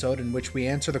mailbag episode in which we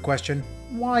answer the question,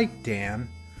 why Dan?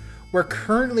 We're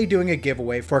currently doing a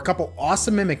giveaway for a couple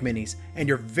awesome Mimic Minis and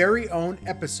your very own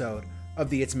episode of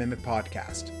the It's Mimic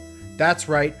podcast. That's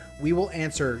right, we will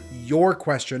answer your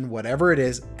question, whatever it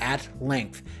is, at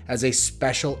length as a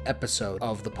special episode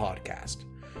of the podcast.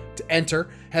 To enter,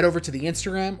 head over to the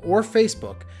Instagram or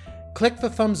Facebook, click the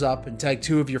thumbs up and tag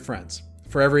 2 of your friends.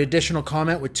 For every additional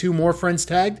comment with 2 more friends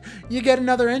tagged, you get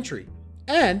another entry.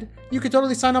 And you can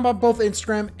totally sign up on both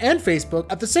Instagram and Facebook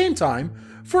at the same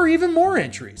time for even more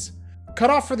entries.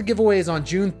 Cutoff for the giveaway is on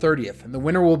June 30th, and the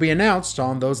winner will be announced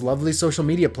on those lovely social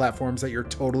media platforms that you're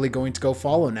totally going to go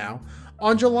follow now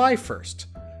on July 1st.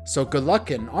 So good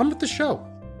luck and on with the show.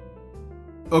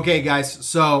 Okay, guys,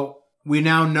 so we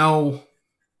now know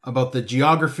about the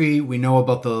geography, we know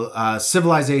about the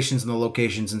civilizations and the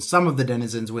locations and some of the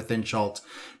denizens within Chult.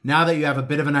 Now that you have a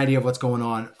bit of an idea of what's going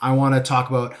on, I want to talk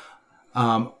about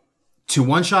 2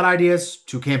 one-shot ideas,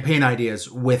 2 campaign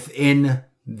ideas within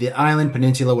the island,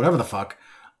 peninsula, whatever the fuck,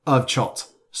 of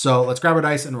Chult. So let's grab our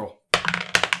dice and roll.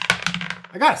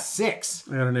 I got a 6.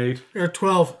 I got an 8. You're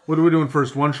 12. What are we doing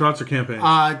first, one-shots or campaigns?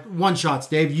 One-shots,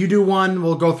 Dave. You do one,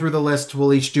 we'll go through the list,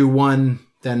 we'll each do one,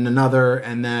 then another,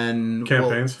 and then...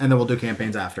 Campaigns. We'll do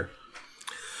campaigns after.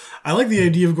 I like the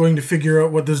idea of going to figure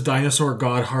out what this dinosaur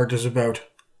god heart is about.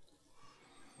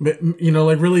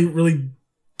 Really, really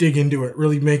dig into it.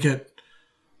 Really make it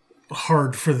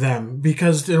hard for them.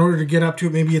 Because in order to get up to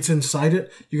it, maybe it's inside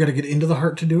it. You got to get into the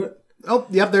heart to do it. Oh,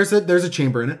 yep, there's a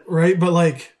chamber in it. Right, but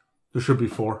there should be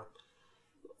 4.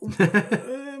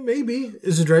 Maybe.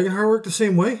 Is the dragon heart work the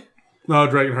same way? No,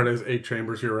 Dragonheart has 8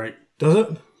 chambers, you're right. Does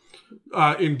it?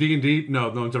 In D&D, no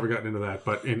one's ever gotten into that.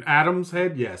 But in Adam's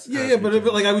head, yes. Yeah, but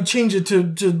I would change it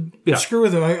to screw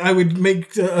with it. I would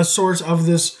make a source of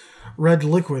this red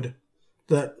liquid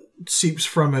that seeps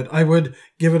from it. I would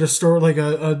give it a store, where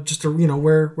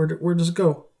does it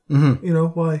go?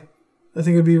 Mm-hmm. Why? I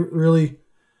think it'd be really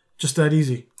just that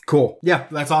easy. Cool. Yeah,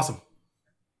 that's awesome.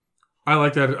 I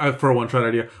like that for a one-shot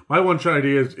idea. My one-shot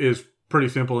idea is pretty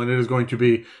simple, and it is going to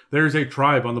be, there's a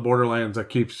tribe on the borderlands that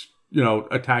keeps...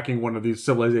 attacking one of these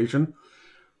civilization.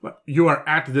 You are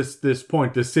at this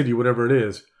point, this city, whatever it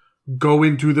is. Go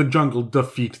into the jungle,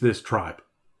 defeat this tribe.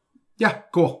 Yeah,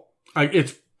 cool.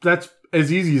 That's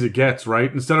as easy as it gets,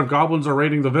 right? Instead of goblins are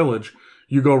raiding the village,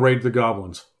 you go raid the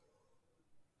goblins.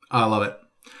 I love it.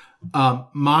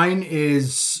 Mine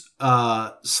is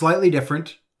slightly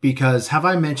different because have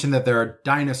I mentioned that there are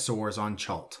dinosaurs on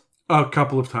Chult? A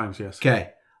couple of times, yes.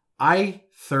 Okay. I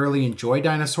thoroughly enjoy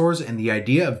dinosaurs, and the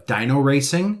idea of dino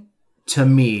racing, to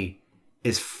me,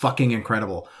 is fucking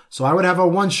incredible. So I would have a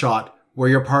one-shot where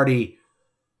your party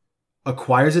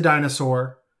acquires a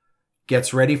dinosaur,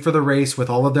 gets ready for the race with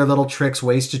all of their little tricks,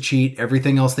 ways to cheat,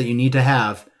 everything else that you need to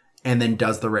have, and then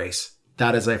does the race.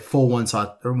 That is a full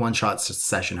one-shot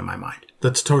session in my mind.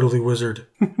 That's totally wizard.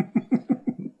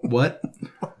 What?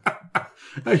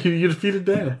 You defeated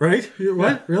Dan. Right?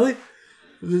 What? Yeah. Really?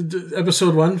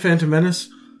 Episode 1, Phantom Menace,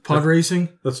 pod racing.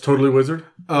 That's totally wizard.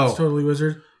 Oh, it's totally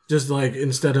wizard. Just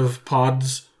instead of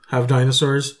pods, have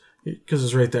dinosaurs because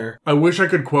it's right there. I wish I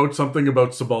could quote something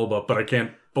about Sebulba, but I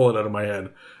can't pull it out of my head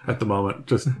at the moment.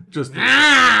 Just.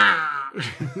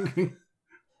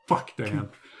 Fuck Dan.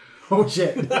 Oh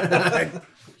shit.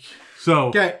 So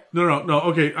Okay. no.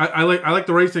 Okay, I like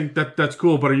the racing. That's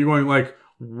cool. But are you going like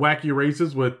wacky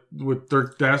races with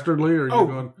Dirk Dastardly, or are you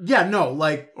going Yeah, no,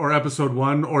 like or episode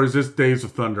 1, or is this Days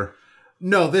of Thunder?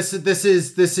 no, this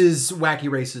is wacky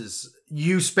races.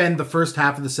 You spend the first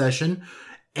half of the session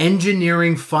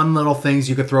engineering fun little things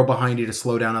you could throw behind you to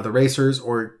slow down other racers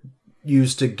or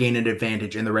use to gain an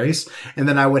advantage in the race. And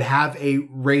then I would have a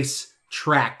race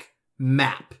track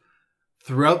map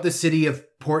throughout the city of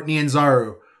Port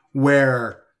Nianzaru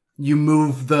where you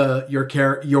move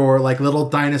your like little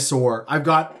dinosaur. I've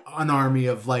got an army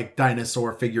of like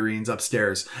dinosaur figurines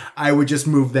upstairs. I would just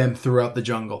move them throughout the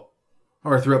jungle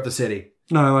or throughout the city.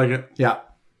 No, I like it. Yeah.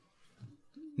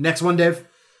 Next one, Dave.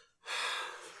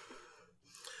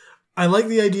 I like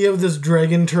the idea of this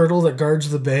dragon turtle that guards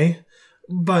the bay,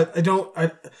 but I don't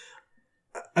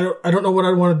know what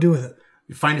I'd want to do with it.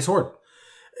 You find his horde.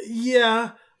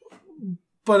 Yeah,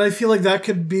 but I feel like that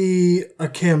could be a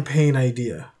campaign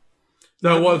idea.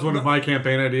 That was one of my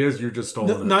campaign ideas. You just stole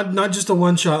it. Not just a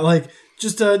one shot, like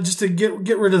just to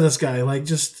get rid of this guy, like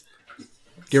just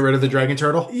Get rid of the dragon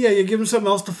turtle. yeah, you give him something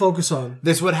else to focus on.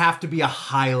 This would have to be a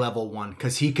high level one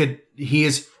because he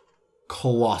is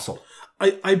colossal.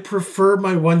 I prefer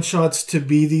my one shots to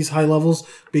be these high levels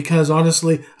because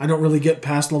honestly, I don't really get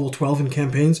past level 12 in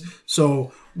campaigns.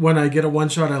 So when I get a one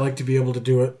shot, I like to be able to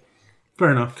do it Fair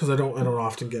enough. because I don't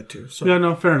often get to. So Yeah,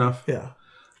 no, fair enough. yeah.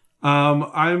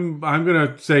 I'm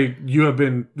gonna say you have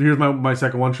been. Here's my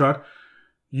second one shot.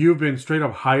 You've been straight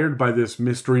up hired by this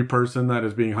mystery person that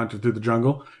is being hunted through the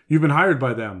jungle. You've been hired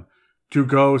by them to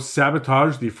go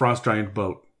sabotage the frost giant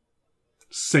boat.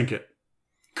 Sink it.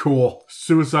 Cool.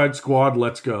 Suicide Squad,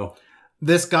 let's go.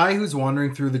 This guy who's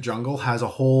wandering through the jungle has a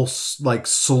whole like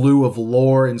slew of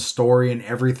lore and story and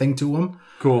everything to him.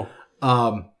 Cool.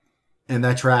 And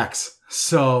that tracks.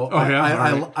 So Okay,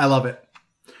 I love it.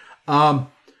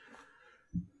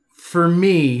 For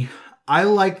me, I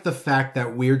like the fact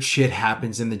that weird shit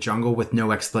happens in the jungle with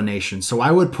no explanation. So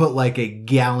I would put like a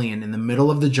galleon in the middle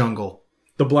of the jungle.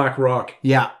 The Black Rock.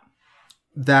 Yeah.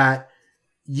 That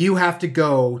you have to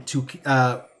go to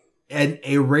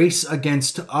a race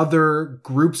against other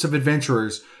groups of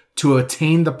adventurers to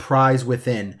attain the prize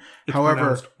within. It's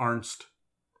However, pronounced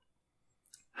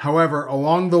However,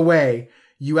 along the way,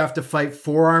 you have to fight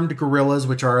four-armed gorillas,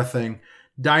 which are a thing,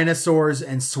 dinosaurs,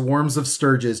 and swarms of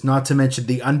sturges, not to mention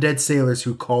the undead sailors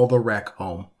who call the wreck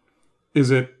home.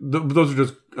 Is it? Those are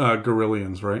just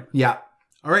Gorillians, right? Yeah.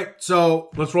 All right, so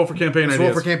Let's roll for campaign let's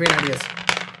ideas. roll for campaign ideas.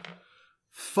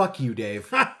 Fuck you,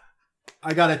 Dave.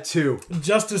 I got a 2.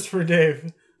 Justice for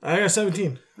Dave. I got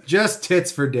 17. Just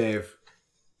tits for Dave.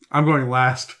 I'm going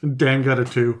last. Dan got a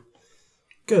 2.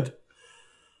 Good.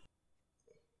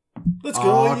 Let's go.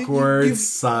 Awkward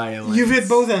silence. You've hit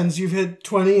both ends. You've hit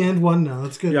 20 and 1 now.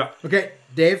 That's good. Yeah. Okay,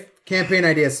 Dave, campaign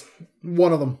ideas.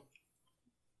 One of them.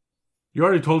 You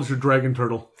already told us your dragon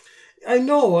turtle. I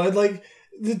know. I'm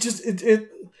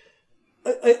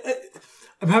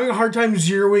having a hard time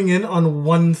zeroing in on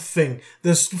one thing.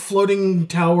 This floating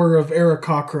tower of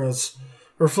Aarakocras,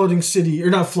 or floating city, or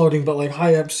not floating, but like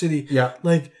high up city. Yeah.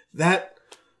 Like that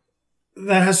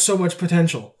has so much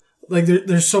potential. Like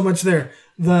there's so much there.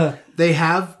 They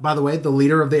have, by the way, the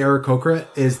leader of the Aarakocra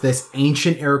is this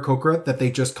ancient Aarakocra that they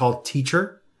just call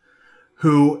Teacher,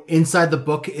 who inside the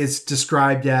book is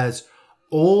described as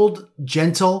old,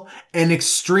 gentle, and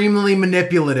extremely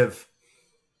manipulative.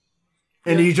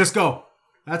 And you just go,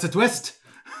 that's a twist.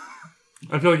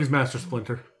 I feel like he's Master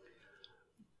Splinter.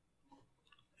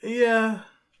 Yeah.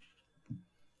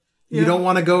 You don't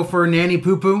want to go for nanny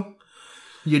poo-poo.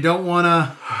 You don't want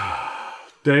to...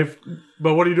 Dave,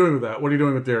 but what are you doing with that? What are you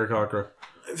doing with the Aarakocra?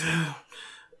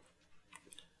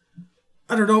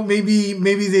 I don't know. Maybe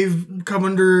they've come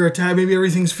under attack. Maybe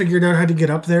everything's figured out how to get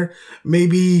up there.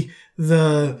 Maybe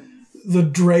the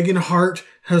dragon heart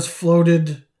has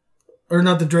floated, or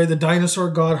not the dinosaur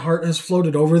god heart has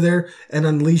floated over there and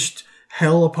unleashed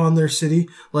hell upon their city.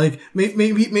 Like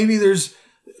maybe there's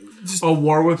A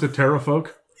war with the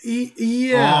Terrafolk?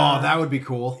 yeah. Oh, that would be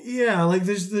cool. Yeah, like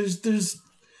there's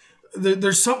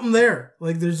something there.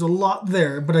 Like there's a lot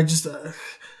there, but I just I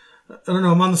don't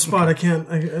know. I'm on the spot. I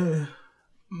can't.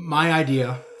 My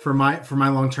idea for my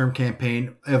long-term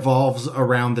campaign evolves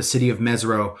around the city of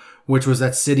Mesro, which was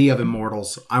that city of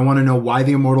immortals. I want to know why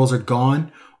the immortals are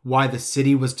gone, why the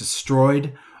city was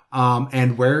destroyed,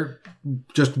 and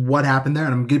what happened there.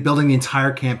 And I'm building the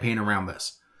entire campaign around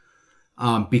this.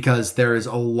 Because there is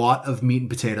a lot of meat and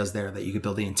potatoes there that you could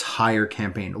build the entire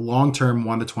campaign. Long-term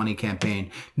 1 to 20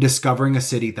 campaign. Discovering a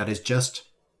city that is just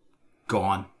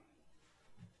gone.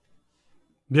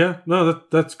 Yeah, no,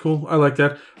 that's cool. I like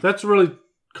that. That's really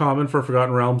common for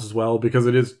Forgotten Realms as well, because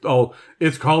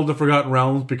it's called the Forgotten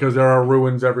Realms because there are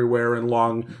ruins everywhere and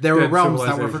long. There were dead realms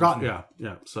that were civilizations. forgotten.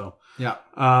 Yeah. So Yeah.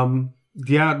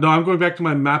 no, I'm going back to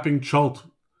my mapping Chult.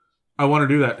 I want to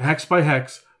do that hex by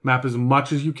hex. Map as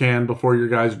much as you can before your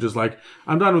guys are just like,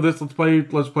 I'm done with this. Let's play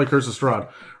Curse of Strahd,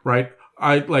 right?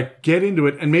 I like get into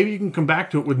it, and maybe you can come back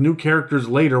to it with new characters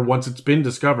later once it's been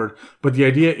discovered. But the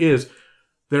idea is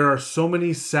there are so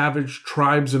many savage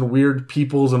tribes and weird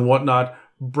peoples and whatnot.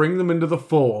 Bring them into the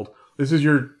fold. This is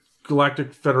your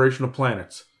Galactic Federation of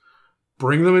Planets.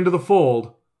 Bring them into the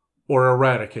fold or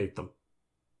eradicate them.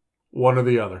 One or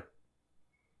the other.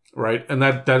 Right? And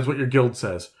that is what your guild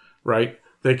says, right?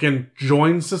 They can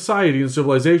join society and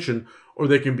civilization, or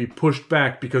they can be pushed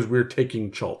back because we're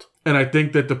taking Chult. And I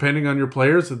think that depending on your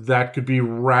players, that could be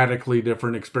radically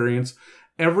different experience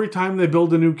every time they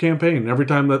build a new campaign. Every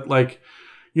time that, like,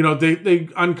 you know, they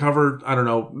uncover,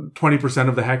 20%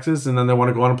 of the hexes, and then they want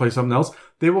to go on and play something else.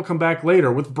 They will come back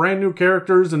later with brand new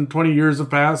characters, and 20 years have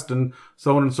passed, and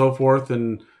so on and so forth,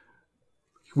 and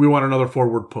we want another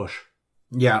forward push.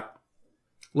 Yeah.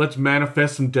 Let's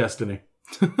manifest some destiny.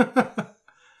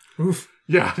 Oof.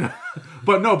 Yeah.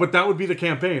 but that would be the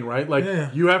campaign, right?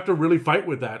 Like, you have to really fight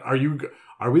with that. Are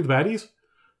we the baddies?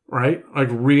 Right? Like,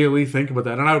 really think about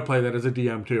that. And I would play that as a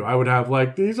DM too. I would have,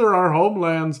 like, these are our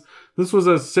homelands. This was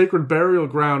a sacred burial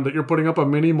ground that you're putting up a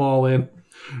mini mall in.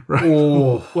 Right?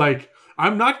 Oh. Like,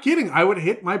 I'm not kidding. I would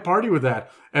hit my party with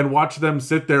that and watch them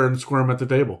sit there and squirm at the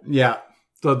table. Yeah.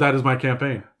 So that is my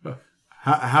campaign.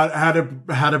 How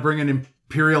to bring an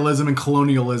imperialism and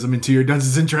colonialism into your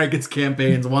Dungeons and Dragons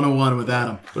campaigns 101 with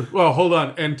Adam. Well, hold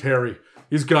on. And Terry.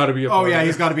 He's got to be a part of it.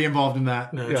 He's got to be involved in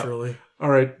that. Naturally. Yeah. All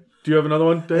right. Do you have another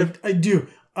one, Dave? I do.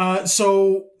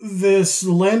 So this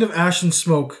Land of Ash and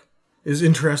Smoke is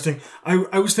interesting.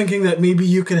 I was thinking that maybe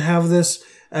you could have this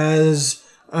as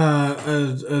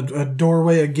a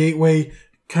doorway, a gateway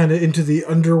kind of into the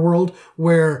underworld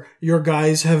where your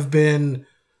guys have been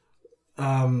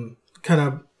kind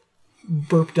of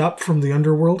burped up from the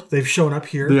underworld. They've shown up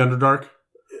here. The Underdark?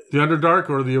 The Underdark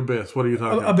or the Abyss? What are you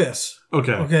talking about? Abyss.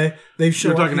 Okay. Okay. They've shown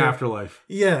You're talking up here. Afterlife.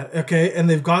 Yeah, okay. And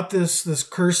they've got this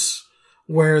curse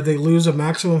where they lose a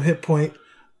maximum hit point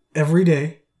every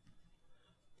day.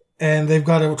 And they've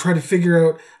got to try to figure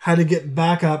out how to get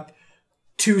back up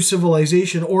to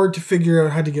civilization or to figure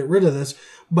out how to get rid of this.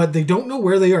 But they don't know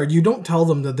where they are. You don't tell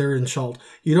them that they're in Chult.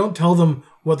 You don't tell them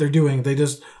what they're doing. They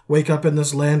just wake up in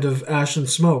this land of ash and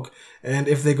smoke. And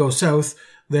if they go south,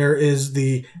 there is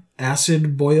the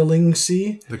acid boiling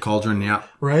sea. The cauldron, yeah.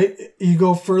 Right? You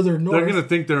go further north. They're going to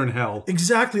think they're in hell.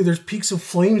 Exactly. There's peaks of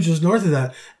flames just north of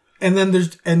that. And then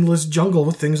there's endless jungle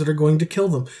with things that are going to kill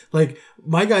them. Like,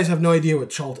 my guys have no idea what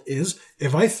Chult is.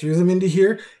 If I threw them into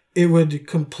here, it would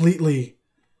completely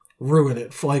ruin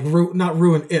it. Like, not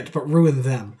ruin it, but ruin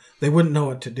them. They wouldn't know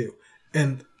what to do.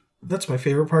 And that's my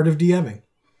favorite part of DMing.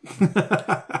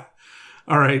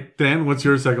 All right, Dan, what's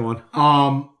your second one?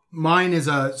 Mine is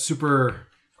a super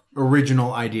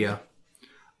original idea.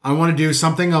 I want to do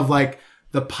something of like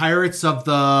the Pirates of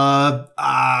the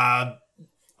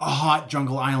Hot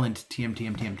Jungle Island,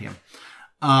 TM.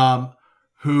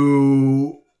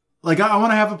 Who, like, I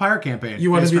want to have a pirate campaign. You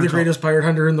want to be the greatest pirate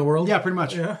hunter in the world? Yeah, pretty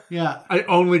much. Yeah. I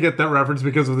only get that reference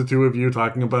because of the two of you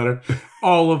talking about it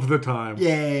all of the time.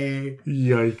 Yay.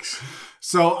 Yikes.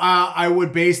 So I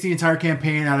would base the entire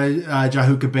campaign out of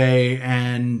Jahuka Bay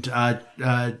and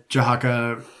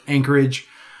Jahaka Anchorage,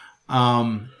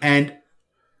 and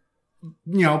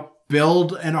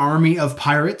build an army of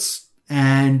pirates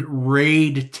and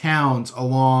raid towns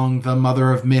along the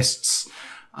Mother of Mists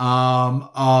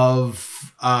of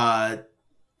Port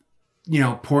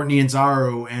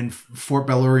Nyanzaru and Fort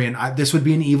Belurian. This would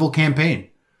be an evil campaign.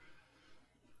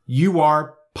 You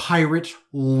are pirate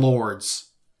lords.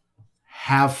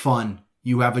 Have fun.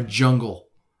 You have a jungle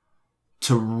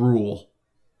to rule.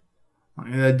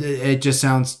 It just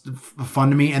sounds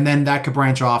fun to me. And then that could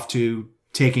branch off to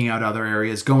taking out other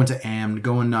areas, going to Amn,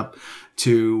 going up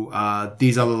to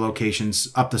these other locations,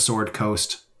 up the Sword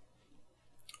Coast,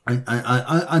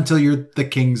 until you're the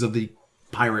kings of the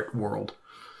pirate world.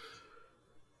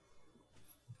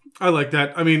 I like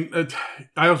that. I mean,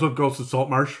 I also have Ghosts of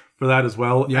Saltmarsh for that as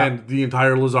well. Yeah. And the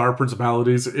entire Lazar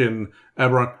Principalities in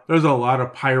Eberron. There's a lot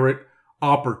of pirate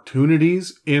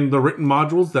opportunities in the written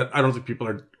modules that I don't think people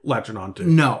are latching on to.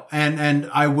 No, and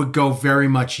I would go very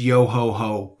much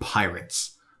yo-ho-ho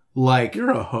pirates. Like,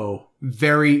 You're a hoe.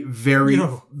 very, very,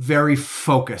 very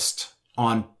focused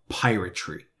on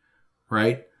piratry,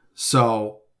 right?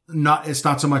 So it's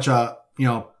not so much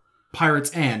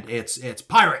pirates, and it's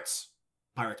pirates.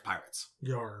 Pirates.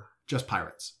 Yar. Just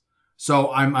pirates.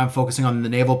 So I'm focusing on the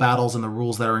naval battles and the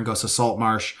rules that are in Ghost of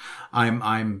Saltmarsh.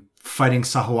 I'm fighting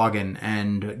Sahuagin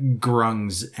and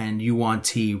Grungs and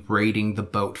Yuan-Ti raiding the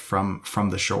boat from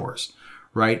the shores,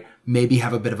 right? Maybe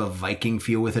have a bit of a Viking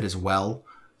feel with it as well.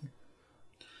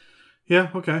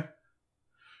 Yeah, okay.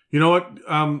 You know what?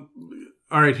 All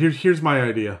right, here's my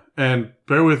idea. And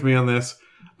bear with me on this.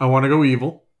 I want to go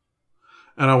evil.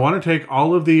 And I want to take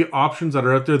all of the options that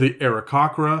are out there, the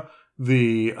Aarakocra,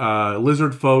 the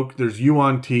lizard folk, there's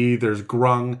Yuan-Ti, there's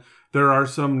Grung. There are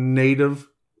some native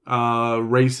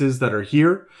races that are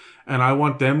here. And I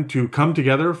want them to come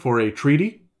together for a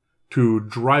treaty to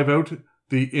drive out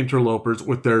the interlopers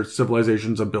with their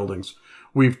civilizations and buildings.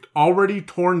 We've already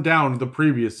torn down the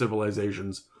previous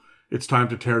civilizations. It's time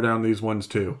to tear down these ones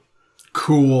too.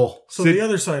 Cool. So the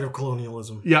other side of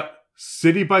colonialism. Yep.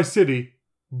 City by city,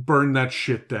 burn that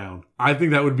shit down. I think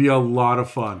that would be a lot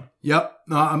of fun. Yep.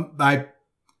 The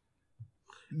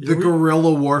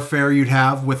guerrilla warfare you'd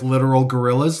have with literal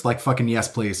gorillas, like fucking yes,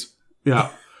 please.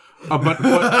 Yeah. But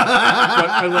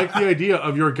I like the idea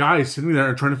of your guys sitting there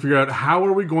and trying to figure out how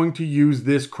are we going to use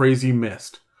this crazy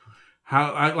mist?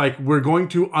 We're going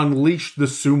to unleash the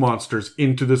Sioux monsters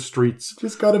into the streets.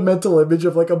 Just got a mental image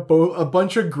of like a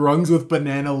bunch of grungs with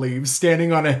banana leaves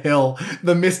standing on a hill.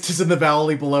 The mist is in the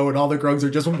valley below, and all the grungs are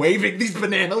just waving these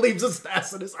banana leaves as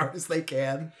fast and as hard as they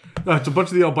can. It's a bunch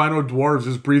of the albino dwarves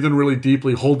just breathing really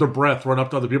deeply, hold their breath, run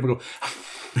up to other people,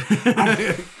 and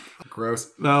go.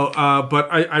 Gross. No, but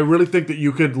I really think that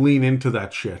you could lean into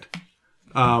that shit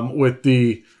with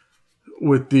the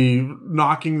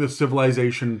knocking the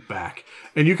civilization back.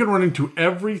 And you can run into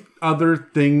every other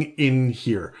thing in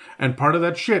here. And part of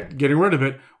that shit, getting rid of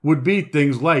it, would be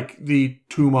things like the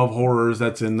Tomb of Horrors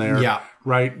that's in there. Yeah.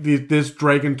 Right? This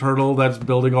dragon turtle that's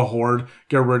building a horde,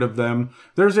 get rid of them.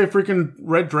 There's a freaking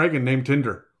red dragon named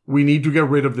Tinder. We need to get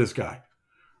rid of this guy.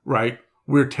 Right?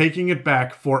 We're taking it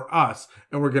back for us,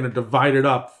 and we're going to divide it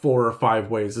up 4 or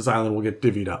 5 ways. This island will get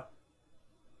divvied up.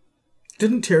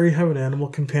 Didn't Terry have an animal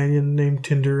companion named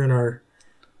Tinder in our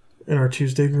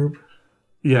Tuesday group?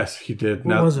 Yes, he did.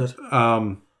 What was it?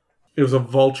 It was a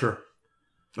vulture.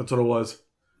 That's what it was.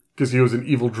 Because he was an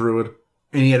evil druid.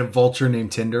 And he had a vulture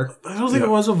named Tinder. I don't think it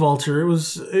was a vulture. It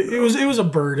was a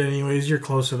bird. Anyways, you're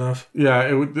close enough.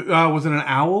 Yeah, was it an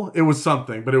owl? It was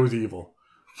something, but it was evil.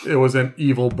 It was an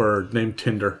evil bird named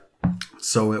Tinder.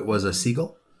 So it was a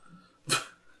seagull?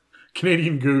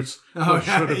 Canadian goose. Oh,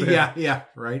 should have been. yeah,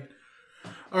 right.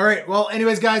 All right. Well,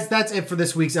 anyways, guys, that's it for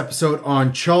this week's episode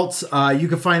on Chults. You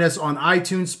can find us on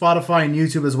iTunes, Spotify, and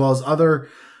YouTube, as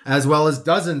well as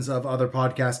dozens of other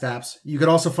podcast apps. You could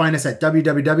also find us at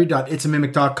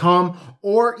www.itsamimic.com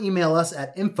or email us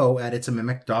at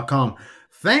info@itsamimic.com.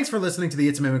 Thanks for listening to the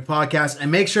It's a Mimic podcast, and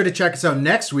make sure to check us out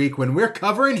next week when we're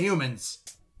covering humans.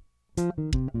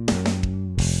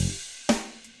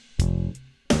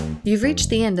 You've reached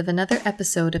the end of another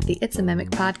episode of the It's a Mimic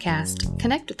podcast.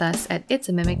 Connect with us at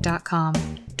itsamimic.com.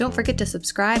 Don't forget to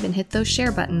subscribe and hit those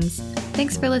share buttons.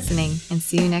 Thanks for listening, and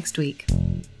see you next week.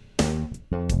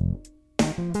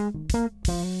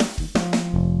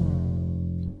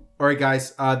 All right,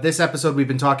 guys. This episode, we've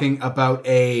been talking about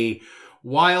a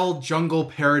wild jungle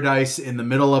paradise in the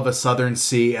middle of a southern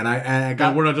sea, and I got.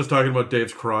 And we're not just talking about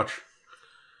Dave's crotch.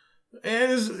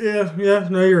 Yeah.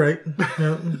 No, you're right.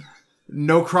 Yeah.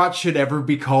 No crotch should ever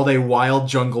be called a wild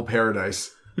jungle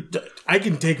paradise. I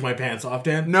can take my pants off,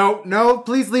 Dan. No,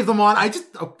 please leave them on.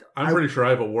 I'm pretty sure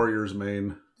I have a warrior's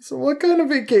mane. So what kind of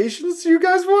vacations do you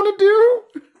guys want to do?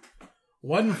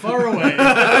 One far away.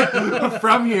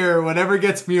 From here, whatever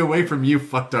gets me away from you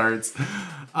fucktards.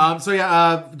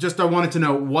 I wanted to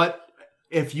know, what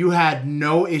if you had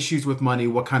no issues with money,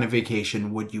 what kind of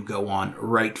vacation would you go on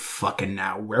right fucking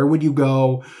now? Where would you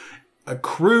go? A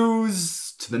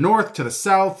cruise to the north, to the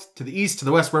south, to the east, to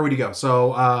the west? Where would you go?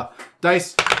 So,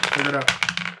 Dice, figure it out.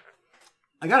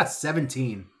 I got a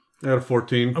 17. I got a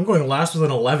 14. I'm going last with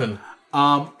an 11.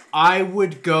 I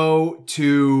would go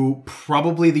to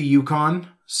probably the Yukon,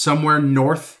 somewhere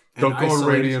north. Don't go to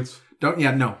Radiance.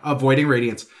 Avoiding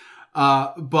Radiance.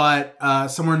 But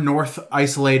somewhere north,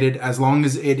 isolated, as long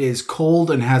as it is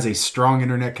cold and has a strong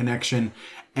internet connection,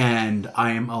 and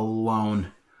I am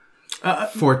alone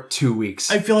for 2 weeks.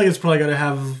 I feel like it's probably got to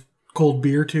have cold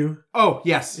beer too. Oh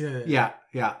yes, yeah.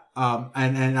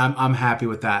 And I'm happy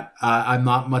with that. I'm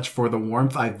not much for the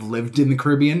warmth. I've lived in the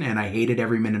Caribbean and I hated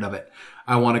every minute of it.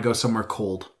 I want to go somewhere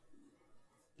cold.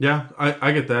 Yeah,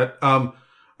 I get that.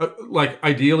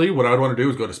 Ideally, what I would want to do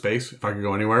is go to space. If I could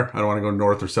go anywhere, I don't want to go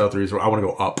north or south or east. I want to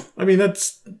go up. I mean, I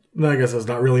guess that's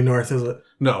not really north, is it?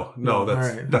 No,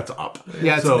 that's up.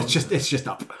 Yeah, it's just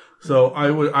up. So I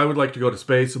would like to go to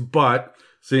space, but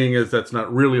seeing as that's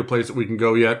not really a place that we can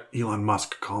go yet, Elon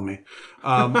Musk, call me.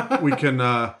 We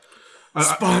can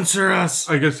sponsor us.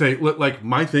 I gotta say, like,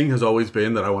 my thing has always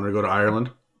been that I wanted to go to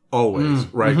Ireland. Always,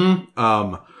 right?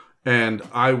 Mm-hmm. And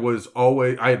I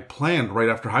had planned right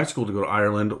after high school to go to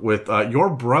Ireland with your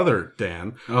brother,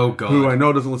 Dan. Oh, God. Who I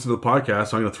know doesn't listen to the podcast,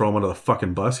 so I'm going to throw him under the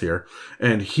fucking bus here.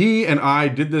 And he and I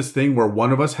did this thing where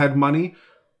one of us had money,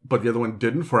 but the other one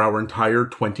didn't for our entire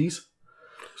 20s.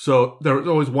 So there was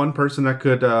always one person that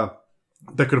could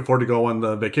afford to go on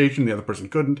the vacation, the other person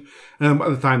couldn't. And by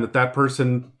the time that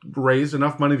person raised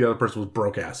enough money, the other person was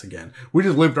broke ass again. We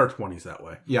just lived our 20s that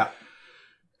way. Yeah.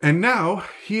 And now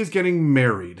he is getting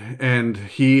married, and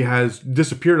he has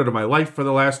disappeared out of my life for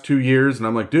the last 2 years. And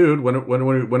I'm like, dude, when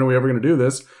are we ever going to do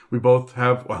this? We both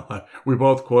quote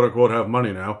unquote have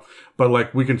money now, but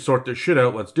like we can sort this shit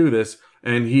out. Let's do this.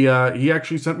 And he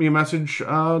actually sent me a message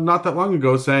not that long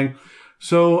ago saying,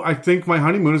 so I think my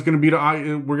honeymoon is going to be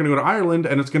we're going to go to Ireland,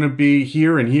 and it's going to be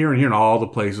here and here and here and all the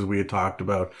places we had talked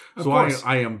about. So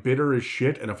I am bitter as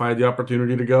shit, and if I had the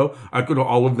opportunity to go, I'd go to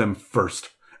all of them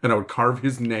first. And I would carve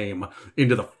his name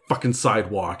into the fucking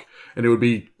sidewalk. And it would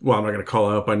be, well, I'm not going to call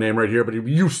out by name right here, but it'd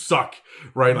be, you suck,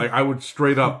 right? Like, I would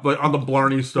straight up, like, on the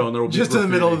Blarney Stone, there would be just in the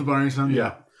middle of the Blarney Stone?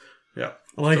 Yeah. Yeah.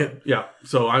 I like it. Yeah.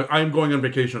 So I'm going on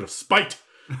vacation out of spite.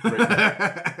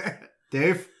 Right.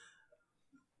 Dave?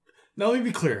 Now, let me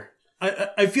be clear.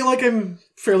 I feel like I'm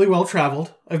fairly well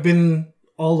traveled. I've been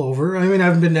all over. I mean, I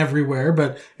haven't been everywhere,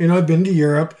 but I've been to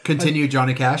Europe. Continue,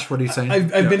 Johnny Cash. What are you saying?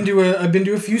 I've been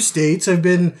to a few states. I've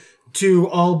been to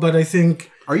all, but I think.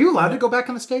 Are you allowed to go back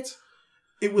in the States?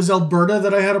 It was Alberta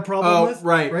that I had a problem with.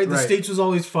 Right. The States was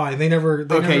always fine. They never.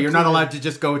 You're not allowed to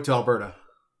just go to Alberta.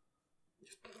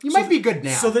 You might be good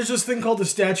now. So there's this thing called the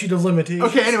statute of limitations.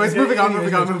 Okay. Anyways, moving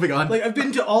on. Like I've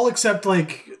been to all except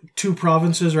like 2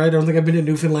 provinces. Right. I don't think I've been to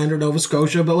Newfoundland or Nova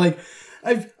Scotia, but like.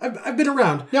 I've been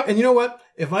around. Yep. And you know what?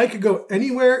 If I could go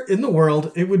anywhere in the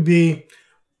world, it would be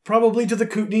probably to the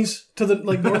Kootenays, to the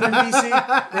northern BC,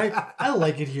 right? I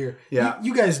like it here. Yeah.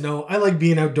 You guys know I like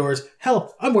being outdoors.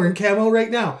 Hell, I'm wearing camo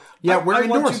right now. Yeah, I want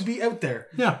indoors. to be out there.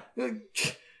 Yeah.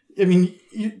 I mean,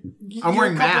 I'm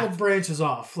wearing a couple math. of branches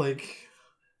off. Like,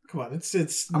 come on,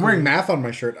 it's. I'm wearing math on my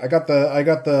shirt. I got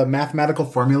the mathematical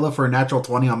formula for a natural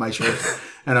 20 on my shirt,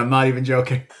 and I'm not even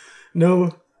joking.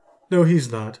 No,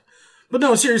 he's not. But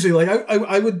no, seriously, like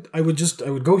I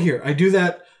would go here. I do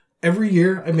that every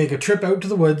year. I make a trip out to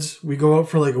the woods. We go out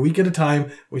for like a week at a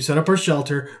time. We set up our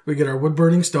shelter. We get our wood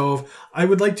burning stove. I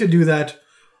would like to do that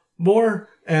more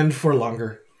and for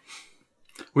longer.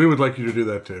 We would like you to do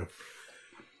that too.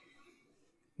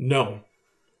 No,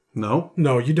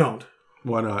 you don't.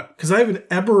 Why not? Because I have an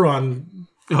Eberron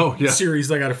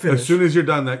series I got to finish. As soon as you're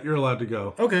done that, you're allowed to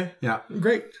go. Okay. Yeah.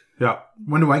 Great. Yeah.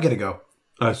 When do I get to go?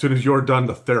 As soon as you're done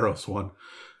the Theros one.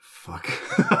 Fuck.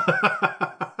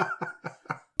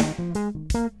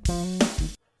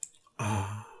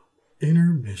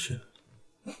 Intermission.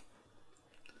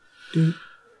 Do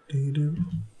do do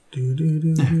do do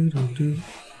do do do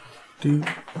do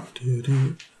do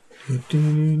do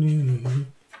intermission.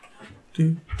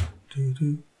 Do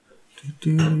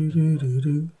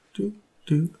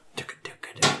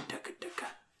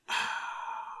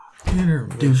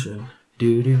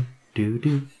do do do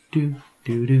do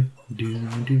do do do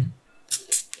do.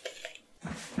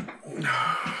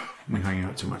 I'm hanging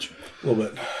out too much. A little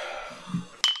bit.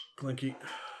 Clinky.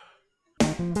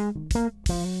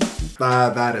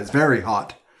 That is very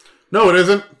hot. No, it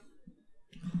isn't.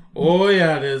 Oh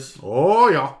yeah, it is. Oh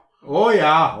yeah. Oh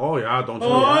yeah. Oh yeah. Don't you?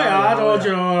 Oh yeah, don't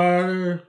you?